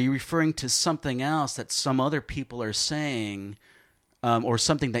 or are you referring to something else that some other people are saying, or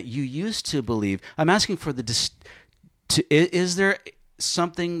something that you used to believe? I'm asking for is there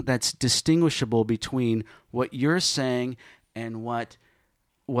something that's distinguishable between what you're saying and what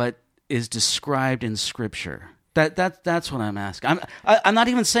is described in Scripture? That's what I'm asking. I'm not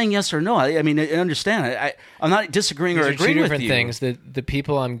even saying yes or no. I mean, I understand. I'm not disagreeing or agreeing with you. Two different things. The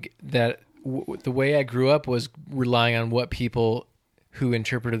people the way I grew up was relying on what people who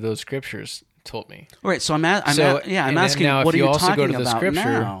interpreted those scriptures told me. All right. So I'm asking. Now, what if are you you also go talking to the about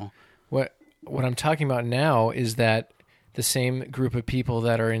scripture, now? What I'm talking about now is that the same group of people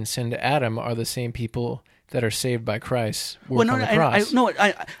that are in sin to Adam are the same people that are saved by Christ. On the cross.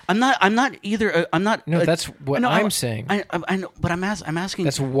 I'm not either. I'm not. No, that's what I'm saying. I know, but I'm asking.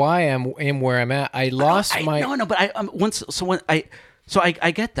 That's why I'm where I'm at. I lost my. No, but I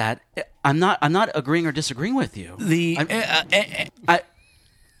get that. I'm not agreeing or disagreeing with you.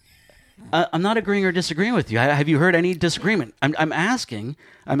 I'm not agreeing or disagreeing with you. Have you heard any disagreement? I'm asking.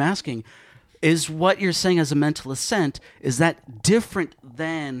 Is what you're saying as a mental assent, is that different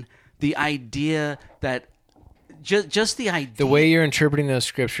than the idea that just the idea? The way you're interpreting those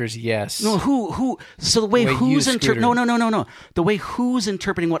scriptures, yes. No, who? So the way who's interpreting? No. The way who's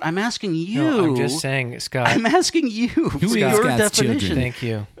interpreting what I'm asking you? No, I'm just saying, Scott. I'm asking you. Who your is Scott's definition? children? Thank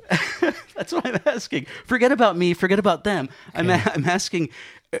you. That's what I'm asking. Forget about me. Forget about them. Okay. I'm asking,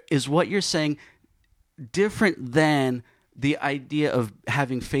 is what you're saying different than the idea of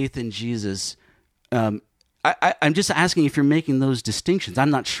having faith in Jesus? I'm just asking if you're making those distinctions.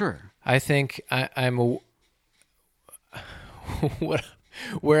 I'm not sure. I think I'm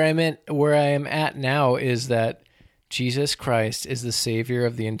where I am at now is that Jesus Christ is the Savior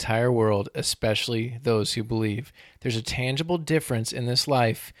of the entire world, especially those who believe. There's a tangible difference in this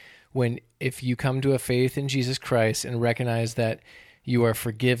life if you come to a faith in Jesus Christ and recognize that you are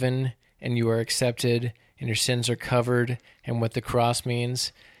forgiven and you are accepted and your sins are covered and what the cross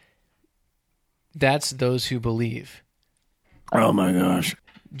means. That's those who believe. Oh my gosh.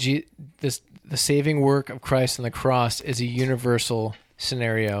 The saving work of Christ on the cross is a universal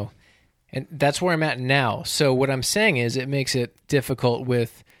scenario. And that's where I'm at now. So what I'm saying is it makes it difficult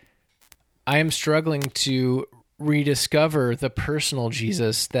I am struggling to rediscover the personal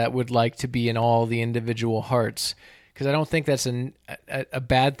Jesus that would like to be in all the individual hearts. Because I don't think that's a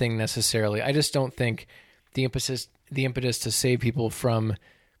bad thing necessarily. I just don't think the impetus to save people from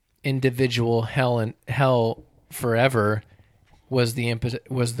individual hell forever was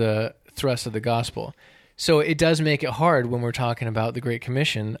the thrust of the gospel. So it does make it hard when we're talking about the Great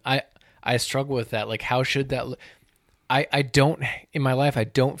Commission. I struggle with that. Like, how should that? I don't in my life. I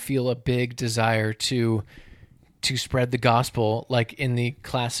don't feel a big desire to spread the gospel like in the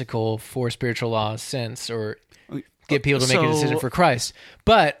classical 4 spiritual laws sense, or get people to make a decision for Christ.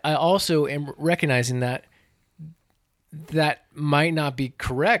 But I also am recognizing that might not be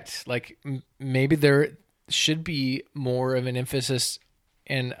correct. Like maybe there should be more of an emphasis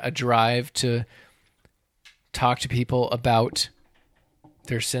and a drive to talk to people about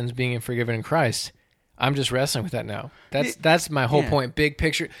their sins being forgiven in Christ. I'm just wrestling with that now. That's my whole point. Big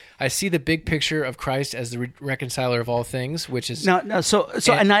picture. I see the big picture of Christ as the reconciler of all things, which is So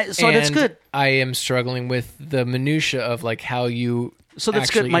that's good. I am struggling with the minutia of like how you. So that's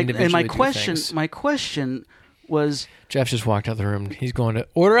good. My question was. Jeff just walked out the room. He's going to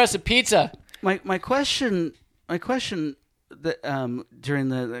order us a pizza. My question that during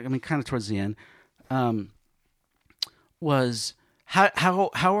kind of towards the end, was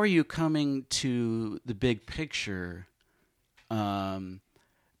how are you coming to the big picture?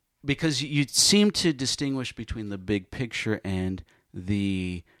 Because you seem to distinguish between the big picture and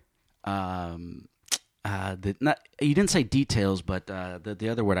the you didn't say details, but the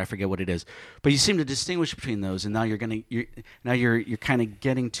other word, I forget what it is. But you seem to distinguish between those, and now you're kind of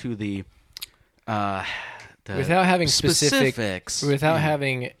getting to the without having specifics, without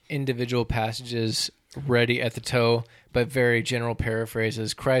having individual passages ready at the toe, but very general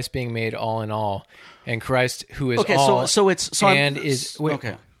paraphrases. Christ being made all in all, and Christ who is all.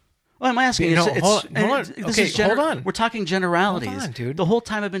 Okay. Well, I'm asking. Hold on. We're talking generalities, hold on, dude. The whole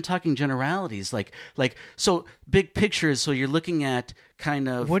time I've been talking generalities, like so big pictures. So you're looking at kind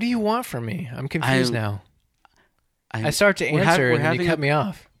of. What do you want from me? I'm confused now. I start to answer, and you cut me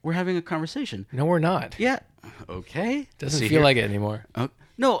off. We're having a conversation. No, we're not. Yeah. Okay. Doesn't feel like it anymore.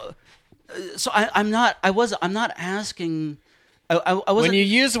 No. So I'm not asking. I wasn't. When you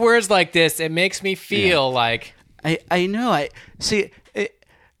use words like this, it makes me feel like I know. I see.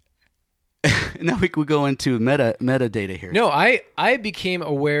 now we could go into metadata here. No, I became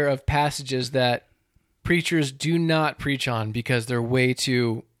aware of passages that preachers do not preach on because they're way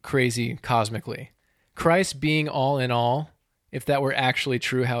too crazy cosmically. Christ being all in all, if that were actually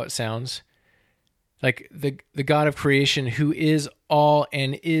true how it sounds, like the God of creation who is all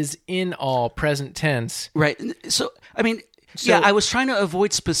and is in all, present tense. Right. So, I mean, I was trying to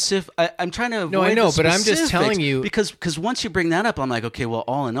avoid specific. I'm trying to avoid. No, I know, but I'm just telling you because once you bring that up, I'm like, okay, well,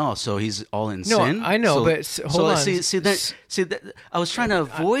 all in all, so he's all in sin. No, I know, but hold on. See, I was trying to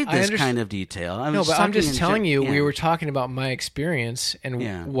avoid this kind of detail. I'm just telling you, we were talking about my experience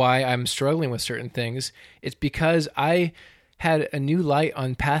and why I'm struggling with certain things. It's because I had a new light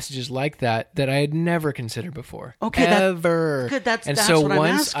on passages like that I had never considered before. Okay, ever. Good. That's so what I'm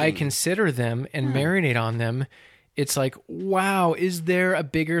once asking. I consider them and marinate on them, it's like, wow, is there a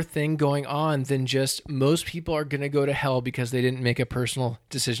bigger thing going on than just most people are going to go to hell because they didn't make a personal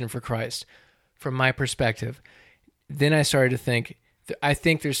decision for Christ? From my perspective, then I started to think, I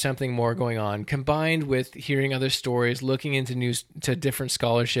think there's something more going on, combined with hearing other stories, looking into to different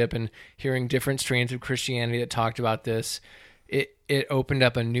scholarship and hearing different strains of Christianity that talked about this. It opened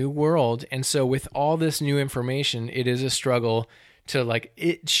up a new world. And so with all this new information, it is a struggle to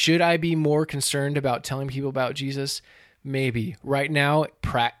should I be more concerned about telling people about Jesus? Maybe. Right now,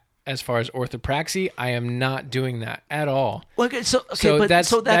 as far as orthopraxy, I am not doing that at all. Okay,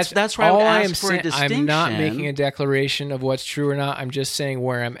 that's why I asked for a distinction. I'm not making a declaration of what's true or not. I'm just saying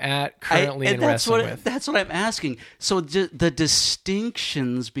where I'm at currently and wrestling with. That's what I'm asking. So the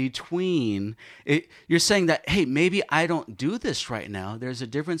distinctions between you're saying that, hey, maybe I don't do this right now. There's a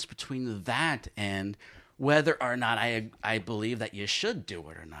difference between that and whether or not I believe that you should do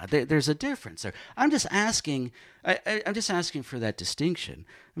it or not. There's a difference there. I'm just asking. I'm just asking for that distinction.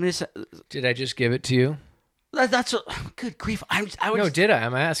 I mean, did I just give it to you? That's good grief. Did I?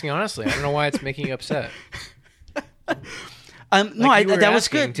 I'm asking honestly. I don't know why it's making you upset. That was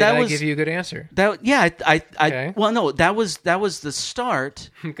good. Did I give you a good answer? Okay. Well, no, that was the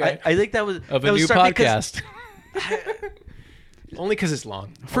start. Okay. I think that was of a new podcast. Only because it's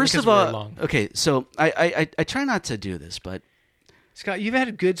long. First of all, okay, so I try not to do this, but Scott, you've had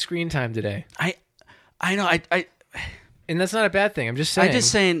a good screen time today. I know and that's not a bad thing. I'm just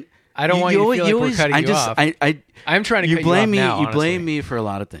saying. I don't want you to feel like we're cutting you off. I'm trying to cut you off now. You blame me for a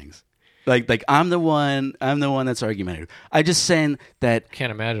lot of things. Like I'm the one that's argumentative. I'm just saying that.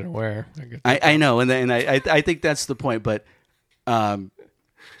 Can't imagine where. I know, and I think that's the point. But man,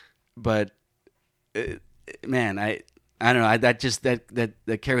 I don't know.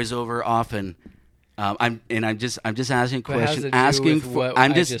 That carries over often. I'm just asking questions. Asking for what I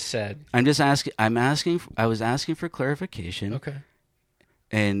just said. I was asking for clarification. Okay.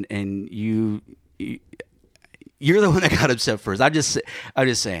 And you're the one that got upset first. I'm just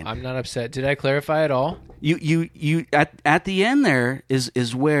saying. I'm not upset. Did I clarify at all? You at the end there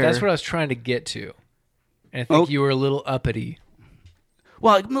is where that's what I was trying to get to. And I think you were a little uppity.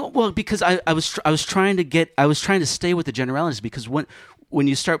 Well, because I was trying to stay with the generalities, because when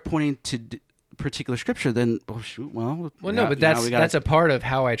you start pointing to particular scripture, then no, but that's a part of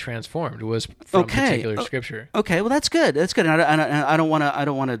how I transformed was from particular scripture. Okay, well that's good. That's good. And I don't want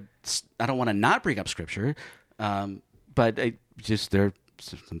to not bring up scripture, but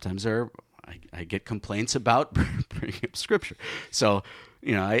sometimes I get complaints about bringing up scripture. So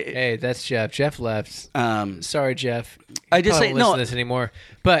hey, that's Jeff. Jeff left. Sorry, Jeff. I just say listen to this anymore.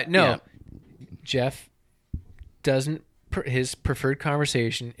 But no, Jeff doesn't. His preferred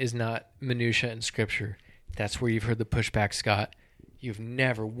conversation is not minutia in scripture. That's where you've heard the pushback, Scott. You've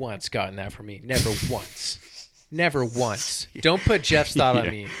never once gotten that from me. Never once. Never once. Don't put Jeff's thought on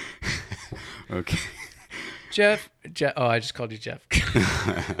me. Okay. Jeff. Oh, I just called you Jeff.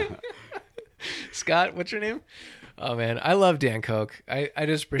 Scott, what's your name? Oh man, I love Dan Koch. I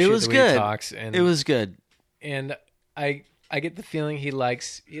just appreciate the way he talks. And it was good. And I get the feeling he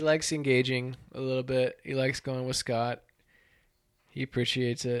likes engaging a little bit. He likes going with Scott. He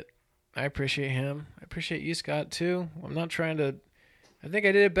appreciates it. I appreciate him. I appreciate you, Scott, too. I'm not trying to... I think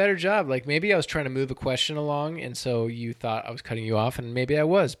I did a better job. Like, maybe I was trying to move a question along, and so you thought I was cutting you off, and maybe I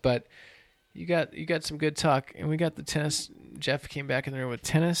was. But you got some good talk, and we got the tennis. Jeff came back in there with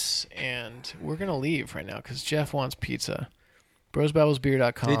tennis, and we're going to leave right now because Jeff wants pizza.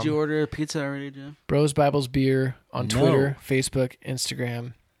 BrosBiblesBeer.com. Did you order a pizza already, Jeff? Bros Bibles Beer on Twitter, Facebook,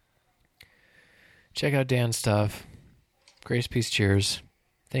 Instagram. Check out Dan's stuff. Grace, peace, cheers.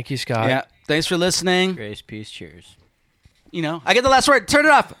 Thank you, Scott. Yeah. Thanks for listening. Grace, peace, cheers. I get the last word. Turn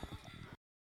it off.